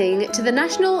 we're heading to the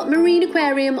National Marine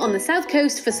Aquarium on the south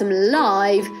coast for some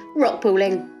live rock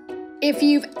pooling. If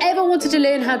you've ever wanted to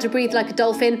learn how to breathe like a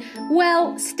dolphin,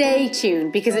 well, stay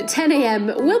tuned, because at 10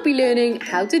 AM we'll be learning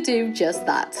how to do just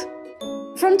that.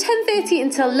 From 10:30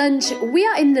 until lunch, we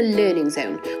are in the learning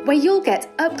zone, where you'll get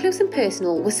up close and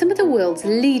personal with some of the world's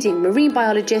leading marine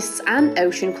biologists and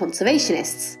ocean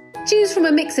conservationists. Choose from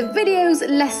a mix of videos,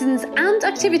 lessons and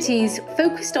activities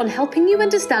focused on helping you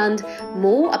understand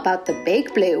more about the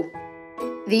big blue.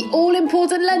 The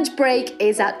all-important lunch break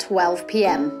is at 12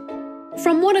 PM.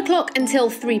 From 1 o'clock until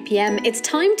 3 PM, it's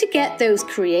time to get those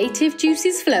creative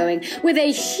juices flowing with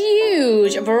a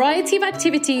huge variety of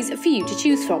activities for you to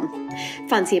choose from.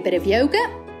 Fancy a bit of yoga?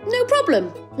 No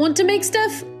problem. Want to make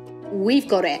stuff? We've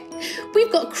got it. We've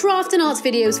got craft and arts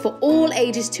videos for all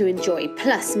ages to enjoy,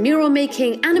 plus mural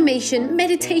making, animation,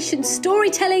 meditation,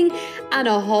 storytelling, and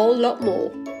a whole lot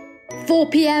more. 4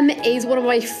 PM is one of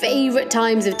my favourite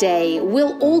times of day.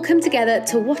 We'll all come together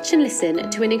to watch and listen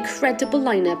to an incredible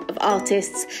lineup of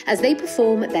artists as they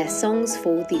perform their songs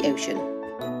for the ocean.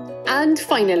 And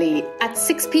finally, at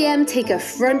 6 PM, take a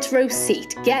front row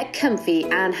seat, get comfy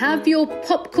and have your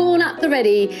popcorn at the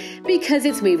ready, because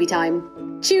it's movie time.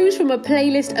 Choose from a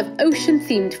playlist of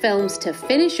ocean-themed films to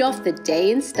finish off the day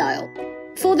in style.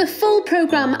 For the full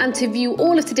programme and to view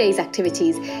all of today's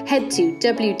activities, head to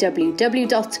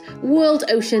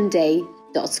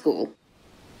www.worldoceanday.school.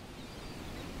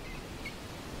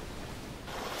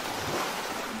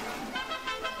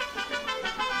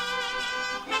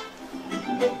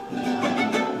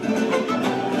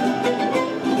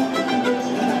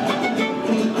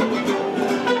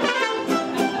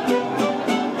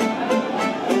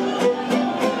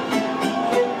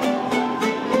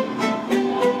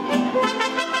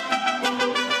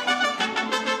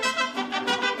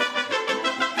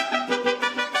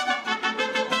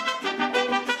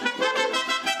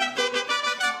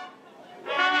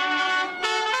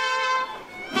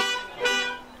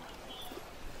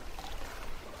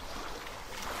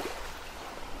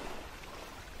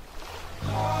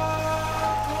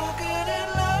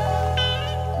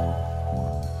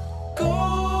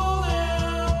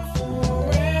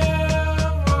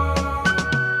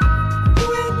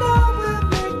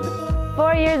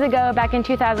 Ago, back in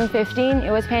 2015, it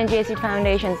was PanGAC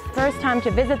Foundation's first time to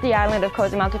visit the island of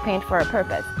Cozumel to paint for a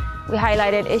purpose. We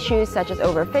highlighted issues such as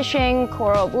overfishing,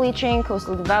 coral bleaching,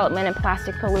 coastal development, and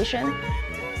plastic pollution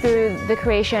through the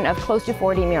creation of close to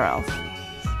 40 murals.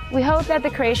 We hope that the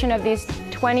creation of these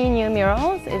 20 new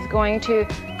murals is going to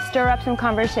stir up some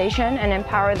conversation and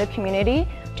empower the community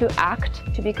to act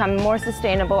to become more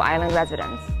sustainable island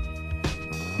residents.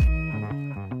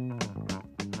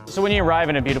 So when you arrive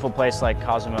in a beautiful place like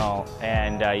Cozumel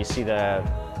and you see the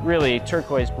really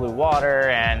turquoise blue water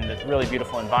and the really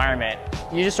beautiful environment,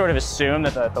 you just sort of assume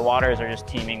that the waters are just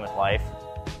teeming with life.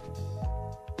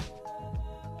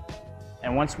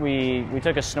 And once we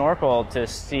took a snorkel to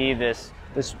see this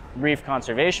reef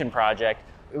conservation project,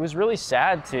 it was really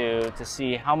sad to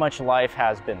see how much life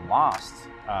has been lost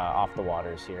off the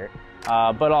waters here,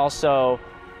 but also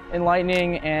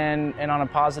enlightening and on a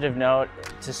positive note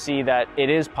to see that it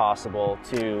is possible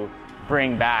to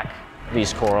bring back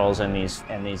these corals and these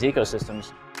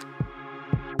ecosystems.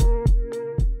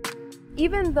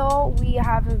 Even though we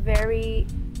have a very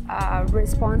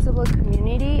responsible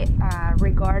community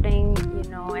regarding,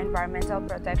 environmental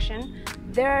protection,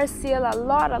 there are still a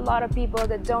lot of people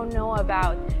that don't know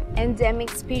about endemic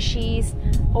species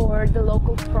or the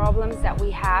local problems that we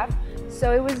have.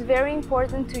 So it was very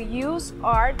important to use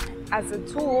art as a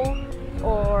tool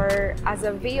or as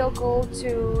a vehicle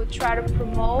to try to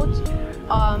promote,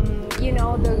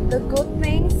 the good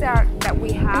things that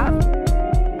we have.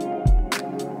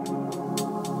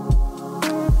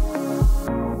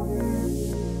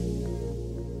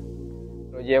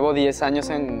 Llevo 10 años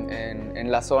en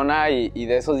la zona y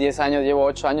de esos 10 años llevo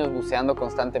 8 años buceando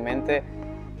constantemente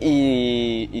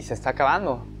y se está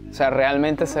acabando. O sea,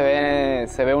 realmente se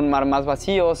ve un mar más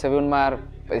vacío, se ve un mar,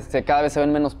 cada vez se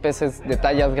ven menos peces de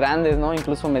tallas grandes, ¿no?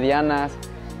 Incluso medianas.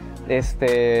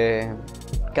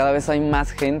 Cada vez hay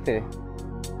más gente.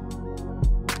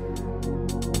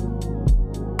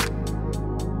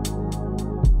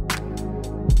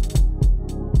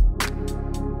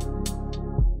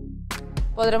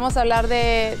 Podremos hablar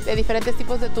de diferentes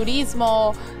tipos de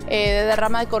turismo, de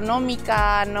rama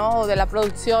económica, ¿no? O de la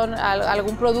producción,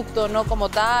 algún producto, ¿no? Como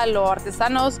tal, o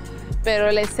artesanos,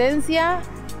 pero la esencia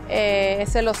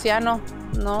es el océano,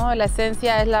 ¿no? La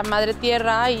esencia es la madre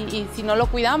tierra y si no lo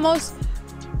cuidamos,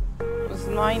 pues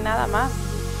no hay nada más.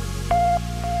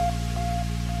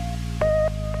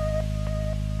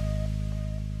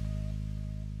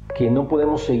 Que no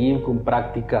podemos seguir con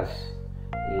prácticas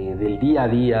del día a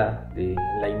día, de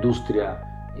la industria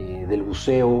del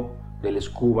buceo, del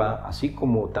scuba, así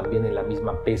como también en la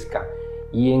misma pesca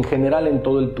y en general en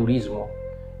todo el turismo.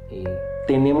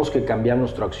 Tenemos que cambiar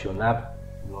nuestro accionar,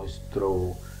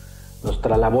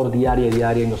 nuestra labor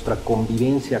diaria y nuestra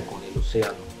convivencia con el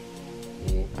océano,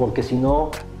 porque si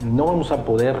no, no vamos a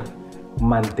poder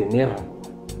mantener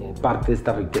parte de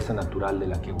esta riqueza natural de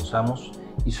la que gozamos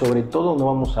y sobre todo no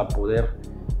vamos a poder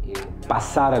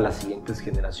pasar a las siguientes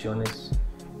generaciones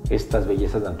estas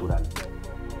bellezas naturales.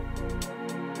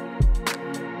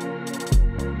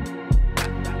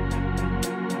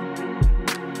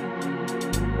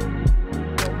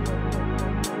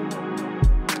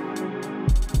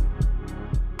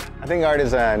 I think art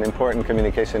is an important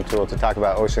communication tool to talk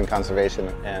about ocean conservation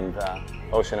and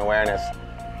ocean awareness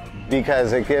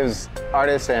because it gives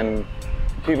artists and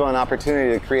people an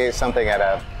opportunity to create something at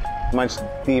a much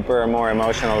deeper, more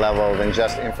emotional level than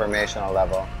just informational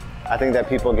level. I think that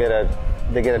people get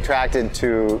attracted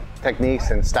to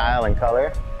techniques and style and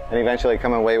color and eventually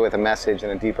come away with a message in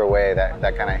a deeper way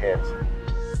that kind of hits.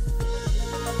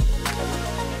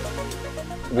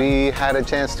 We had a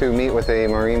chance to meet with a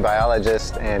marine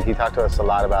biologist and he talked to us a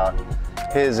lot about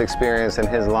his experience and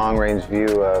his long-range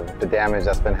view of the damage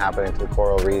that's been happening to the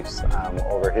coral reefs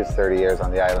over his 30 years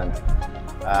on the island.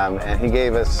 And he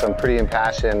gave us some pretty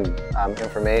impassioned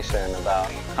information about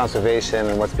conservation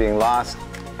and what's being lost.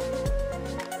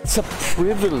 It's a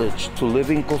privilege to live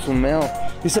in Cozumel.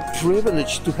 It's a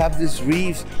privilege to have these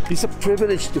reefs. It's a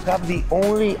privilege to have the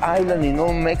only island in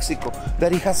all Mexico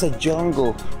that it has a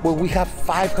jungle where we have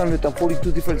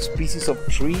 542 different species of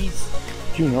trees.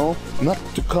 You know, not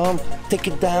to come, take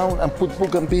it down and put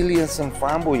bougainvilleas and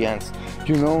flamboyants.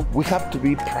 You know, we have to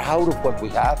be proud of what we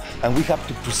have and we have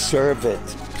to preserve it.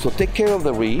 So take care of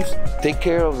the reefs, take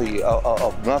care of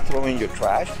not throwing your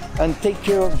trash, and take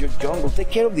care of your jungle, take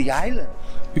care of the island,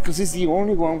 because it's the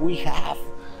only one we have.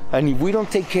 And if we don't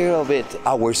take care of it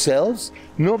ourselves,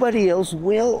 nobody else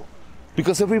will,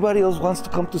 because everybody else wants to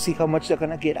come to see how much they're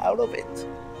gonna get out of it.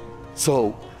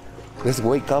 So let's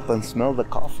wake up and smell the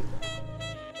coffee.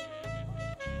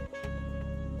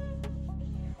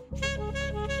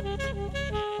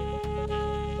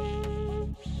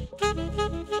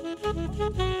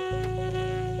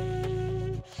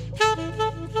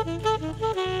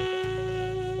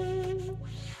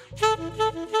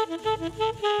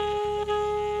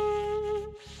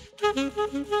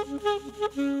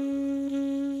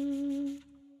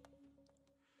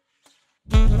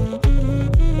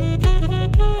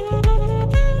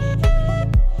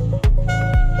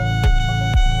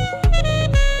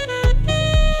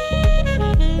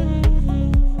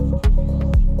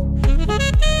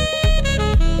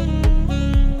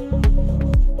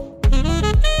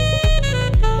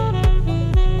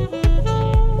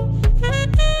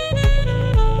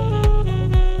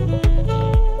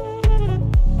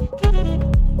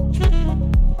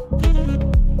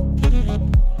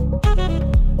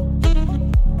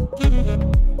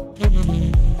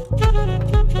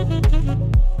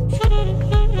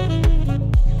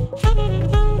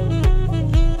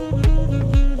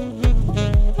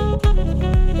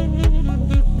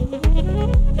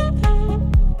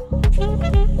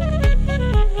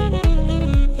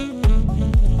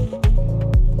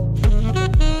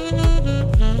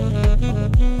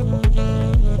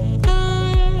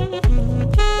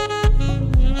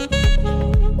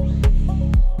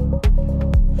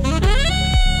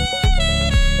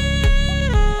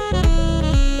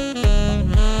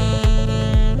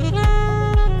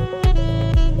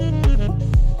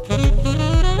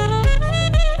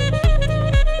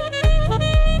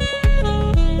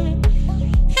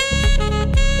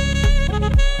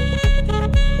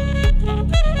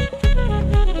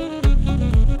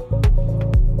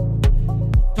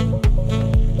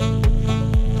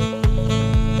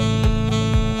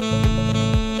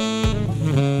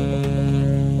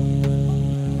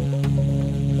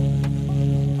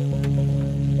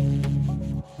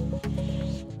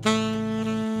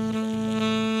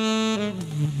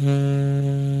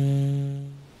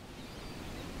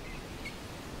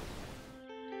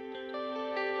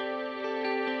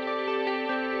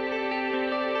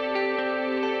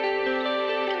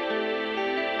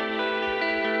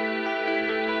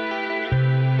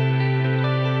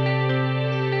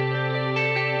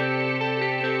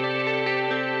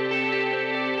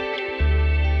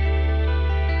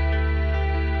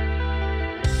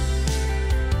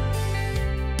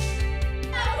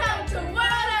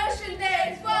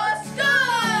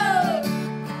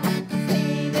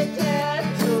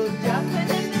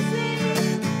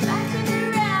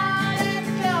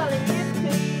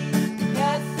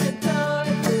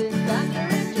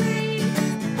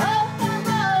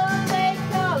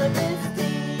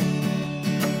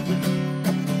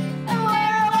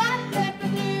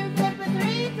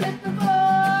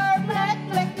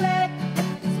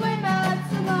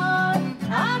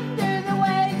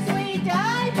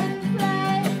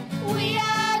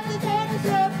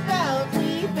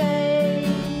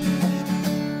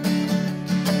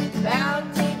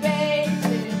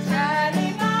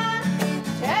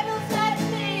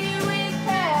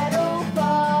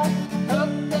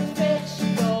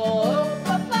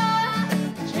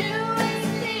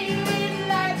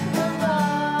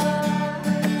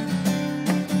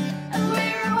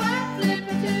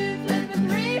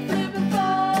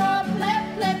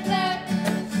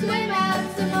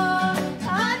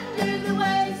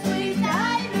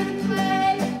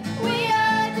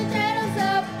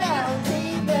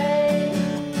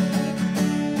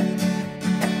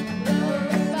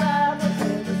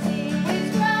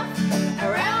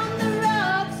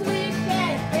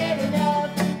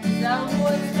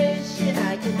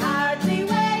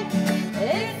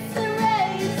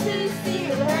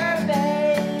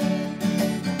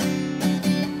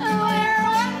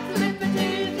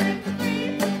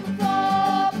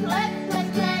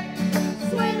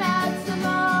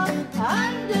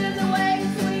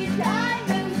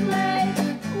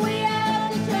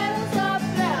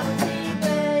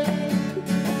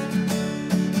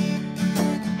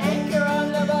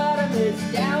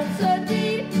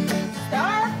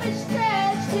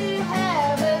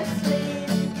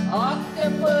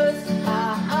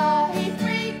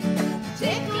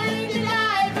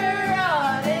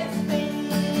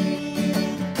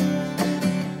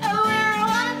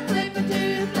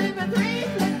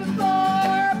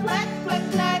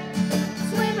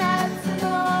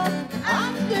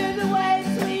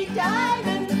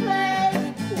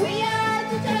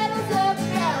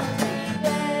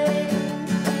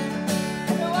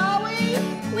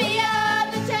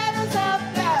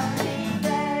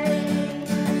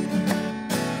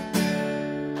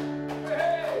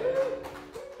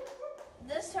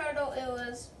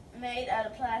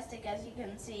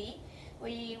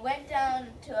 We went down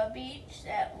to a beach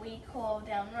that we call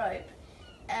Down Rope,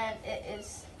 and it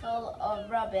is full of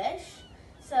rubbish.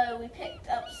 So we picked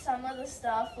up some of the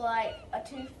stuff like a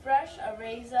toothbrush, a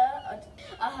razor,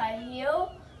 a high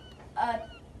heel, a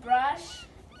brush.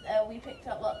 We picked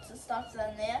up lots of stuff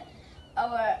down there.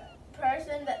 Our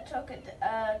person that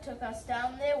took us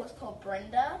down there was called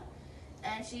Brenda,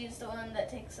 and she's the one that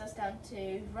takes us down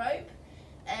to Rope,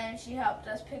 and she helped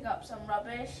us pick up some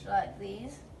rubbish like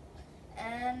these.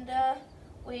 And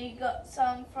we got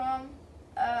some from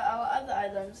our other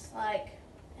islands like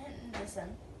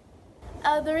Henderson.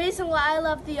 The reason why I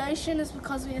love the ocean is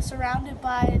because we are surrounded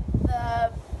by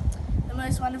the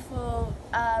most wonderful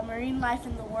marine life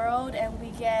in the world, and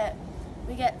we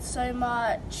get so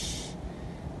much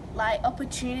like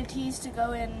opportunities to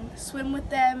go and swim with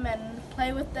them and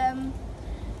play with them,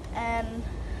 and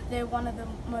they're one of the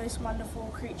most wonderful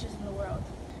creatures in the world.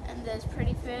 And there's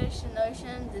pretty fish in the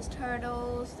ocean, there's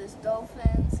turtles, there's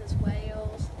dolphins, there's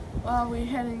whales. While we're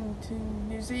heading to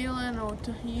New Zealand or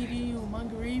Tahiti or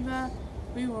Margarita,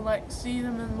 we will like see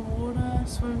them in the water,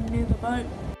 swim near the boat.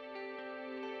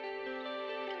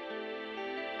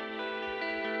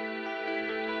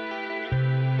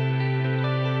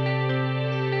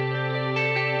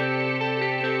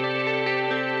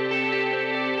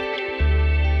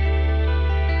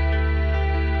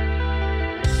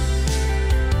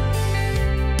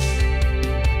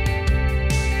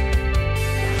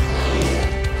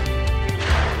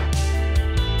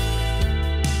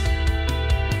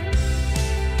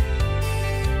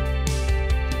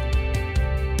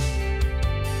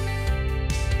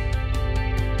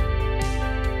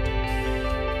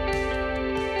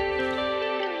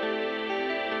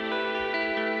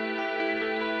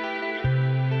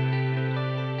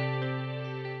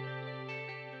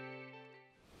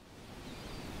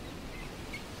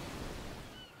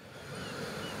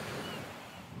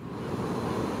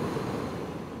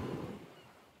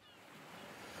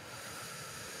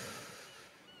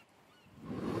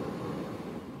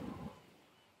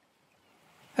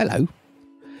 Hello.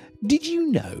 Did you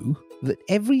know that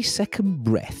every second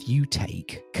breath you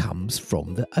take comes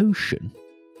from the ocean?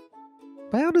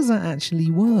 But how does that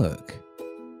actually work?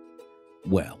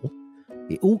 Well,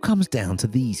 it all comes down to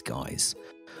these guys,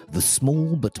 the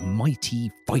small but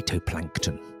mighty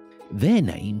phytoplankton. Their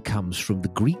name comes from the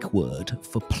Greek word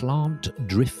for plant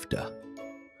drifter.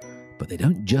 But they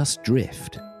don't just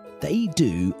drift. They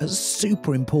do a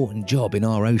super important job in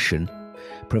our ocean,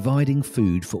 providing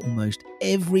food for almost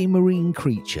every marine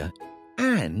creature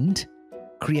and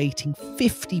creating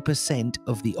 50%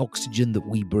 of the oxygen that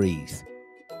we breathe.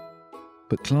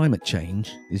 But climate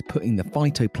change is putting the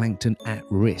phytoplankton at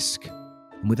risk,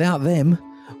 and without them,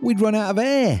 we'd run out of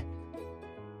air.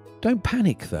 Don't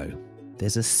panic though,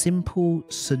 there's a simple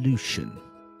solution.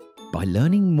 By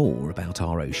learning more about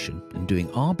our ocean and doing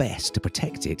our best to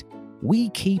protect it, we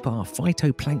keep our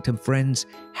phytoplankton friends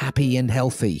happy and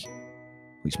healthy,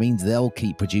 which means they'll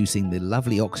keep producing the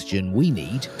lovely oxygen we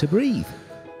need to breathe.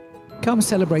 Come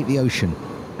celebrate the ocean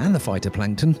and the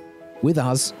phytoplankton with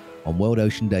us on World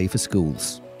Ocean Day for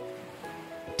schools.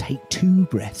 Take 2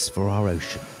 breaths for our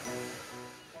ocean.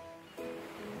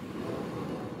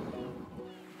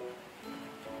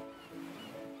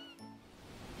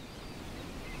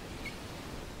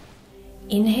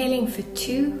 Inhaling for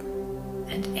 2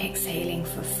 and exhaling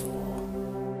for 4.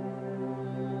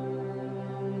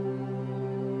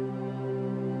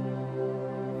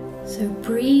 So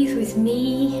breathe with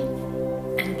me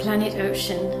and Planet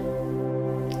Ocean.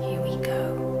 Here we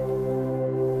go.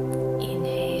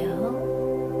 Inhale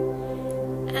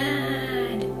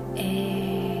and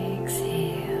exhale.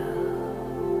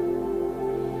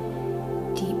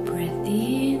 Deep breath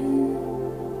in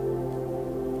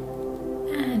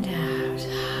and out.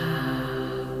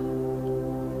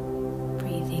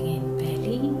 Breathing in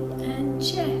belly and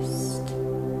chest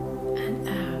and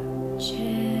out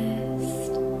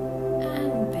chest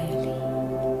and belly.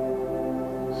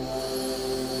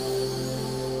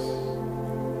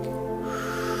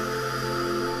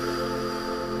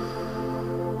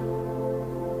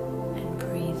 And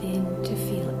breathe in to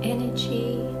feel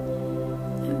energy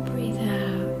and breathe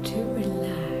out to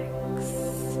relax.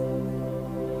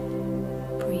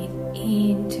 Breathe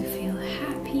in to feel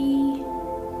happy.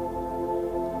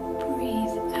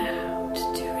 Breathe out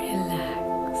to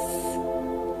relax.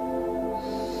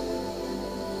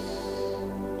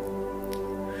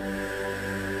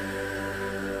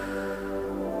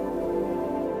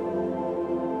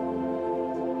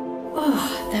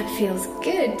 Oh, that feels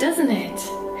good, doesn't it?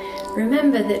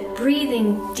 Remember that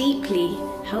breathing deeply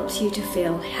helps you to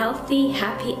feel healthy,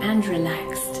 happy, and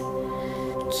relaxed.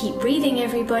 Keep breathing,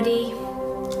 everybody.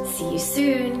 See you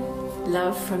soon.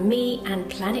 Love from me and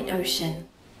Planet Ocean.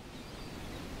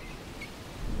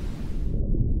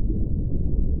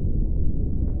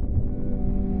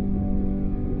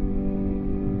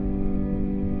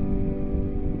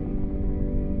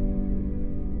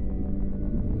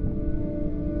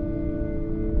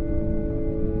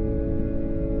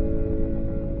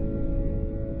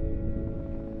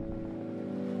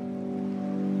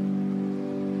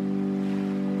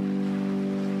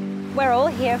 We're all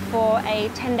here for a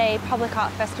 10-day public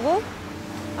art festival.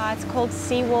 It's called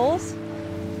Sea Walls.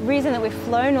 The reason that we've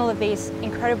flown all of these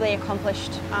incredibly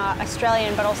accomplished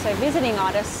Australian but also visiting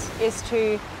artists is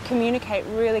to communicate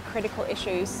really critical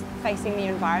issues facing the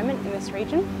environment in this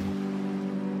region.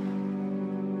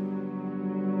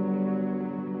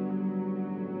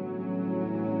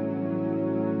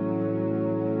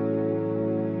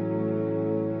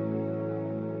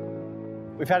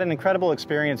 We've had an incredible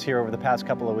experience here over the past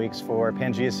couple of weeks for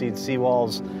Pangea Seed Sea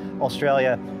Walls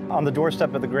Australia. On the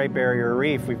doorstep of the Great Barrier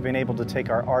Reef, we've been able to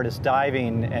take our artists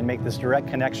diving and make this direct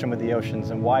connection with the oceans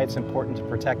and why it's important to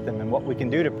protect them and what we can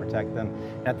do to protect them.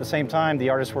 And at the same time, the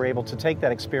artists were able to take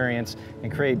that experience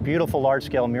and create beautiful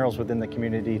large-scale murals within the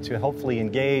community to hopefully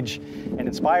engage and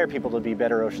inspire people to be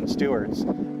better ocean stewards.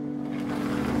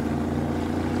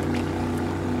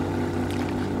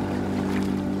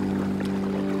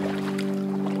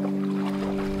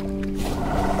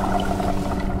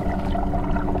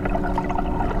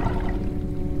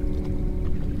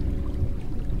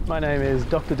 My name is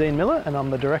Dr. Dean Miller and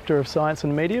I'm the Director of Science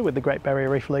and Media with the Great Barrier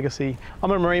Reef Legacy. I'm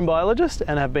a marine biologist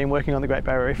and have been working on the Great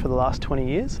Barrier Reef for the last 20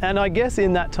 years. And I guess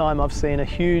in that time I've seen a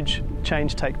huge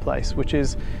change take place, which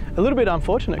is a little bit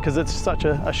unfortunate because it's such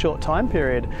a short time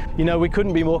period. You know, we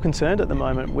couldn't be more concerned at the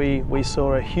moment. We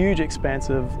saw a huge expanse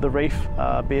of the reef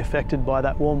be affected by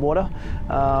that warm water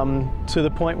to the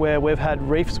point where we've had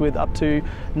reefs with up to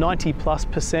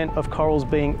 90+% of corals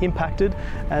being impacted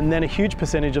and then a huge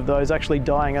percentage of those actually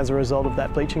dying as a result of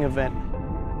that bleaching event.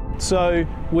 So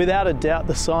without a doubt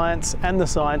the science and the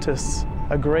scientists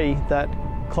agree that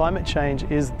climate change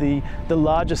is the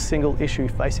largest single issue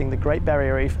facing the Great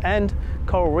Barrier Reef and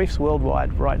coral reefs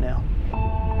worldwide right now.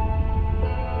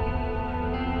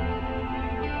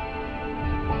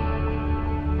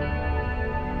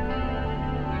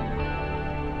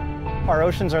 Our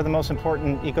oceans are the most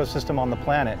important ecosystem on the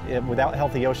planet. Without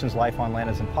healthy oceans, life on land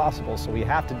is impossible. So we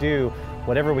have to do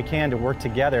whatever we can to work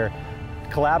together,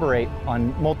 collaborate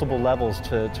on multiple levels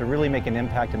to really make an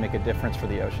impact and make a difference for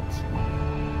the oceans.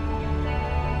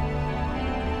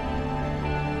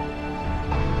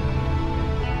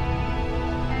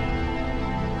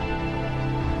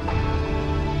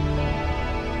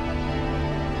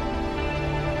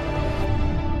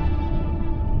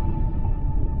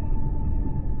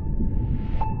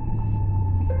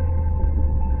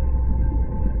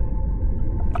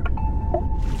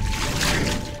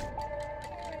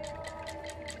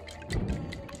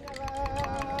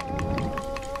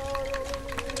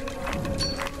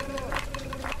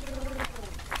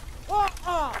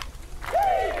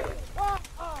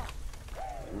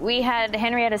 We had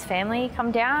Henrietta's family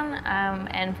come down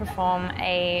and perform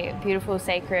a beautiful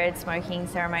sacred smoking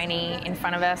ceremony in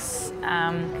front of us.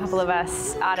 A couple of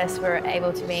us artists were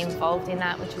able to be involved in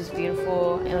that, which was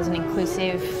beautiful. It was an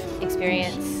inclusive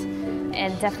experience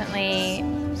and definitely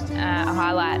a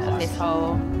highlight of this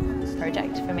whole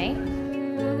project for me.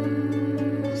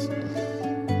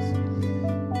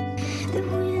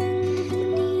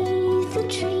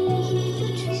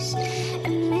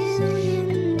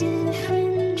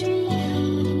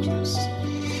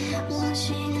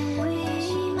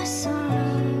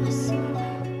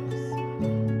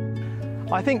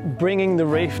 I think bringing the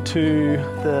reef to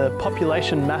the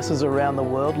population masses around the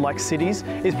world, like cities,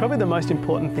 is probably the most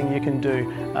important thing you can do.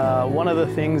 One of the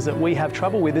things that we have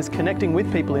trouble with is connecting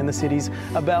with people in the cities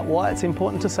about why it's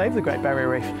important to save the Great Barrier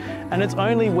Reef. And it's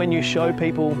only when you show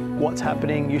people what's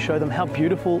happening, you show them how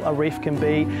beautiful a reef can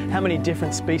be, how many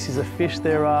different species of fish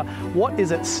there are, what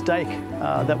is at stake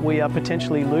that we are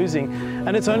potentially losing.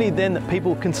 And it's only then that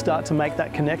people can start to make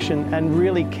that connection and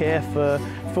really care for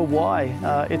why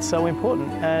it's so important.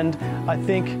 And I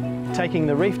think taking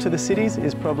the reef to the cities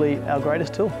is probably our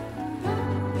greatest tool.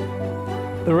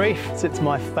 The reef, it's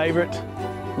my favourite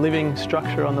living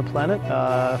structure on the planet.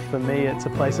 For me, it's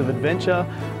a place of adventure,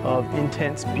 of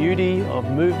intense beauty, of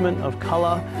movement, of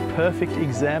colour, perfect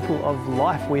example of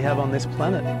life we have on this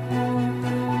planet.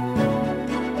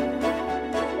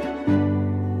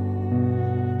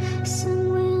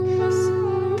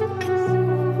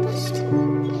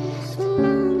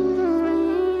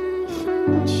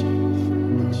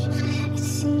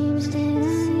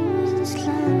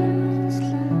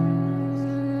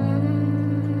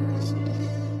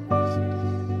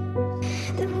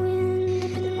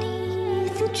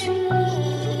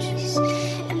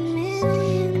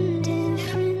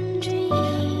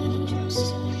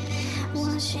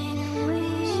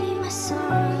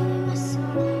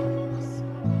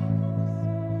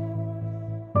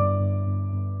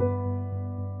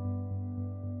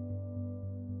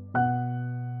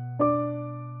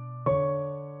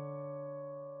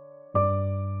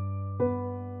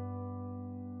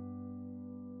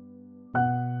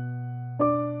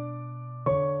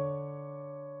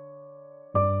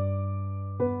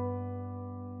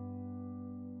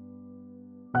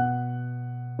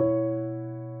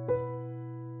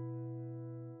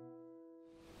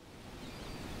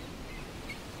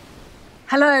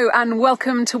 Hello and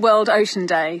welcome to World Ocean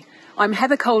Day. I'm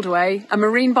Heather Coldaway, a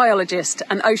marine biologist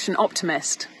and ocean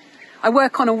optimist. I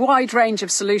work on a wide range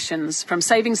of solutions, from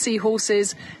saving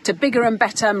seahorses to bigger and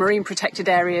better marine protected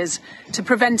areas to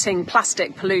preventing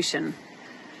plastic pollution.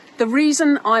 The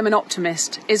reason I'm an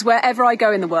optimist is wherever I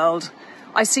go in the world,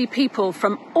 I see people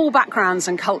from all backgrounds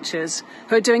and cultures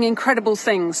who are doing incredible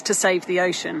things to save the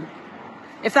ocean.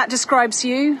 If that describes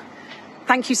you,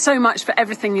 thank you so much for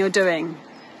everything you're doing.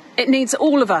 It needs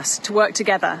all of us to work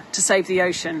together to save the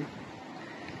ocean.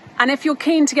 And if you're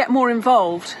keen to get more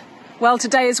involved, well,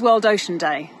 today is World Ocean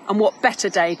Day, and what better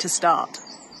day to start?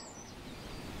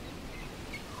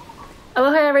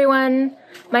 Aloha everyone,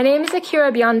 my name is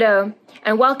Akira Biondo,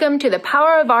 and welcome to the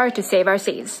Power of Art to Save Our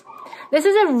Seas. This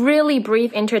is a really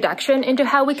brief introduction into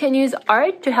how we can use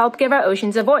art to help give our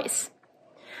oceans a voice.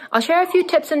 I'll share a few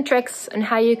tips and tricks on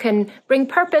how you can bring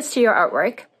purpose to your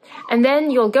artwork, and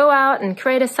then you'll go out and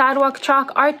create a sidewalk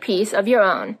chalk art piece of your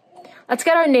own. Let's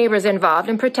get our neighbors involved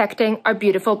in protecting our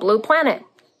beautiful blue planet.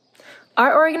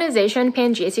 Our organization,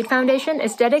 Pangea Seed Foundation,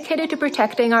 is dedicated to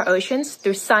protecting our oceans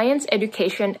through science,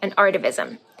 education, and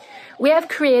artivism. We have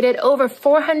created over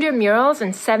 400 murals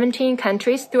in 17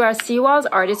 countries through our Seawalls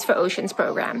Artists for Oceans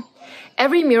program.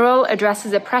 Every mural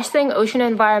addresses a pressing ocean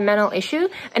environmental issue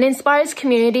and inspires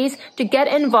communities to get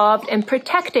involved in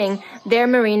protecting their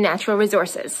marine natural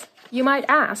resources. You might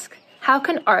ask, how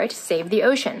can art save the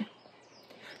ocean?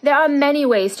 There are many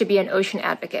ways to be an ocean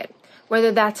advocate.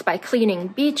 Whether that's by cleaning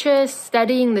beaches,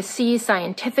 studying the sea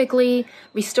scientifically,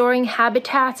 restoring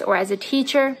habitats, or as a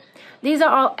teacher, these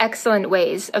are all excellent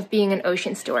ways of being an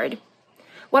ocean steward.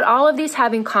 What all of these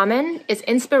have in common is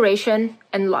inspiration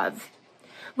and love.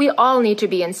 We all need to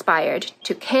be inspired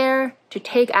to care, to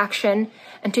take action,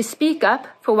 and to speak up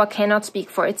for what cannot speak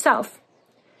for itself.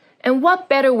 And what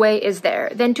better way is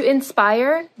there than to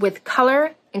inspire with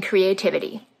color and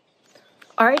creativity?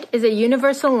 Art is a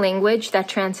universal language that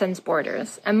transcends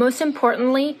borders, and most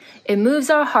importantly, it moves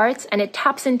our hearts and it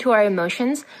taps into our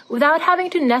emotions without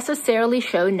having to necessarily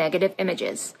show negative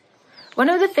images. One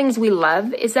of the things we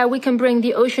love is that we can bring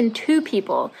the ocean to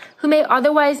people who may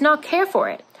otherwise not care for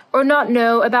it or not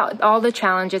know about all the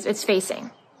challenges it's facing.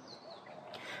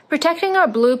 Protecting our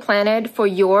blue planet for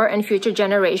your and future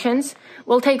generations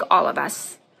will take all of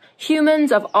us,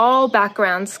 humans of all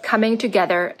backgrounds coming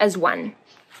together as one.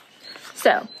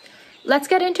 So, let's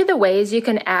get into the ways you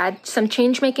can add some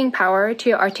change-making power to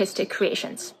your artistic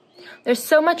creations. There's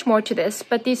so much more to this,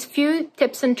 but these few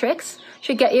tips and tricks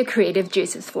should get your creative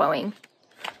juices flowing.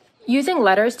 Using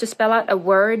letters to spell out a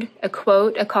word, a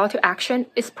quote, a call to action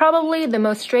is probably the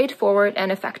most straightforward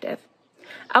and effective.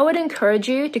 I would encourage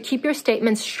you to keep your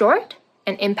statements short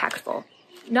and impactful.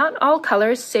 Not all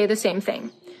colors say the same thing.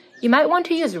 You might want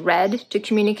to use red to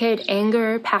communicate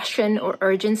anger, passion, or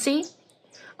urgency.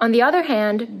 On the other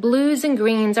hand, blues and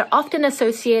greens are often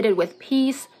associated with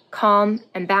peace, calm,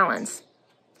 and balance.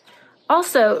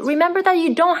 Also, remember that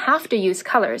you don't have to use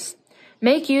colors.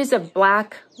 Make use of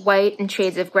black, white, and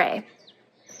shades of gray.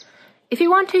 If you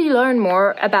want to learn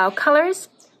more about colors,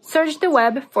 search the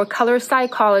web for color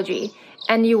psychology,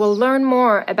 and you will learn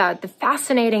more about the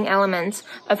fascinating elements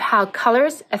of how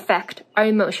colors affect our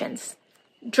emotions.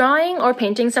 Drawing or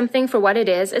painting something for what it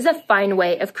is a fine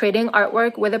way of creating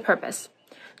artwork with a purpose.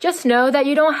 Just know that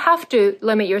you don't have to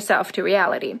limit yourself to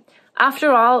reality.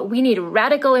 After all, we need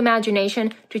radical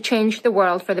imagination to change the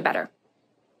world for the better.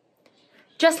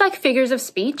 Just like figures of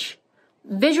speech,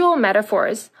 visual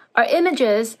metaphors are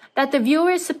images that the viewer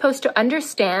is supposed to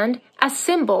understand as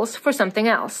symbols for something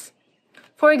else.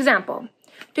 For example,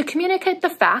 to communicate the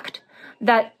fact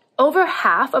that over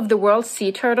half of the world's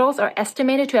sea turtles are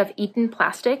estimated to have eaten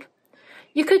plastic,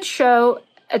 you could show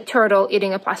a turtle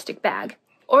eating a plastic bag.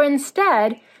 Or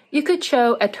instead, you could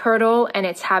show a turtle and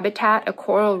its habitat, a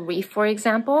coral reef, for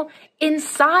example,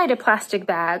 inside a plastic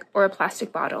bag or a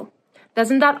plastic bottle.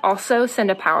 Doesn't that also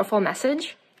send a powerful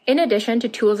message? In addition to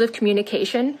tools of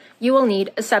communication, you will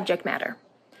need a subject matter.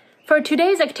 For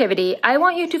today's activity, I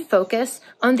want you to focus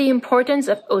on the importance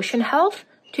of ocean health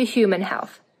to human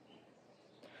health.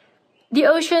 The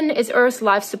ocean is Earth's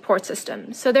life support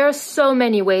system, so there are so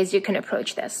many ways you can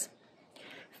approach this.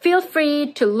 Feel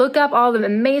free to look up all the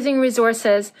amazing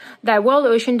resources that World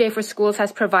Ocean Day for Schools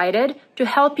has provided to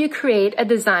help you create a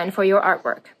design for your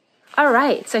artwork. All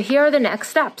right, so here are the next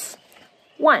steps.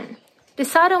 1.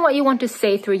 Decide on what you want to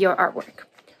say through your artwork.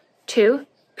 2.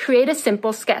 Create a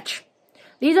simple sketch.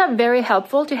 These are very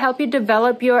helpful to help you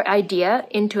develop your idea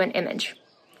into an image.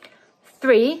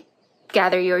 3.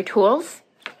 Gather your tools.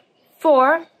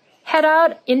 4. Head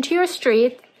out into your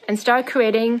street and start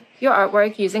creating your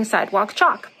artwork using sidewalk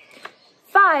chalk.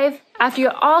 5, after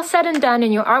you're all said and done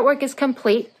and your artwork is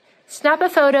complete, snap a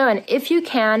photo and if you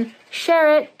can,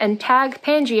 share it and tag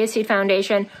Pangea Seed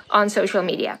Foundation on social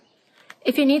media.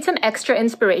 If you need some extra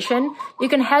inspiration, you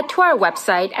can head to our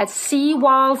website at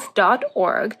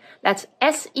seawalls.org. That's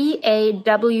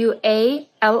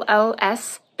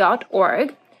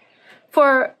SEAWALLS.org.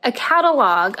 for a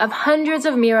catalog of hundreds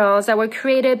of murals that were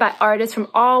created by artists from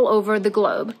all over the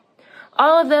globe.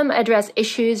 All of them address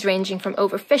issues ranging from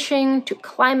overfishing to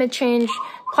climate change,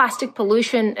 plastic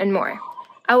pollution, and more.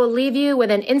 I will leave you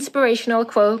with an inspirational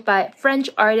quote by French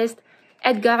artist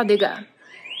Edgar Degas.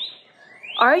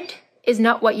 Art is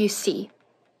not what you see.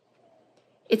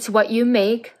 It's what you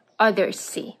make others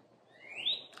see.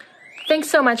 Thanks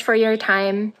so much for your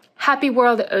time. Happy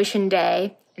World Ocean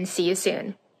Day, and see you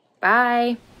soon.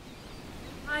 Bye.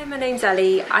 Hi, my name's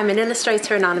Ellie. I'm an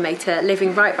illustrator and animator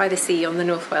living right by the sea on the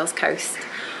North Wales coast.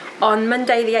 On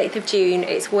Monday the 8th of June,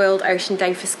 it's World Ocean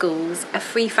Day for Schools, a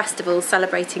free festival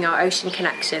celebrating our ocean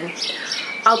connection.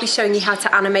 I'll be showing you how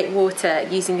to animate water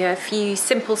using a few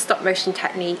simple stop motion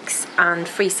techniques and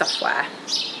free software.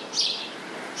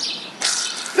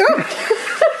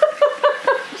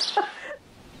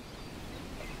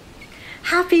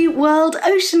 Happy World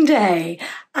Ocean Day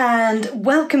and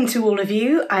welcome to all of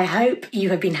you. I hope you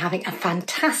have been having a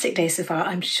fantastic day so far.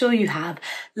 I'm sure you have,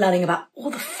 learning about all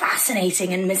the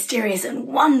fascinating and mysterious and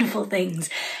wonderful things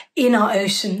in our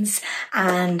oceans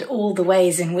and all the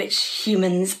ways in which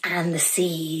humans and the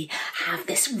sea have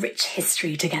this rich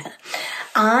history together.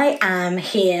 I am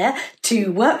here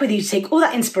to work with you to take all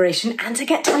that inspiration and to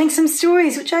get telling some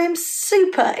stories, which I am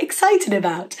super excited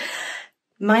about.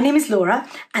 My name is Laura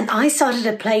and I started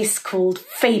a place called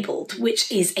Fabled,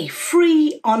 which is a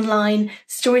free online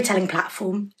storytelling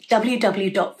platform,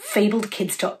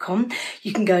 www.fabledkids.com.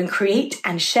 You can go and create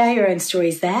and share your own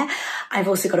stories there. I've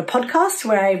also got a podcast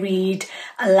where I read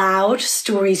aloud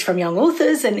stories from young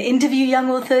authors and interview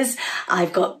young authors.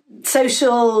 I've got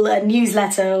social, a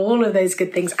newsletter, all of those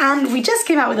good things. And we just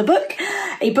came out with a book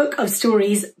of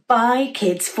stories by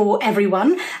kids for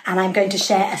everyone. And I'm going to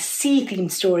share a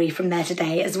sea-themed story from there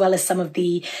today, as well as some of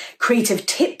the creative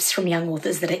tips from young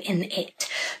authors that are in it.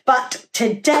 But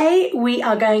today we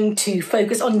are going to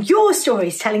focus on your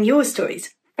stories, telling your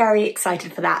stories. Very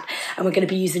excited for that. And we're going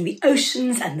to be using the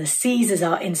oceans and the seas as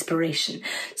our inspiration.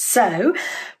 So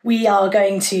we are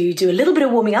going to do a little bit of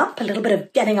warming up, a little bit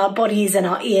of getting our bodies and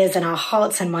our ears and our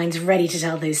hearts and minds ready to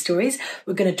tell those stories.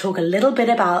 We're going to talk a little bit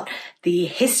about the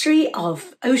history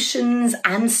of oceans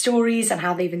and stories and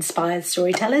how they've inspired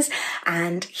storytellers,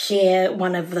 and hear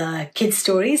one of the kids'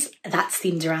 stories that's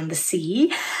themed around the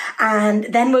sea. And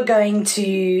then we're going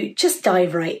to just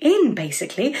dive right in,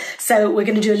 basically. So we're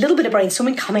going to do a little bit of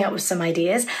brainstorming, coming up with some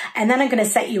ideas, and then I'm going to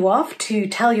set you off to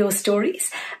tell your stories.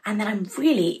 And then I'm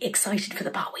really excited for the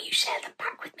part where you share them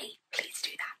back with me. Please do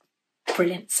that.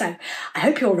 Brilliant. So I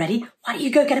hope you're ready. Why don't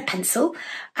you go get a pencil,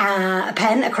 a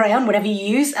pen, a crayon, whatever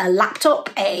you use, a laptop,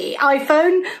 a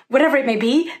iPhone, whatever it may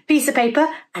be, piece of paper,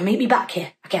 and meet me back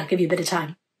here. Okay, I'll give you a bit of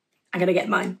time. I'm going to get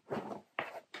mine.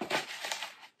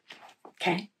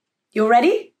 Okay, you're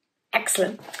ready?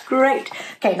 Excellent. Great.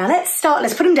 Okay, now let's start.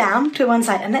 Let's put them down to one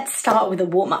side and let's start with a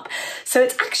warm up. So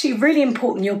it's actually really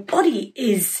important. Your body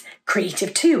is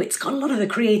creative too. It's got a lot of the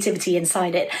creativity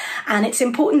inside it. And it's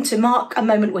important to mark a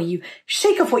moment where you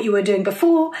shake off what you were doing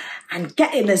before and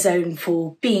get in the zone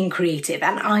for being creative.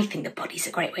 And I think the body's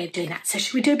a great way of doing that. So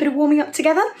should we do a bit of warming up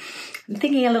together? I'm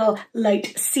thinking a little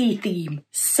light sea theme.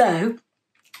 So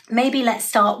maybe let's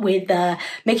start with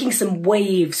making some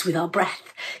waves with our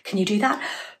breath. Can you do that?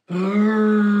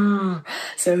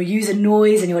 So use a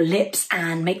noise in your lips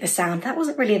and make the sound. That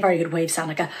wasn't really a very good wave sound,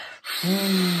 like a...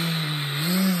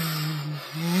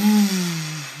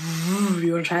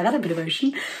 You want to try that? A bit of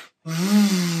ocean. A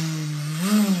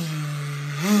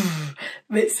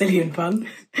bit silly and fun.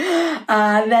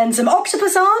 Then some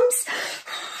octopus arms.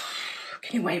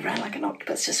 Can you wave around like an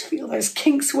octopus? Just feel those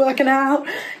kinks working out.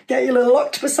 Get your little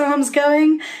octopus arms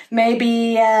going.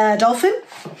 Maybe a dolphin.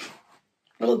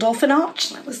 Little dolphin arch.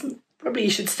 That wasn't, probably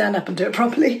you should stand up and do it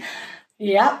properly.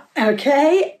 Yeah,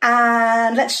 okay.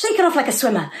 And let's shake it off like a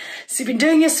swimmer. So you've been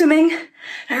doing your swimming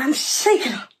and shake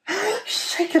it off.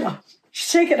 Shake it off.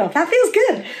 Shake it off. That feels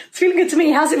good. It's feeling good to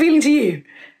me. How's it feeling to you?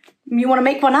 You want to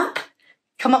make one up?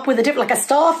 Come up with a different, like a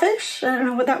starfish? I don't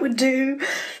know what that would do.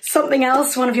 Something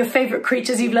else, one of your favourite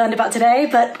creatures you've learned about today,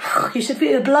 but you should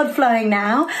feel the blood flowing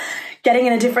now. Getting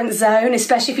in a different zone,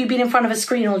 especially if you've been in front of a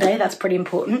screen all day, that's pretty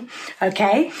important.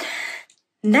 Okay.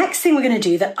 Next thing we're going to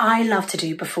do that I love to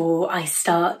do before I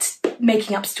start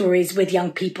making up stories with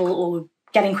young people or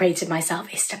getting creative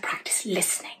myself is to practice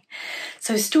listening.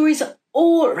 So stories are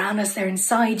all around us, they're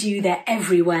inside you, they're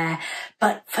everywhere.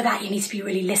 But for that, you need to be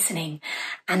really listening.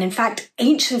 And in fact,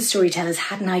 ancient storytellers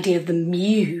had an idea of the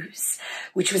muse,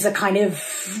 which was a kind of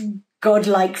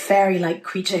godlike, fairy-like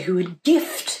creature who would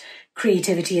gift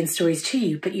creativity and stories to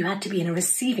you, but you had to be in a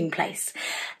receiving place.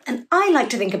 And I like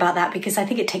to think about that because I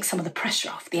think it takes some of the pressure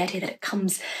off, the idea that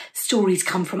stories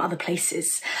come from other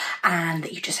places and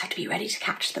that you just have to be ready to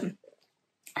catch them.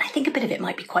 And I think a bit of it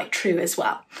might be quite true as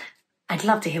well. I'd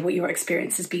love to hear what your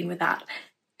experience has been with that.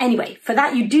 Anyway, for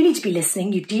that, you do need to be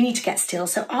listening. You do need to get still.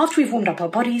 So after we've warmed up our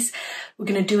bodies, we're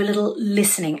going to do a little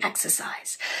listening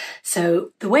exercise.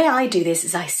 So the way I do this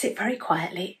is I sit very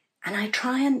quietly and I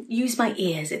try and use my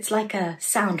ears. It's like a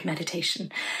sound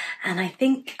meditation. And I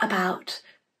think about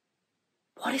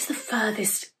what is the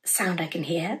furthest sound I can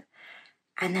hear?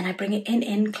 And then I bring it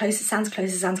in, closer sounds,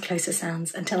 closer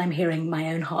sounds, until I'm hearing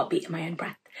my own heartbeat and my own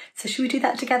breath. So should we do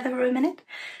that together for a minute?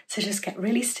 So just get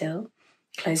really still.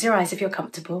 Close your eyes if you're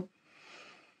comfortable.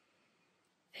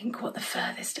 Think what the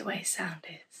furthest away sound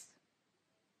is.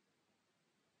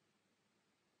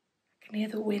 I can hear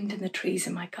the wind in the trees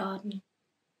in my garden.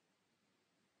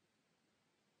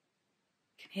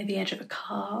 I can hear the edge of a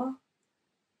car.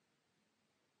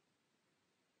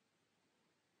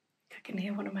 I can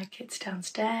hear one of my kids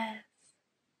downstairs.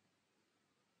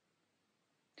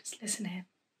 Just listen in.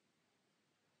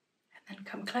 And then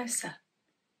come closer.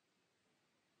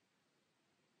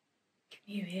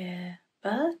 Can you hear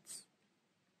birds?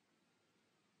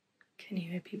 Can you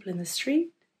hear people in the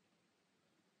street?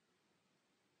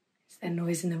 Is there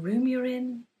noise in the room you're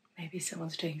in? Maybe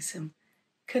someone's doing some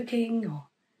cooking, or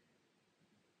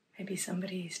maybe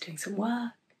somebody's doing some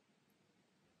work.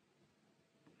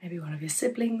 Maybe one of your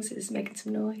siblings is making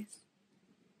some noise.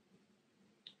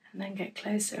 And then get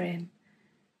closer in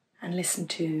and listen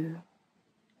to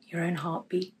your own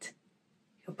heartbeat,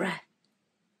 your breath,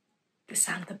 the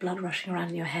sound of the blood rushing around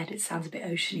in your head. It sounds a bit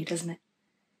oceany, doesn't it?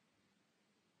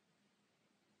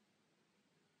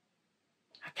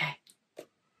 Okay.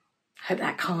 I hope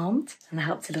that calmed and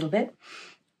helped a little bit.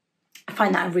 I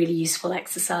find that a really useful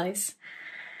exercise.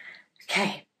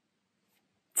 Okay.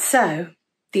 So,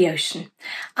 the ocean.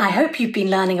 I hope you've been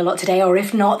learning a lot today, or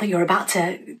if not, that you're about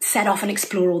to set off and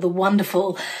explore all the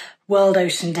wonderful World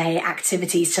Ocean Day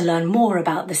activities to learn more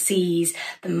about the seas,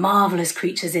 the marvellous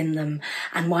creatures in them,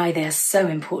 and why they're so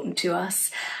important to us.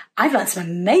 I've learned some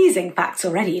amazing facts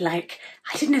already, like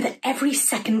I didn't know that every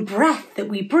second breath that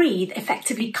we breathe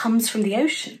effectively comes from the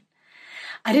ocean.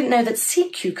 I didn't know that sea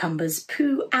cucumbers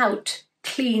poo out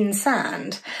clean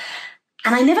sand.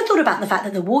 And I never thought about the fact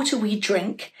that the water we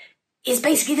drink is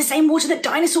basically the same water that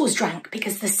dinosaurs drank,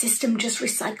 because the system just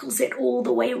recycles it all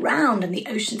the way around, and the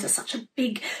oceans are such a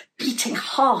big beating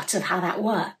heart of how that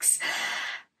works.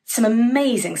 Some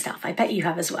amazing stuff. I bet you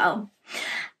have as well.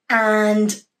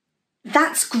 And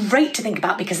that's great to think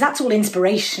about, because that's all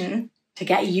inspiration to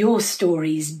get your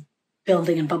stories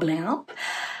building and bubbling up.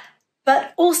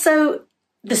 But also,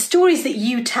 the stories that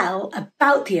you tell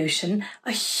about the ocean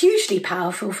are hugely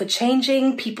powerful for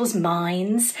changing people's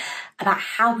minds about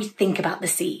how we think about the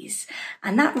seas.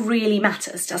 And that really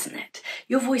matters, doesn't it?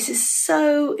 Your voice is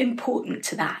so important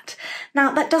to that.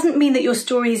 Now, that doesn't mean that your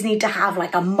stories need to have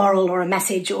like a moral or a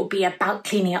message or be about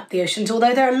cleaning up the oceans,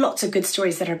 although there are lots of good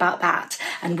stories that are about that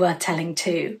and worth telling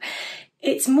too.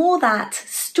 It's more that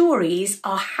stories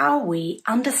are how we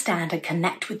understand and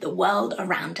connect with the world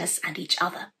around us and each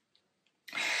other.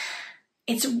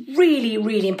 It's really,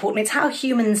 really important. It's how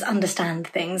humans understand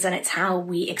things, and it's how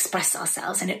we express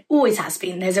ourselves, and it always has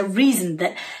been. There's a reason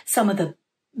that some of the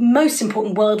most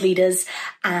important world leaders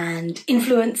and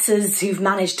influencers who've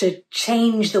managed to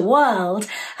change the world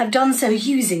have done so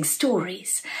using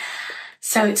stories.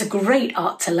 So it's a great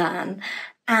art to learn.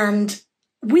 And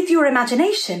with your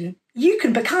imagination, you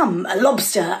can become a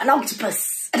lobster, an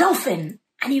octopus, a dolphin,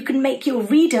 and you can make your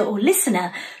reader or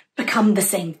listener become the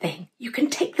same thing. You can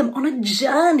take them on a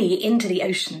journey into the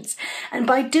oceans. And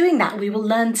by doing that, we will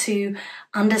learn to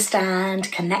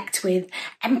understand, connect with,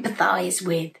 empathize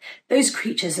with those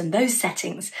creatures and those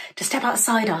settings, to step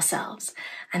outside ourselves.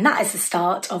 And that is the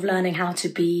start of learning how to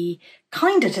be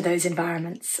kinder to those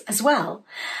environments as well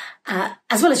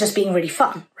as just being really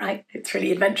fun, right? It's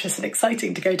really adventurous and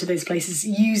exciting to go to those places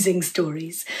using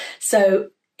stories. So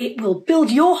it will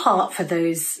build your heart for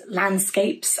those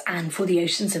landscapes and for the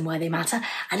oceans and where they matter,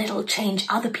 and it'll change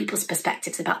other people's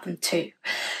perspectives about them too.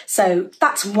 So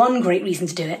that's one great reason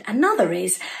to do it. Another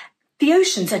is The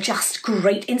oceans are just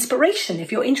great inspiration.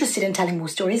 If you're interested in telling more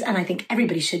stories, and I think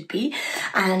everybody should be,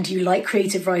 and you like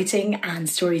creative writing and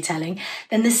storytelling,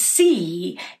 then the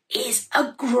sea is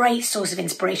a great source of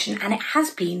inspiration, and it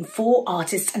has been for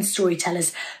artists and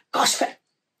storytellers, gosh, for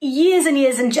years and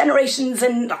years and generations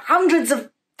and hundreds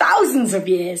of thousands of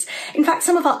years. In fact,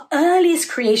 some of our earliest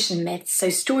creation myths,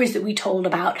 so stories that we told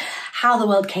about how the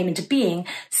world came into being,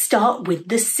 start with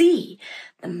the sea.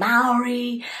 The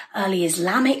Maori, early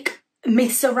Islamic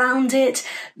myths around it,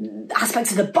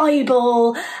 aspects of the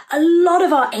Bible. A lot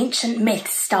of our ancient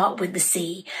myths start with the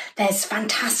sea. There's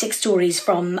fantastic stories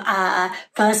from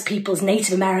First Peoples,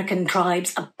 Native American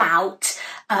tribes about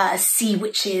sea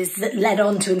witches that led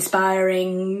on to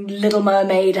inspiring Little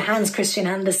Mermaid, Hans Christian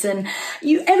Andersen.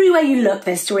 Everywhere you look,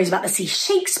 there's stories about the sea.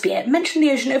 Shakespeare mentioned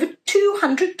the ocean over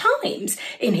 200 times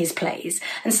in his plays,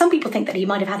 and some people think that he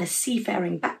might have had a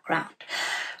seafaring background.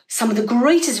 Some of the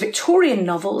greatest Victorian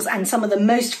novels and some of the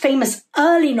most famous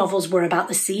early novels were about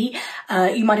the sea.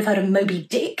 You might have heard of Moby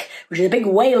Dick, which is a big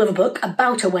whale of a book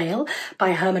about a whale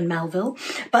by Herman Melville.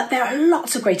 But there are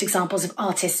lots of great examples of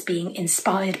artists being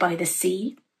inspired by the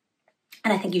sea.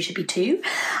 And I think you should be too.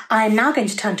 I'm now going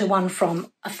to turn to one from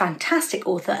a fantastic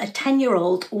author, a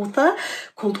 10-year-old author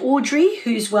called Audrey,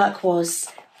 whose work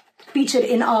was featured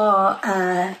in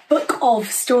our book of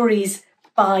stories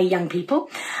by young people.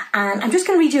 And I'm just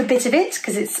going to read you a bit of it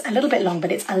because it's a little bit long,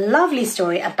 but it's a lovely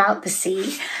story about the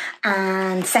sea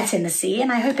and set in the sea.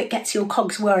 And I hope it gets your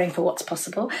cogs whirring for what's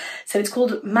possible. So it's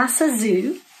called Massa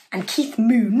Zoo and Keith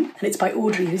Moon, and it's by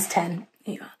Audrey, who's 10.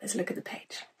 Here you are. Let's look at the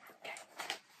page.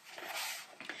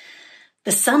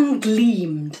 The sun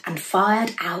gleamed and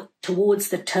fired out towards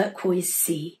the turquoise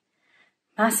sea.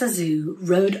 Massa Zoo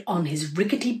rode on his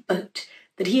rickety boat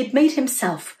that he had made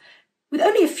himself with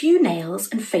only a few nails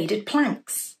and faded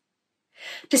planks.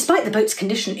 Despite the boat's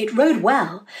condition, it rode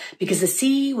well because the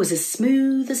sea was as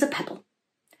smooth as a pebble.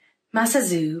 Massa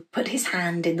Zoo put his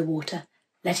hand in the water,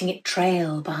 letting it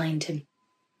trail behind him.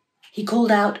 He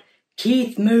called out,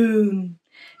 "Keith Moon,"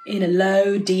 in a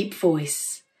low, deep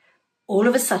voice. All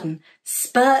of a sudden,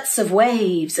 spurts of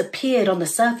waves appeared on the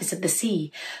surface of the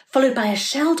sea, followed by a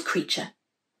shelled creature,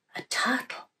 a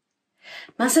turtle.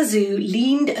 Massa Zoo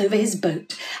leaned over his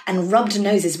boat and rubbed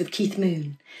noses with Keith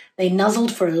Moon. They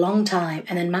nuzzled for a long time,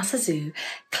 and then Massa Zoo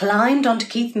climbed onto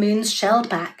Keith Moon's shelled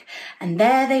back, and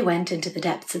there they went into the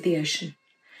depths of the ocean.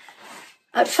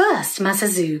 At first, Massa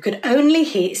Zoo could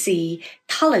only see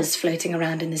colours floating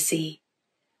around in the sea.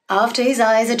 After his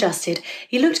eyes adjusted,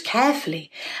 he looked carefully,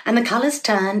 and the colours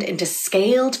turned into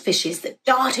scaled fishes that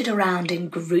darted around in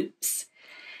groups.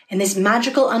 In this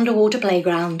magical underwater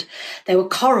playground, there were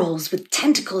corals with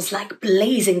tentacles like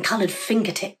blazing coloured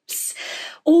fingertips.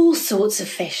 All sorts of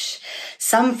fish.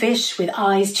 Some fish with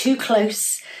eyes too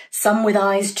close, some with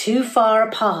eyes too far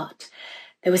apart.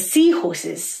 There were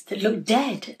seahorses that looked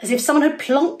dead, as if someone had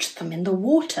plonked them in the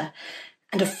water,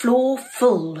 and a floor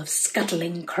full of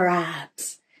scuttling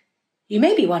crabs. You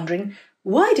may be wondering,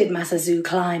 why did Massa Zoo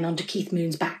climb onto Keith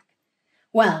Moon's back?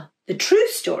 Well, the true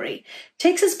story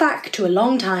takes us back to a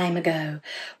long time ago,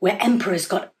 where emperors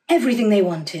got everything they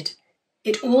wanted.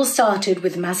 It all started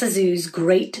with Massa Zoo's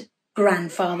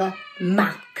great-grandfather,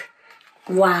 Mac.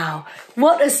 Wow,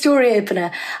 what a story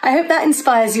opener. I hope that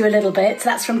inspires you a little bit.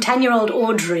 That's from 10-year-old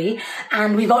Audrey,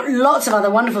 and we've got lots of other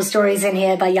wonderful stories in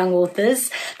here by young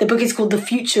authors. The book is called The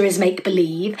Future is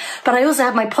Make-Believe, but I also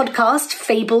have my podcast,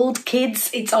 Fabled Kids.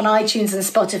 It's on iTunes and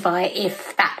Spotify,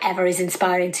 if that ever is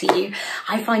inspiring to you.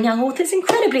 I find young authors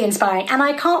incredibly inspiring, and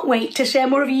I can't wait to share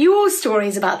more of your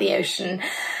stories about the ocean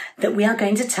that we are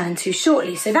going to turn to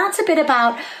shortly. So that's a bit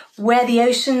about where the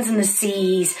oceans and the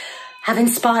seas have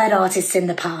inspired artists in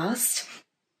the past.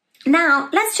 Now,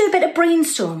 let's do a bit of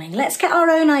brainstorming. Let's get our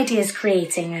own ideas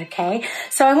creating, okay?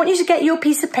 So I want you to get your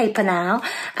piece of paper now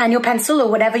and your pencil or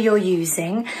whatever you're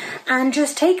using and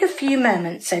just take a few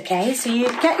moments, okay? So you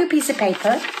get your piece of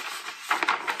paper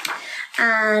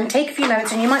and take a few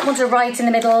moments, and you might want to write in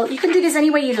the middle. You can do this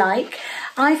any way you like.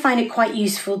 I find it quite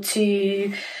useful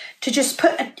to just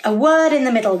put a word in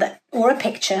the middle or a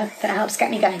picture that helps get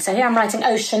me going. So here I'm writing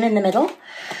ocean in the middle.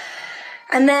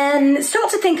 And then start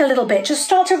to think a little bit. Just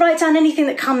start to write down anything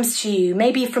that comes to you,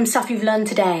 maybe from stuff you've learned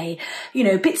today. You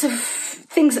know, bits of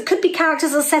things that could be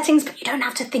characters or settings, but you don't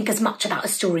have to think as much about a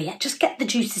story yet. Just get the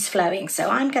juices flowing. So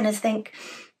I'm going to think,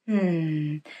 I've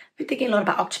been thinking a lot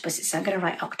about octopuses, so I'm going to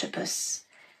write octopus.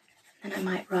 And I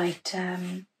might write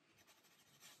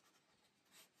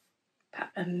about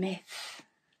a myth.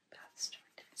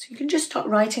 So you can just start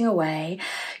writing away.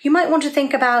 You might want to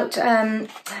think about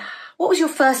what was your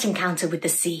first encounter with the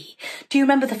sea? Do you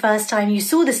remember the first time you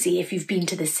saw the sea if you've been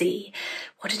to the sea?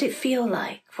 What did it feel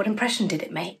like? What impression did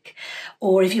it make?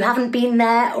 Or if you haven't been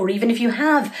there, or even if you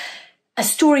have, a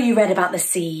story you read about the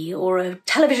sea, or a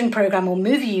television program or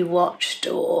movie you watched,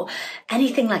 or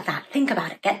anything like that, think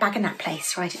about it. Get back in that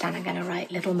place. Write it down. I'm going to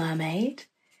write Little Mermaid.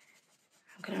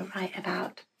 I'm going to write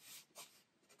about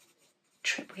a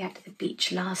trip we had to the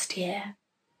beach last year.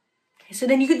 Okay, so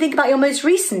then you can think about your most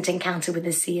recent encounter with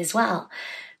the sea as well.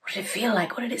 What did it feel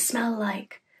like? What did it smell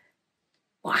like?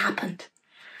 What happened?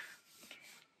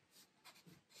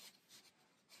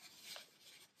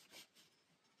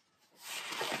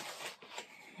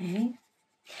 Okay.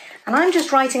 And I'm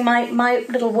just writing my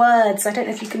little words. I don't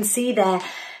know if you can see there,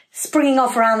 springing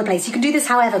off around the place. You can do this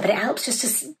however, but it helps just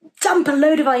to dump a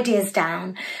load of ideas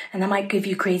down, and that might give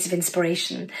you creative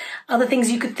inspiration. Other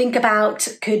things you could think about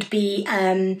could be,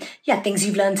 things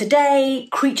you've learned today,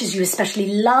 creatures you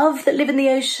especially love that live in the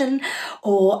ocean,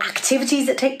 or activities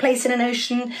that take place in an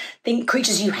ocean. Think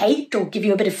creatures you hate or give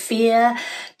you a bit of fear,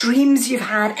 dreams you've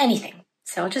had, anything.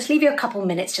 So I'll just leave you a couple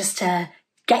minutes just to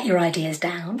get your ideas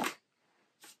down.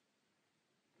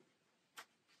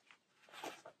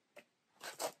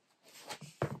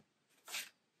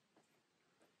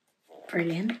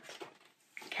 Brilliant.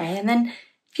 Okay, and then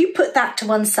if you put that to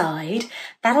one side,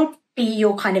 that'll be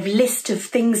your kind of list of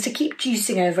things to keep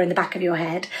juicing over in the back of your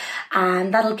head,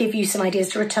 and that'll give you some ideas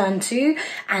to return to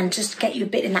and just get you a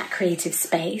bit in that creative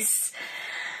space.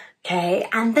 Okay,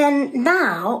 and then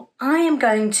now I am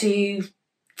going to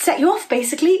set you off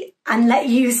basically and let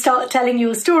you start telling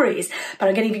your stories. But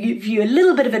I'm going to give you a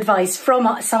little bit of advice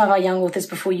from some of our young authors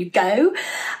before you go.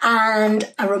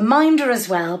 And a reminder as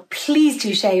well, please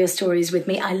do share your stories with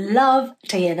me. I love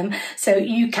to hear them. So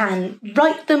you can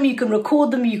write them, you can record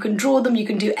them, you can draw them, you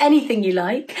can do anything you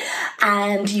like.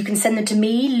 And you can send them to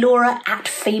me,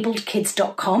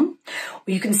 laura@fabledkids.com. Or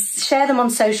you can share them on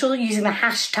social using the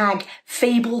hashtag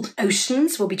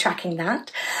 #FabledOceans. We'll be tracking that.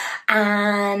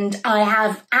 And I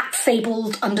have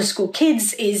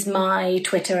 @fabled_kids is my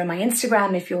Twitter and my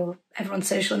Instagram if you're ever on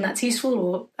social and that's useful,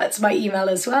 or that's my email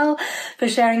as well for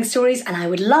sharing stories. And I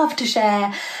would love to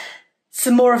share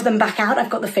some more of them back out. I've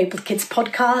got the Fabled Kids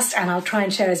podcast, and I'll try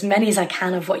and share as many as I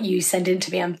can of what you send in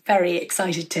to me. I'm very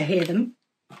excited to hear them.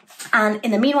 And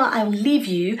in the meanwhile, I will leave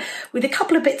you with a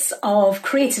couple of bits of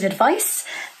creative advice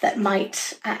that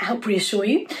might help reassure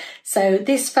you. So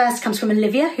this first comes from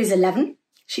Olivia, who's 11.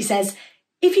 She says,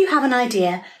 if you have an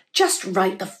idea, just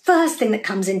write the first thing that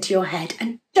comes into your head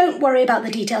and don't worry about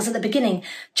the details at the beginning.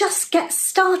 Just get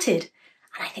started.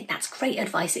 And I think that's great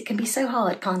advice. It can be so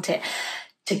hard, can't it,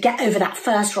 to get over that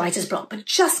first writer's block, but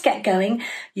just get going.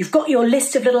 You've got your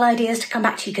list of little ideas to come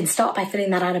back to. You can start by filling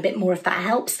that out a bit more if that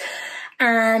helps.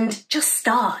 And just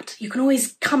start. You can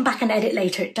always come back and edit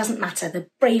later. It doesn't matter. The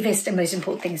bravest and most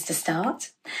important thing is to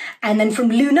start. And then from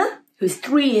Luna, who's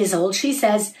 3 years old, she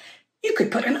says, you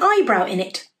could put an eyebrow in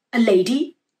it. A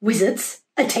lady, wizards,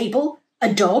 a table,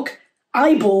 a dog,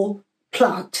 eyeball,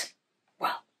 plant.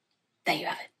 Well, there you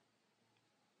have it.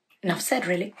 Enough said,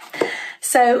 really.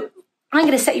 So I'm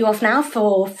going to set you off now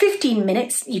for 15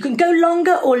 minutes. You can go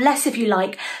longer or less if you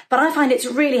like, but I find it's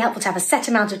really helpful to have a set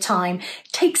amount of time.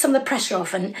 Takes some of the pressure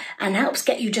off and helps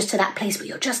get you just to that place where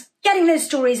you're just getting those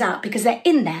stories out because they're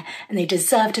in there and they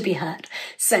deserve to be heard.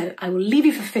 So I will leave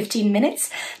you for 15 minutes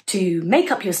to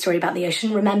make up your story about the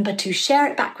ocean. Remember to share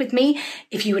it back with me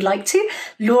if you would like to.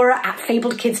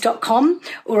 Laura@fabledkids.com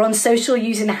or on social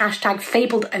using the hashtag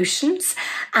 #FabledOceans,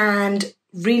 and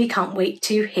really can't wait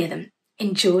to hear them.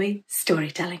 Enjoy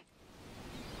storytelling.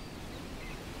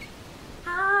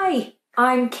 Hi,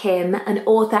 I'm Kim, an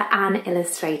author and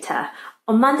illustrator.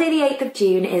 On Monday the 8th of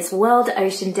June is World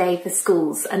Ocean Day for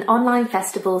Schools, an online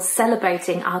festival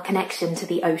celebrating our connection to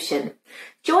the ocean.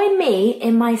 Join me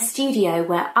in my studio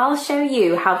where I'll show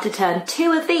you how to turn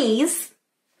 2 of these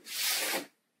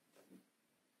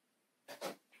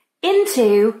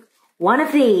into 1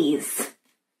 of these.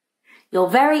 Your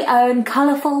very own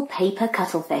colourful paper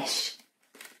cuttlefish.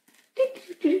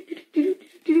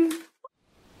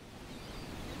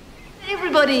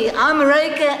 Everybody, I'm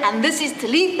Marika and this is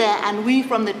Talitha, and we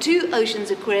from the Two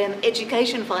Oceans Aquarium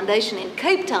Education Foundation in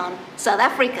Cape Town, South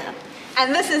Africa.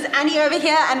 And this is Annie over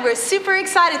here, and we're super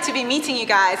excited to be meeting you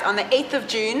guys on the 8th of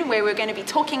June, where we're going to be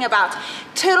talking about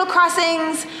turtle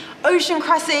crossings, ocean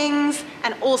crossings,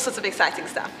 and all sorts of exciting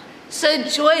stuff. So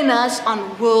join us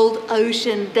on World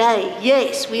Ocean Day.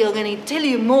 Yes, we are going to tell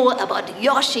you more about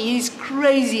Yoshi's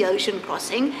crazy ocean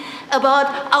crossing,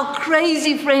 about our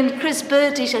crazy friend Chris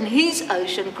Burtish and his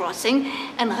ocean crossing,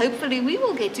 and hopefully we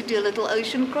will get to do a little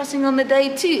ocean crossing on the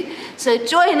day too. So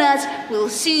join us. We'll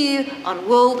see you on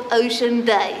World Ocean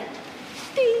Day.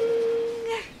 Ding.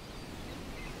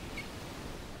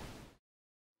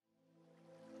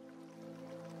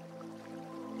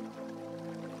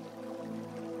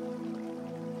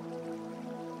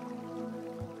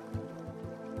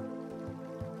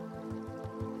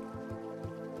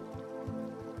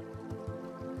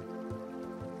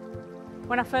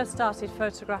 When I first started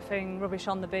photographing rubbish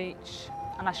on the beach,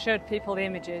 and I showed people the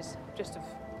images just of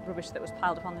rubbish that was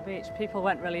piled up on the beach, people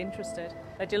weren't really interested.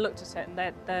 They just looked at it and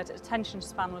their attention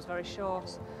span was very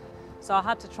short. So I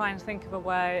had to try and think of a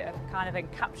way of kind of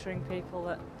capturing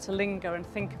people to linger and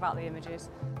think about the images.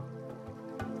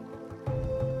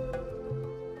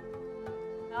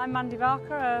 I'm Mandy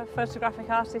Barker, a photographic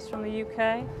artist from the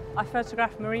UK. I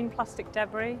photograph marine plastic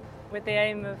debris with the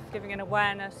aim of giving an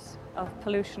awareness of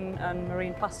pollution and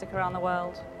marine plastic around the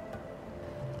world.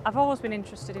 I've always been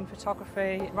interested in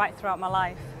photography right throughout my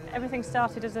life. Everything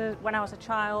started when I was a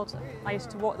child. I used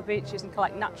to walk the beaches and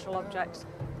collect natural objects,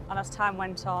 and as time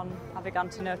went on I began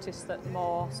to notice that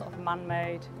more sort of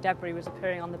man-made debris was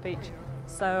appearing on the beach.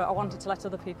 So I wanted to let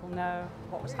other people know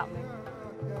what was happening.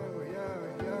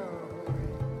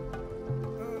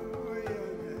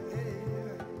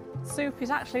 Soup is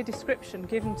actually a description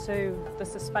given to the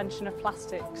suspension of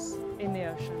plastics in the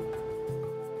ocean.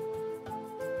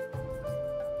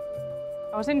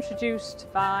 I was introduced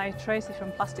by Tracy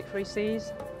from Plastic Free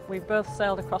Seas. We both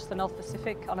sailed across the North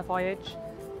Pacific on a voyage.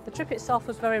 The trip itself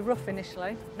was very rough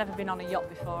initially. Never been on a yacht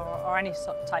before or any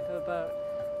type of a boat.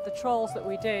 The trawls that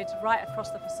we did right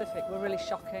across the Pacific were really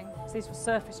shocking. These were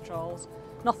surface trawls,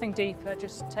 nothing deeper,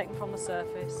 just taken from the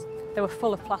surface. They were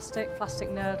full of plastic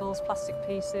noodles, plastic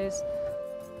pieces.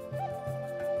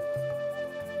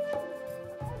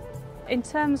 In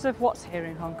terms of what's here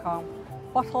in Hong Kong,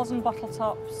 bottles and bottle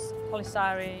tops,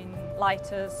 polystyrene,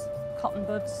 lighters, cotton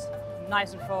buds,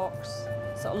 knives and forks,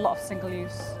 so a lot of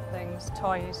single-use things,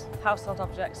 toys, household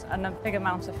objects, and a big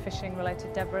amount of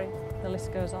fishing-related debris. The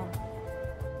list goes on.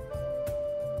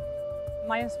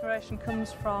 My inspiration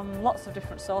comes from lots of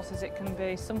different sources. It can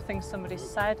be something somebody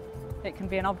said, it can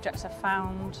be an object I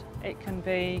found, it can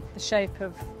be the shape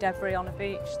of debris on a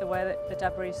beach, the way that the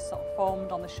debris is sort of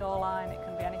formed on the shoreline, it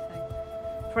can be anything.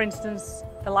 For instance,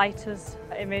 the lighters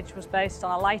image was based on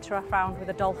a lighter I found with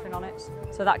a dolphin on it,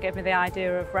 so that gave me the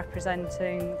idea of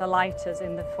representing the lighters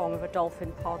in the form of a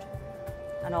dolphin pod,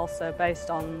 and also based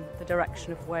on the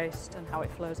direction of waste and how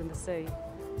it flows in the sea.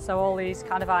 So all these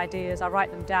kind of ideas, I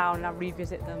write them down and I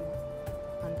revisit them,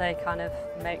 and they kind of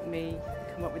make me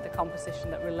come up with the composition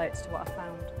that relates to what I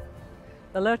found.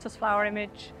 The lotus flower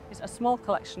image is a small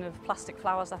collection of plastic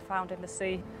flowers I found in the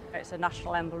sea. It's a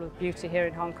national emblem of beauty here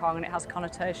in Hong Kong and it has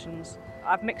connotations.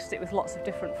 I've mixed it with lots of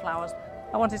different flowers.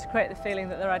 I wanted to create the feeling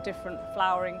that there are different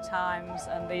flowering times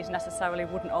and these necessarily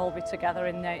wouldn't all be together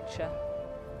in nature.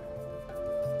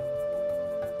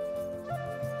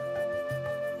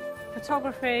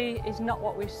 Photography is not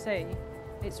what we see,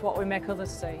 it's what we make others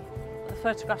see. The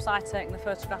photographs I take and the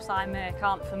photographs I make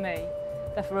aren't for me,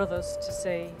 they're for others to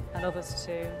see and others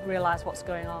to realise what's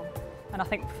going on. And I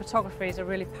think photography is a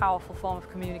really powerful form of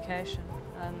communication,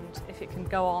 and if it can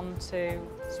go on to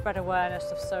spread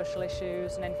awareness of social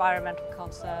issues and environmental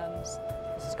concerns,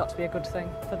 this has got to be a good thing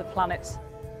for the planet.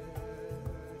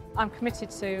 I'm committed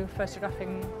to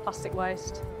photographing plastic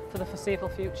waste for the foreseeable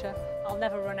future. I'll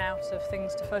never run out of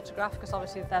things to photograph because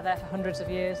obviously they're there for hundreds of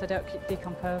years, they don't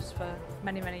decompose for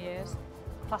many, many years.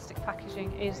 Plastic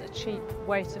packaging is a cheap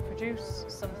way to produce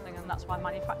something, and that's why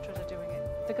manufacturers are doing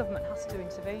it. The government has to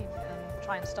intervene and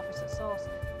try and stop it at source.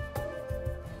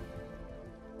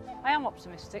 I am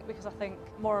optimistic because I think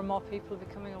more and more people are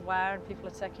becoming aware and people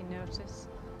are taking notice.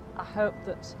 I hope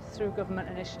that through government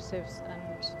initiatives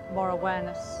and more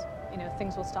awareness,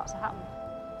 things will start to happen.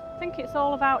 I think it's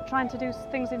all about trying to do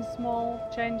things in small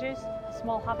changes,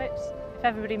 small habits. If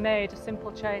everybody made a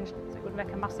simple change, it would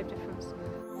make a massive difference.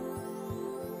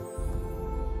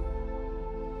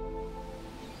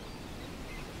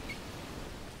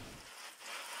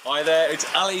 Hi there, it's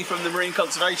Ali from the Marine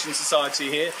Conservation Society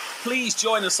here. Please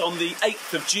join us on the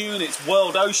 8th of June, it's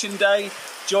World Ocean Day.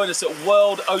 Join us at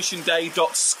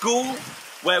worldoceanday.school,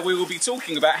 where we will be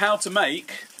talking about how to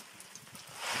make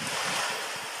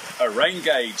a rain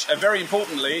gauge. And very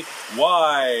importantly,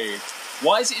 why?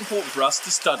 Why is it important for us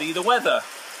to study the weather?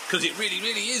 Because it really,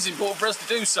 really is important for us to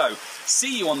do so.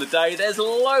 See you on the day. There's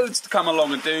loads to come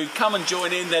along and do. Come and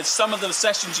join in. There's some of the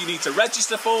sessions you need to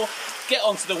register for. Get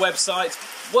onto the website,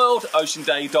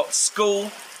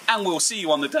 worldoceanday.school, and we'll see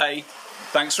you on the day.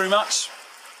 Thanks very much.